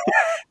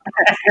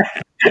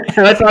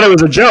 And I thought it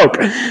was a joke.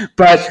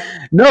 But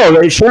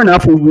no, sure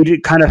enough, we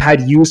kind of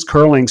had used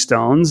curling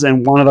stones,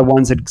 and one of the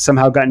ones had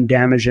somehow gotten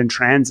damaged in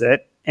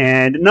transit.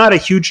 And not a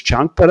huge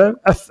chunk, but a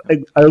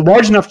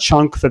large enough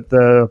chunk that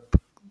the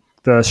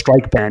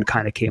strike band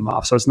kind of came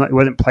off. So it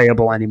wasn't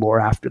playable anymore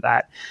after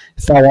that.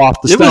 It fell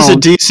off the stone.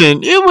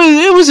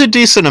 It was a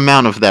decent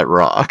amount of that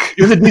rock.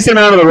 It was a decent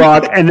amount of the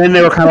rock. And then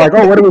they were kind of like,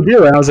 oh, what do we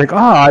do? And I was like,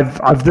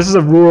 this is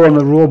a rule in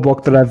the rule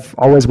book that I've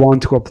always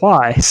wanted to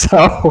apply.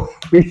 So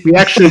we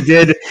actually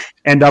did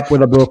end up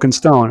with a broken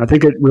stone. I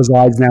think it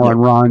resides now in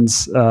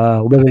Ron's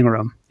living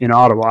room in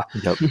Ottawa.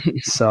 Yep.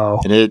 So,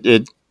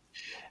 and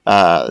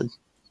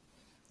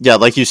yeah,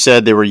 like you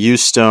said, they were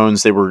used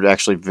stones. They were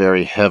actually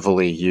very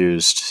heavily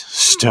used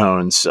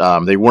stones.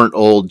 They weren't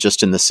old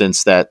just in the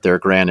sense that they're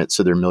granite,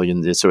 so they're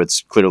millions. So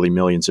it's clearly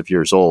millions of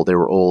years old. They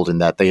were old in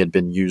that they had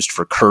been used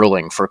for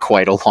curling for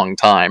quite a long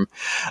time,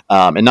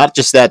 and not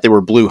just that. They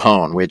were blue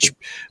hone, which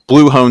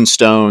blue hone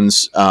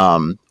stones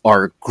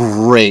are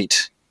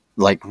great.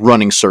 Like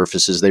running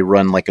surfaces, they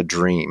run like a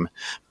dream,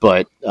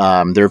 but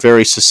they're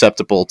very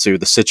susceptible to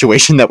the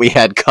situation that we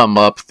had come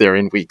up there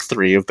in week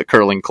 3 of the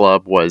curling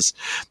club. Was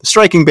the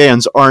striking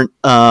bands aren't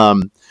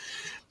as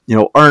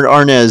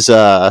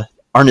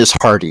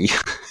hardy.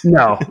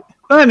 No,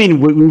 I mean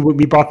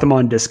we bought them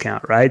on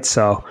discount, right?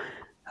 So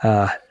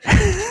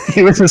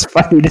It was just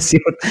funny to see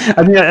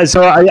I'm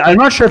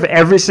not sure if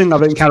I've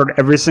encountered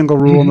every single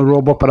rule in the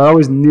rule book, but I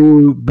always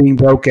knew being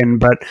broken,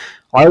 but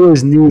I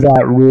always knew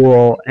that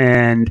rule,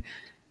 and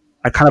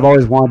I kind of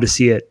always wanted to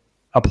see it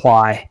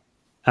apply.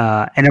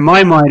 And in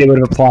my mind, it would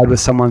have applied with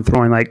someone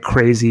throwing like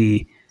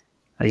crazy,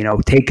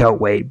 takeout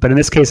weight. But in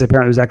this case,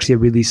 apparently it was actually a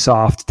really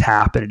soft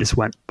tap, and it just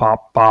went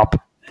bop, bop,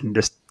 and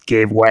just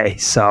gave way.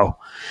 So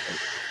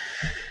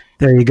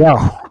there you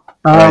go.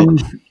 Right.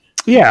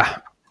 Yeah.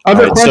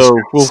 Other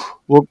questions?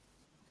 So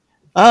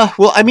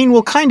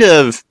we'll kind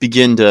of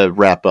begin to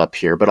wrap up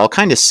here, but I'll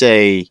kind of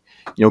say,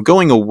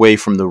 going away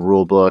from the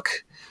rule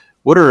book,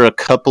 what are a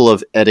couple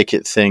of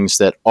etiquette things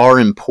that are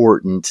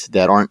important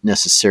that aren't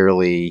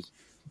necessarily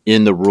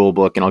in the rule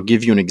book? And I'll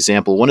give you an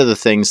example. One of the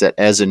things that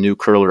as a new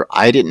curler,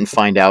 I didn't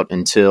find out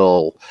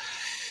until,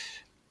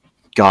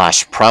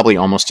 probably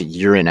almost a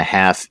year and a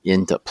half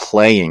into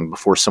playing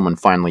before someone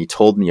finally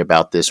told me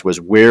about this,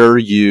 was where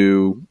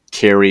you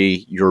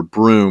carry your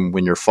broom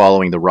when you're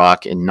following the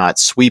rock and not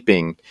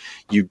sweeping.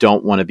 You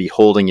don't want to be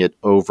holding it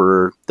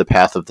over the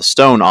path of the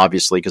stone,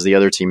 obviously, because the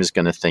other team is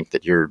going to think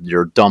that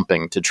you're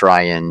dumping to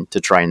try and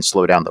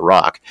slow down the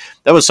rock.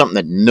 That was something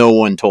that no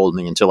one told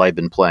me until I'd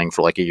been playing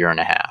for like a year and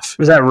a half.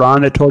 Was that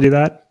Ron that told you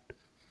that?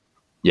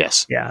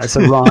 Yes. Yeah, I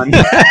said Ron.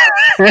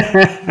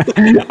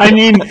 I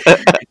mean,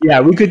 yeah,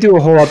 we could do a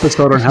whole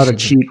episode on how to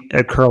cheat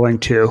at curling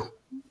too.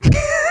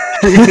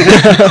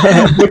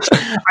 Which,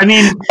 I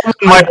mean,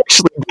 might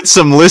actually get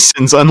some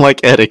listens, unlike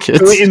etiquette.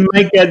 It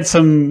might get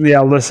some,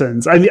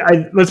 listens.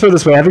 Let's put it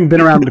this way: having been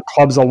around the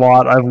clubs a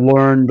lot, I've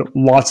learned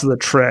lots of the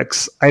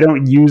tricks. I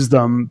don't use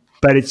them,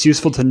 but it's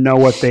useful to know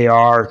what they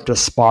are to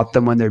spot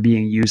them when they're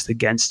being used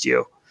against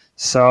you.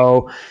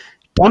 So,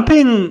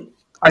 dumping,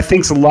 I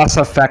think, is less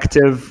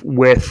effective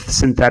with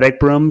synthetic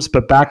brooms,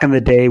 but back in the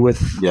day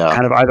with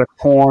kind of either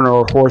corn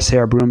or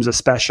horsehair brooms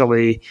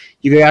especially,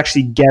 you could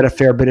actually get a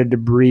fair bit of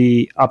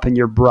debris up in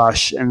your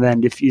brush, and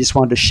then if you just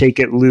wanted to shake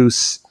it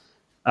loose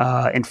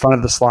in front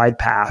of the slide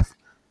path,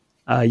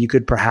 you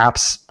could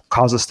perhaps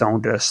cause a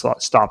stone to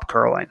stop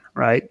curling,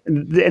 right?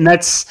 And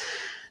that's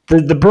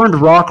the burned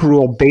rock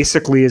rule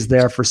basically is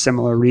there for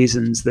similar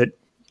reasons. That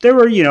there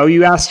were,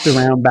 you asked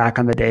around back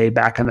in the day,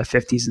 back in the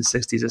 50s and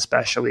 60s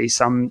especially,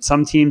 some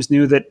teams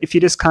knew that if you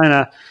just kind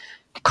of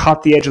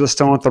caught the edge of the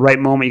stone at the right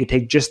moment, you could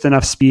take just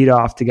enough speed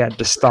off to get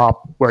to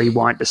stop where you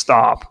want to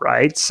stop,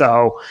 right?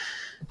 So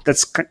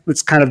that's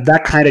kind of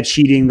that kind of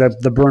cheating.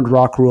 The burned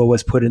rock rule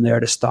was put in there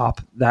to stop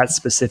that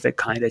specific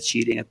kind of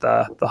cheating at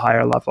the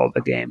higher level of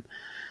the game.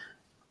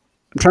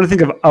 I'm trying to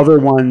think of other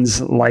ones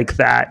like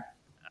that.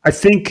 I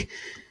think...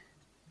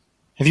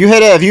 Have you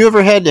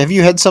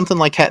had something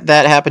like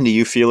that happen to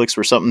you, Felix,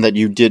 where something that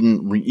you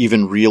didn't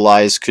even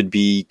realize could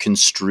be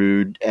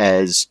construed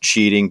as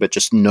cheating, but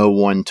just no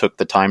one took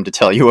the time to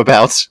tell you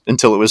about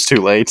until it was too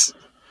late?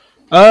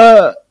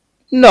 No,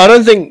 I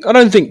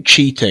don't think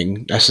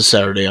cheating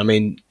necessarily. I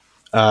mean,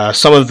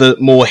 some of the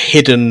more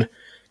hidden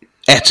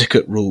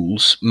etiquette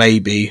rules,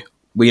 maybe,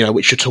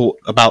 which you're taught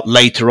about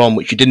later on,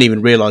 which you didn't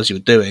even realize you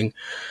were doing.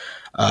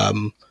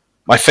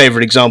 My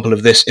favorite example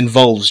of this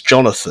involves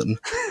Jonathan.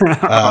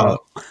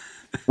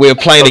 We were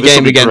playing a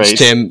game against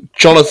him.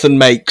 Jonathan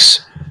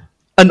makes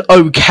an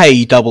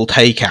okay double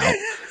takeout,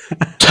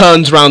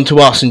 turns around to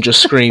us and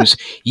just screams,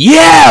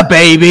 "Yeah,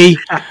 baby!"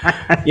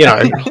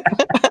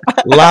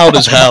 Loud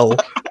as hell.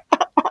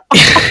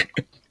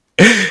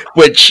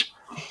 Which,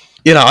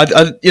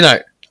 that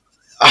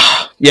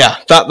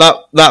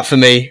for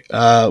me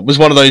was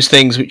one of those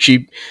things which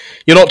you're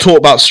not taught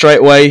about straight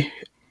away.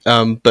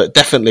 But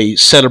definitely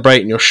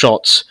celebrating your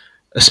shots,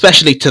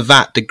 especially to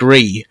that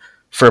degree,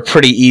 for a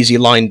pretty easy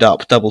lined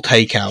up double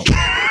takeout,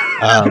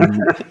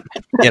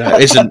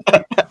 isn't.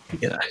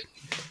 Yeah.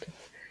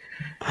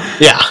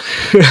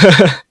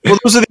 Well,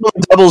 those are the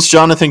only doubles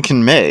Jonathan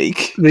can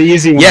make. The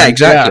easy ones. Yeah,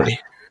 exactly.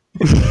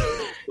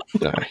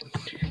 Yeah.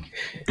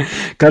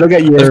 Gotta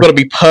get your. It's got to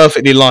be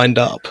perfectly lined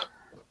up.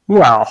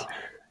 Well,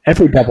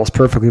 every double's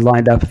perfectly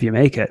lined up if you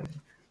make it.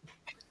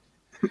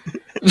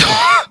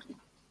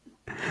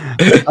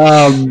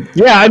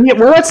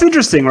 That's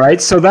interesting,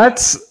 right? So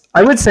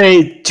I would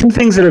say two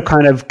things that have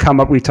kind of come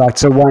up. We talked.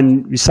 So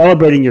one, you're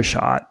celebrating your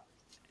shot,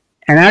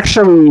 and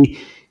actually,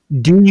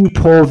 do you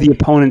pull the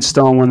opponent's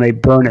stone when they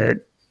burn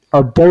it?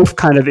 Are both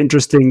kind of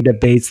interesting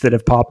debates that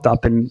have popped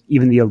up in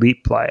even the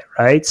elite play,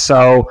 right?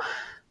 So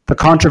the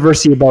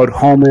controversy about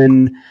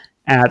Homan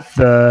at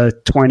the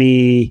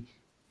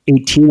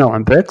 2018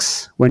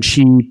 Olympics when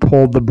she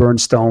pulled the burn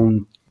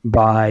stone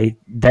by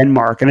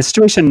Denmark, in a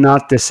situation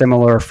not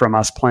dissimilar from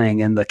us playing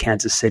in the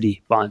Kansas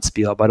City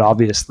Bonspiel, but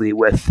obviously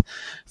with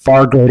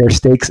far greater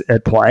stakes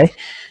at play.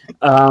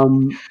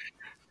 The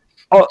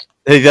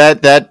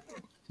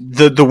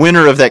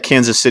winner of that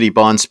Kansas City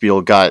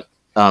Bonspiel got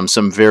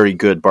some very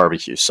good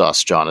barbecue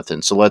sauce,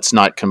 Jonathan. So let's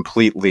not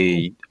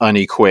completely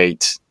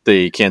unequate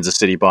the Kansas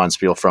City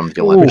Bonspiel from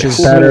the Olympics, which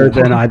is better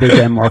than either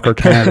Denmark or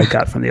Canada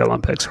got from the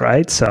Olympics,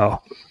 right? So.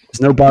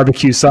 There's no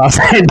barbecue sauce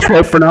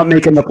for not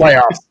making the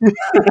playoffs.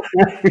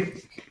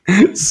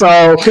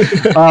 So,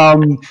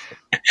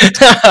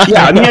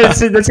 Yeah, I mean,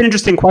 that's an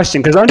interesting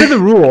question because under the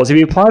rules, if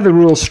you apply the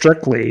rules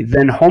strictly,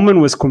 then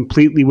Homan was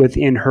completely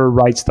within her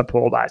rights to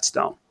pull that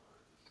stone,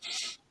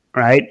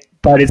 right?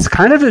 But it's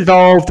kind of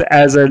evolved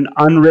as an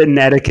unwritten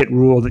etiquette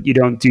rule that you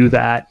don't do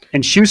that.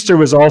 And Schuster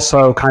was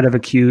also kind of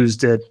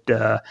accused at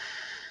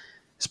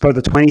as part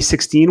of the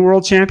 2016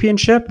 World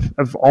Championship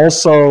of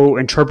also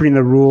interpreting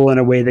the rule in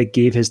a way that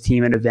gave his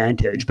team an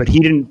advantage. But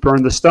he didn't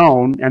burn the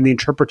stone, and the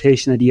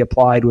interpretation that he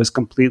applied was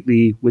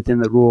completely within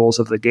the rules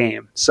of the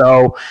game.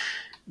 So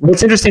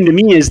what's interesting to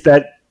me is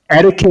that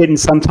etiquette and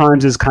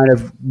sometimes is kind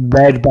of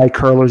read by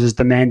curlers as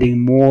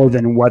demanding more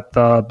than what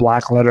the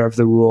black letter of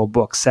the rule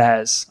book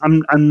says.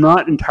 I'm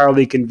not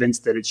entirely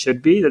convinced that it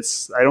should be.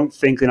 I don't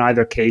think in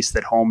either case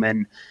that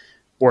Homan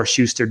or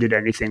Schuster did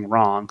anything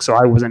wrong. So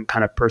I wasn't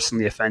kind of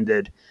personally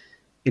offended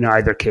in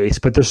either case.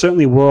 But there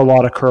certainly were a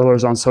lot of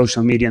curlers on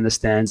social media in the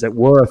stands that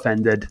were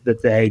offended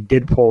that they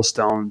did pull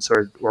stones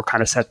or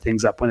kind of set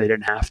things up when they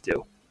didn't have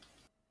to.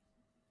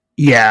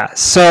 Yeah,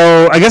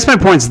 so I guess my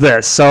point's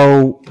this.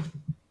 So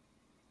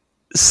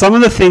some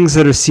of the things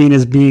that are seen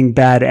as being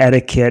bad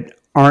etiquette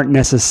aren't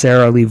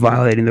necessarily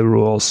violating the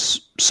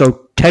rules.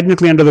 So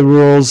technically under the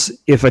rules,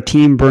 if a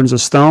team burns a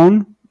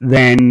stone,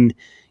 then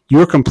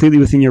you're completely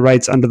within your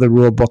rights under the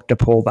rule book to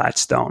pull that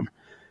stone.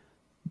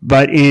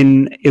 But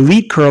in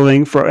elite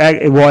curling,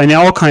 in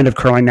all kind of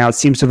curling now, it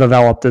seems to have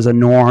developed as a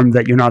norm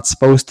that you're not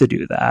supposed to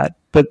do that.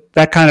 But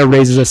that kind of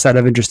raises a set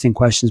of interesting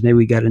questions maybe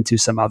we get into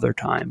some other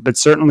time. But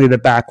certainly the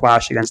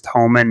backlash against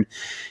Homan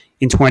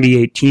in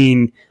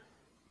 2018,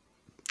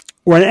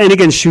 and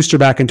against Schuster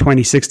back in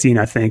 2016,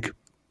 I think,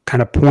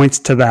 kind of points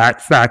to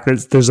that fact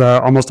that there's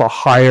almost a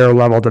higher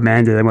level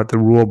demanded than what the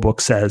rule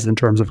book says in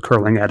terms of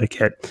curling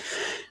etiquette.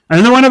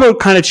 And the one about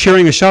kind of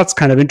cheering a shot's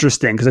kind of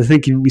interesting because I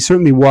think we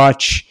certainly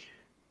watch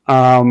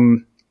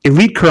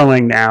elite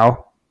curling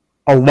now.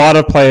 A lot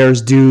of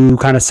players do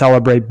kind of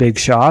celebrate big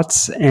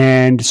shots,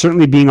 and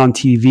certainly being on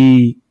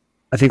TV,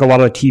 I think a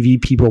lot of the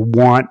TV people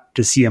want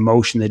to see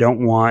emotion. They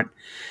don't want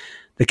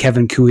the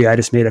Kevin Cooey, I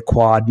just made a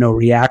quad, no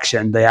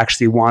reaction. They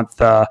actually want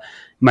the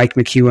Mike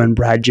McEwen,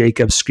 Brad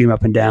Jacobs scream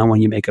up and down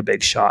when you make a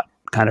big shot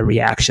kind of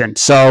reaction.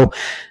 So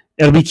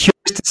it'll be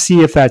curious to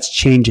see if that's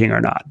changing or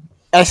not.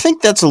 I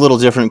think that's a little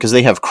different because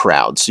they have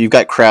crowds. So you've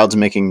got crowds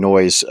making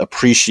noise,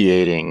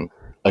 appreciating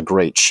a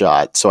great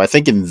shot. So I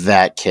think in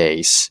that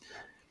case,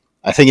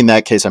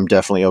 I'm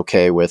definitely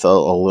okay with a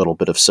little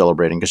bit of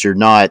celebrating because you're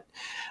not,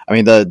 I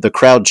mean, the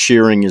crowd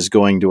cheering is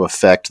going to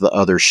affect the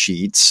other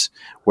sheets.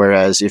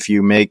 Whereas if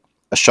you make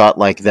a shot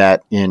like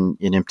that in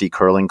an empty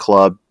curling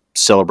club,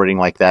 celebrating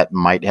like that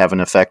might have an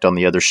effect on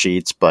the other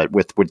sheets. But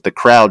with the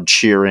crowd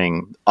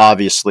cheering,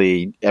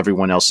 obviously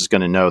everyone else is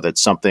going to know that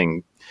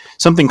something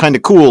kind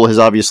of cool has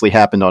obviously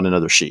happened on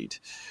another sheet.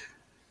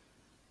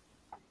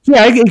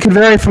 Yeah, it can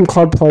vary from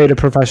club play to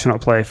professional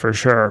play for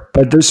sure.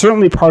 But there's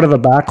certainly part of the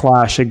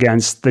backlash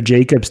against the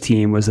Jacobs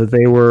team was that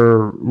they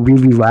were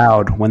really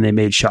loud when they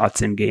made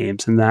shots in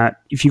games. And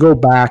that if you go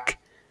back,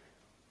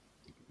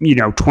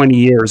 20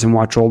 years and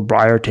watch old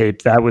Briar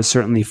tape, that was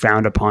certainly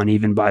frowned upon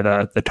even by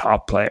the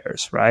top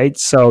players, right?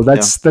 So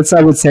that's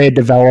I would say, a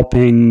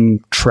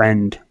developing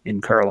trend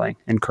in curling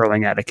and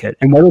curling etiquette.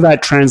 And whether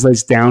that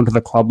translates down to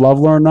the club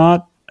level or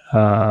not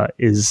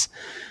is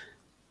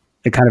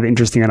a kind of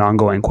interesting and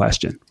ongoing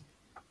question.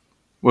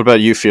 What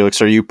about you,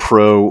 Felix? Are you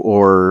pro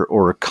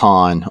or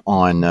con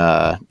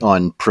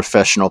on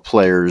professional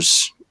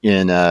players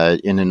in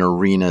an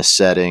arena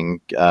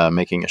setting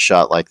making a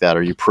shot like that?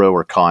 Are you pro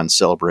or con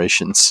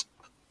celebrations?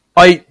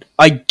 I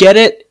get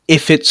it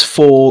if it's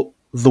for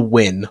the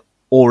win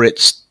or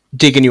it's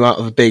digging you out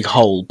of a big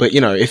hole. But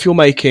if you're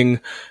making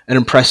an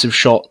impressive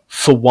shot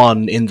for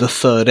one in the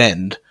third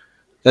end,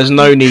 there's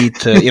no need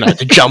to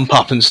to jump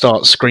up and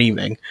start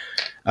screaming.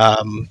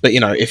 But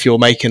if you're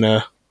making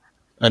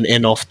an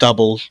in-off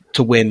double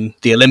to win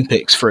the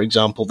Olympics, for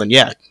example, then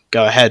yeah,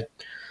 go ahead.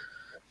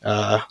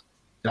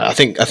 I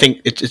think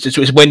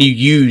it's when you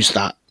use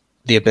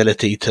the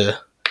ability to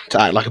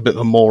act like a bit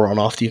of a moron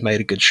after you've made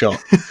a good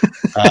shot.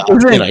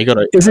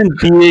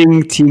 Isn't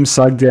being Team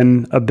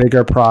Sugden a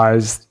bigger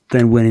prize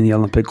than winning the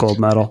Olympic gold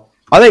medal?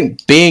 I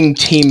think being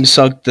Team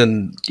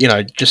Sugden,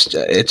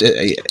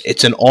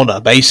 it's an honor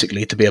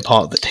basically to be a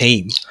part of the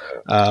team.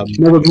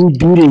 No, but me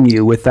beating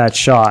you with that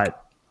shot.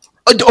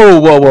 Oh,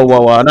 whoa!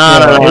 No,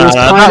 that was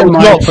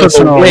not for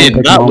the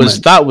win.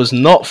 That was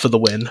not for the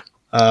win.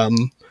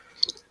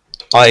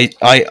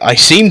 I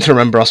seem to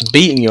remember us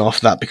beating you off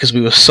that because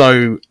we were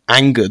so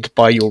angered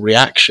by your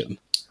reaction.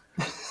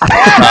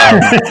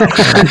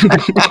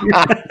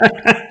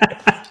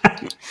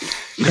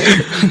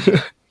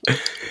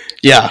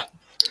 Yeah.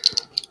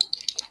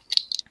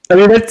 I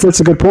mean, that's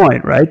a good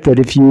point, right? That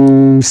if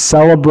you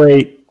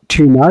celebrate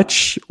too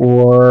much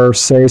or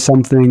say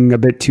something a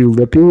bit too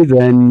lippy,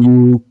 then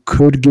you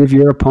could give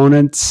your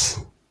opponents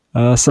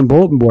some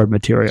bulletin board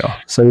material.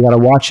 So you got to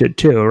watch it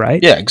too,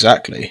 right? Yeah,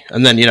 exactly.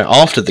 And then,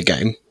 after the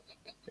game,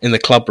 in the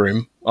club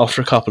room,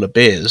 after a couple of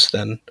beers,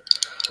 then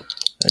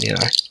you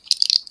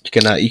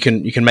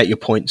can make your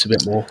points a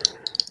bit more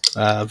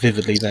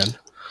vividly then.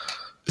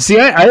 See,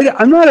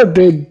 I'm not a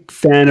big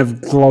fan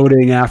of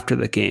gloating after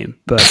the game,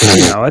 but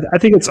I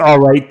think it's all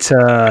right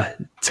to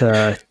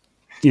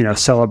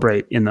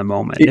celebrate in the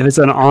moment. If it's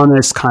an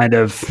honest kind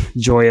of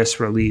joyous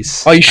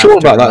release. Are you sure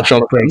about that,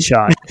 Jonathan? Great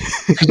shot.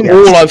 Yeah.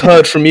 All I've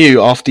heard from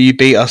you after you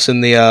beat us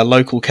in the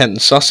local Kent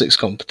and Sussex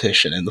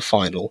competition in the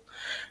final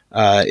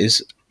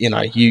is,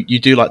 you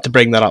do like to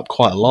bring that up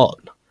quite a lot.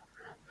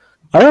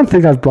 I don't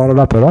think I've brought it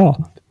up at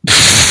all.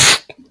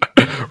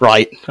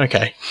 Right.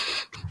 Okay.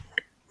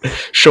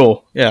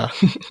 Sure. Yeah.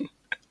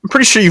 I'm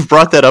pretty sure you've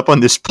brought that up on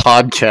this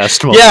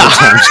podcast multiple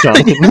times, John.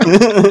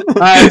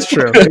 That's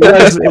true.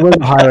 It was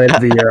a highlight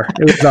of the year.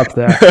 It was up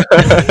there.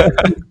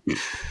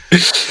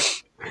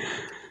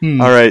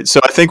 All right, so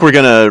I think we're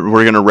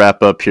gonna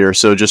wrap up here.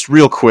 So just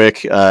real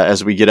quick,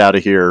 as we get out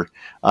of here,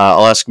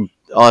 I'll ask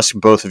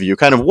both of you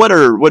kind of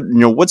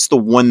what's the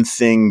one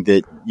thing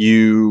that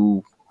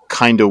you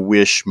kind of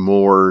wish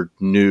more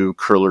new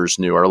curlers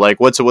knew, or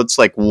like what's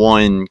like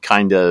one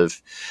kind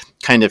of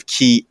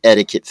key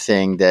etiquette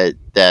thing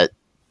that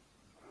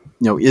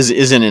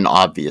isn't an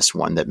obvious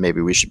one that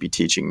maybe we should be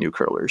teaching new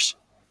curlers?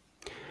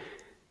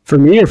 For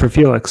me or for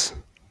Felix?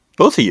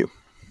 Both of you.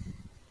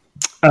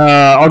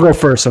 I'll go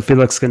first so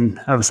Felix can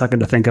have a second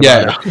to think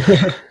about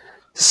it.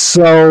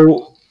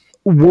 So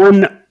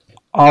one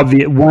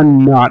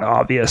not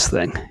obvious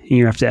thing,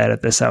 you have to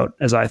edit this out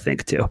as I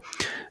think too.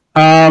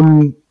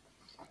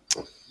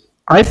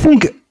 I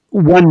think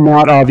one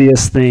not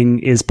obvious thing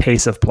is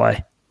pace of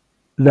play.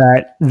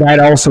 That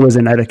also is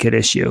an etiquette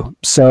issue.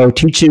 So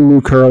teaching new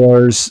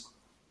curlers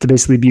to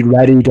basically be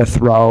ready to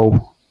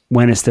throw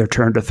when it's their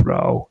turn to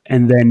throw,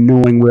 and then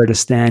knowing where to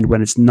stand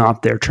when it's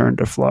not their turn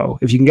to flow.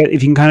 If you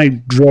can kind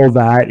of drill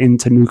that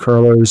into new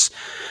curlers,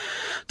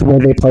 the way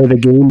they play the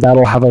game,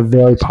 that'll have a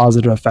very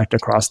positive effect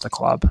across the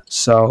club.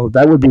 So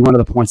that would be one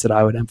of the points that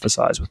I would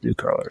emphasize with new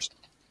curlers.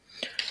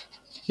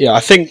 Yeah,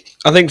 I think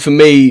for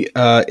me,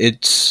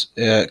 it's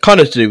kind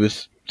of to do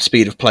with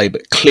speed of play,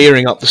 but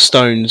clearing up the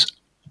stones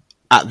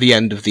at the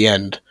end of the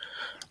end.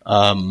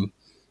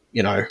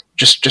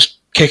 Just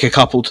kick a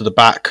couple to the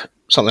back,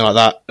 something like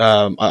that.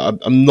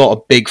 I'm not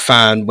a big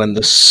fan when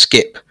the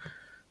skip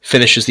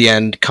finishes the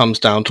end, comes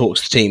down,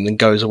 talks to the team, then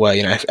goes away.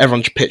 If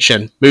everyone should pitch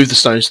in, move the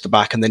stones to the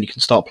back, and then you can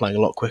start playing a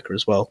lot quicker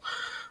as well,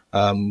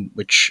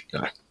 which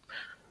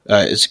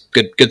is a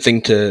good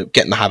thing to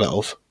get in the habit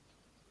of.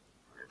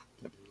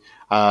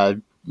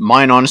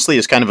 Mine, honestly,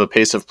 is kind of a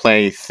pace of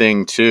play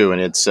thing too,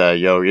 and it's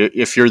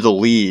if you're the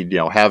lead,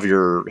 have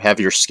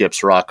your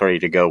skips rock ready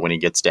to go when he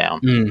gets down.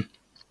 Mm.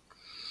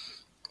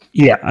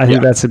 Yeah, I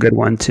think that's a good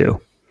one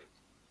too.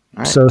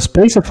 Right. So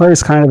pace of play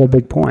is kind of a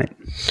big point.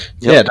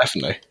 Yep. Yeah,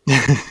 definitely.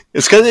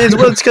 It's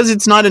because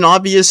it's not an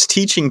obvious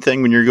teaching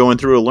thing when you're going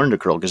through a learn to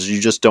curl, because you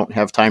just don't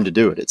have time to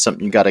do it. It's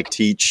something you got to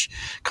teach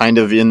kind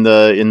of in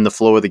the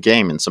flow of the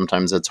game, and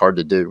sometimes that's hard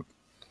to do.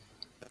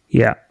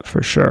 Yeah,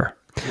 for sure.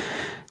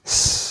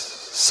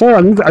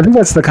 So I think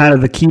that's the kind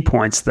of the key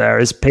points there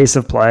is pace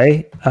of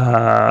play,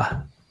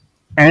 and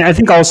I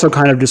think also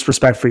kind of just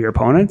respect for your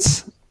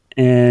opponents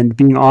and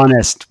being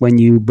honest when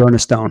you burn a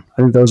stone.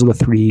 I think those are the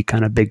three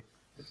kind of big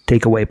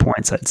takeaway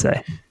points, I'd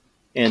say.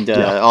 And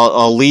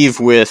I'll leave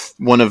with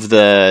one of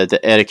the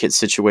etiquette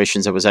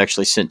situations that was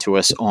actually sent to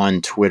us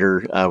on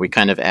Twitter. We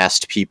kind of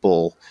asked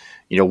people,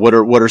 what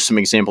are some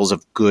examples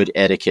of good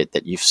etiquette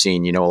that you've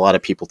seen? A lot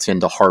of people tend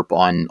to harp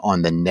on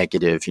the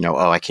negative.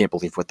 I can't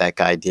believe what that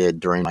guy did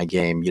during my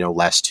game,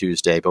 last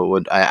Tuesday.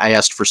 But I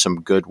asked for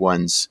some good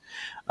ones,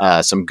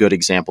 some good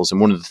examples. And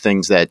one of the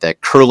things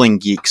that Curling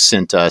Geek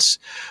sent us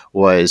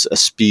was a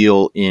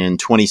spiel in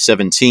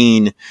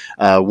 2017.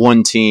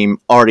 One team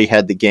already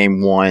had the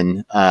game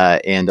won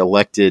and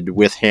elected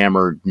with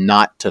hammer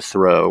not to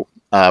throw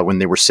when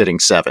they were sitting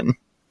 7.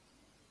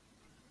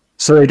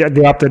 So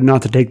they opted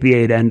not to take the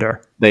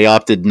 8-ender. They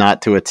opted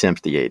not to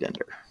attempt the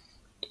 8-ender.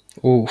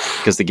 Oof.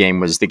 Because the game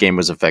was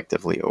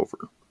effectively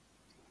over.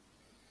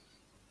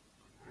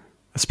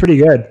 That's pretty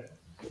good.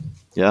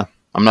 Yeah.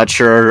 I'm not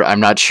sure I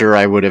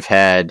would have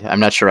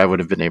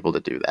been able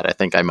to do that. I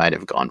think I might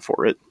have gone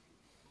for it.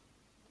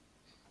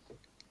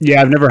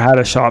 Yeah, I've never had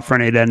a shot for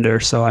an 8-ender,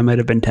 so I might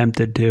have been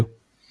tempted to.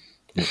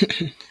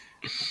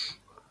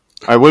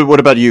 All right,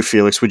 what about you,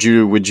 Felix? Would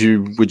you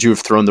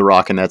have thrown the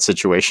rock in that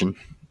situation?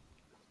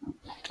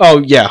 Oh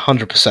yeah,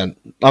 100%.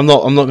 I'm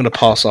not going to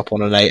pass up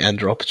on an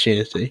 8-ender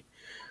opportunity.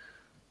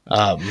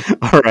 All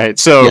right,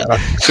 so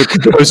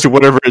kudos to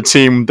whatever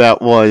team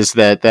that was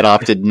that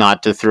opted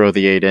not to throw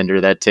the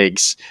 8-ender. That's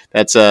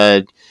big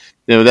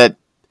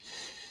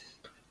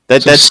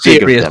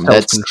of them.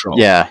 Self-control.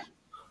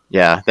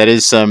 Yeah, that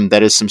is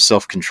some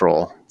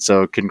self-control.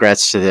 So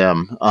congrats to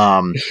them.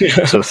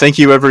 So thank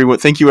you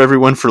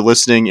everyone for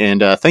listening,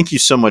 and thank you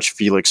so much,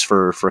 Felix,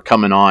 for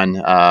coming on.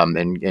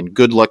 And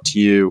good luck to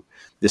you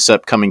this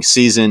upcoming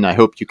season. I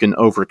hope you can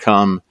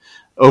overcome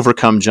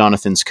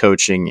Jonathan's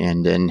coaching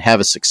and have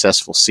a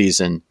successful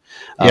season.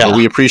 But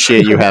we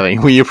appreciate you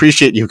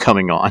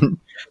coming on.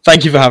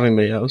 Thank you for having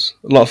me. It was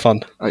a lot of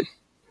fun. All right.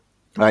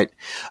 Right.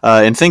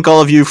 And thank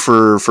all of you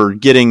for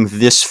getting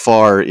this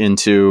far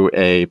into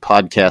a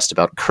podcast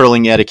about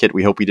curling etiquette.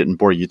 We hope we didn't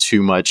bore you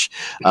too much.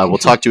 We'll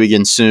talk to you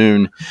again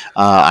soon.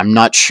 I'm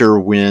not sure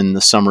when.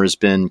 The summer has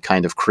been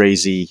kind of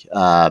crazy.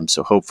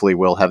 So hopefully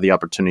we'll have the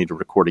opportunity to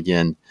record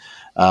again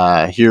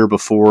here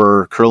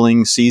before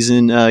curling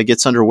season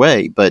gets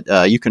underway.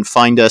 But you can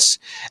find us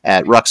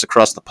at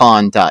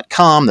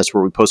rocksacrossthepond.com. That's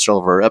where we post all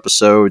of our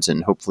episodes,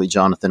 and hopefully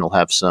Jonathan will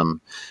have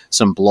some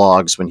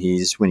blogs when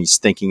he's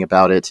thinking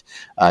about it.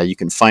 You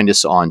can find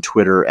us on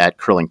Twitter at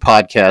Curling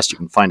Podcast. You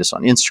can find us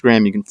on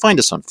Instagram. You can find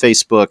us on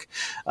Facebook.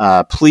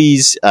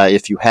 Please,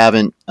 if you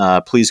haven't,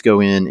 please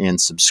go in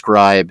and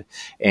subscribe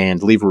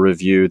and leave a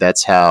review.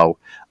 That's how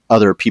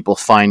other people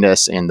find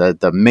us, and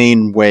the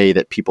main way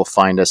that people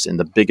find us and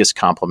the biggest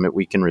compliment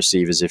we can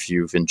receive is if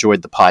you've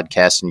enjoyed the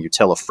podcast and you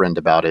tell a friend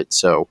about it.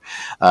 So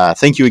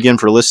thank you again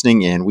for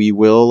listening, and we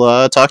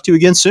will talk to you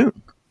again soon.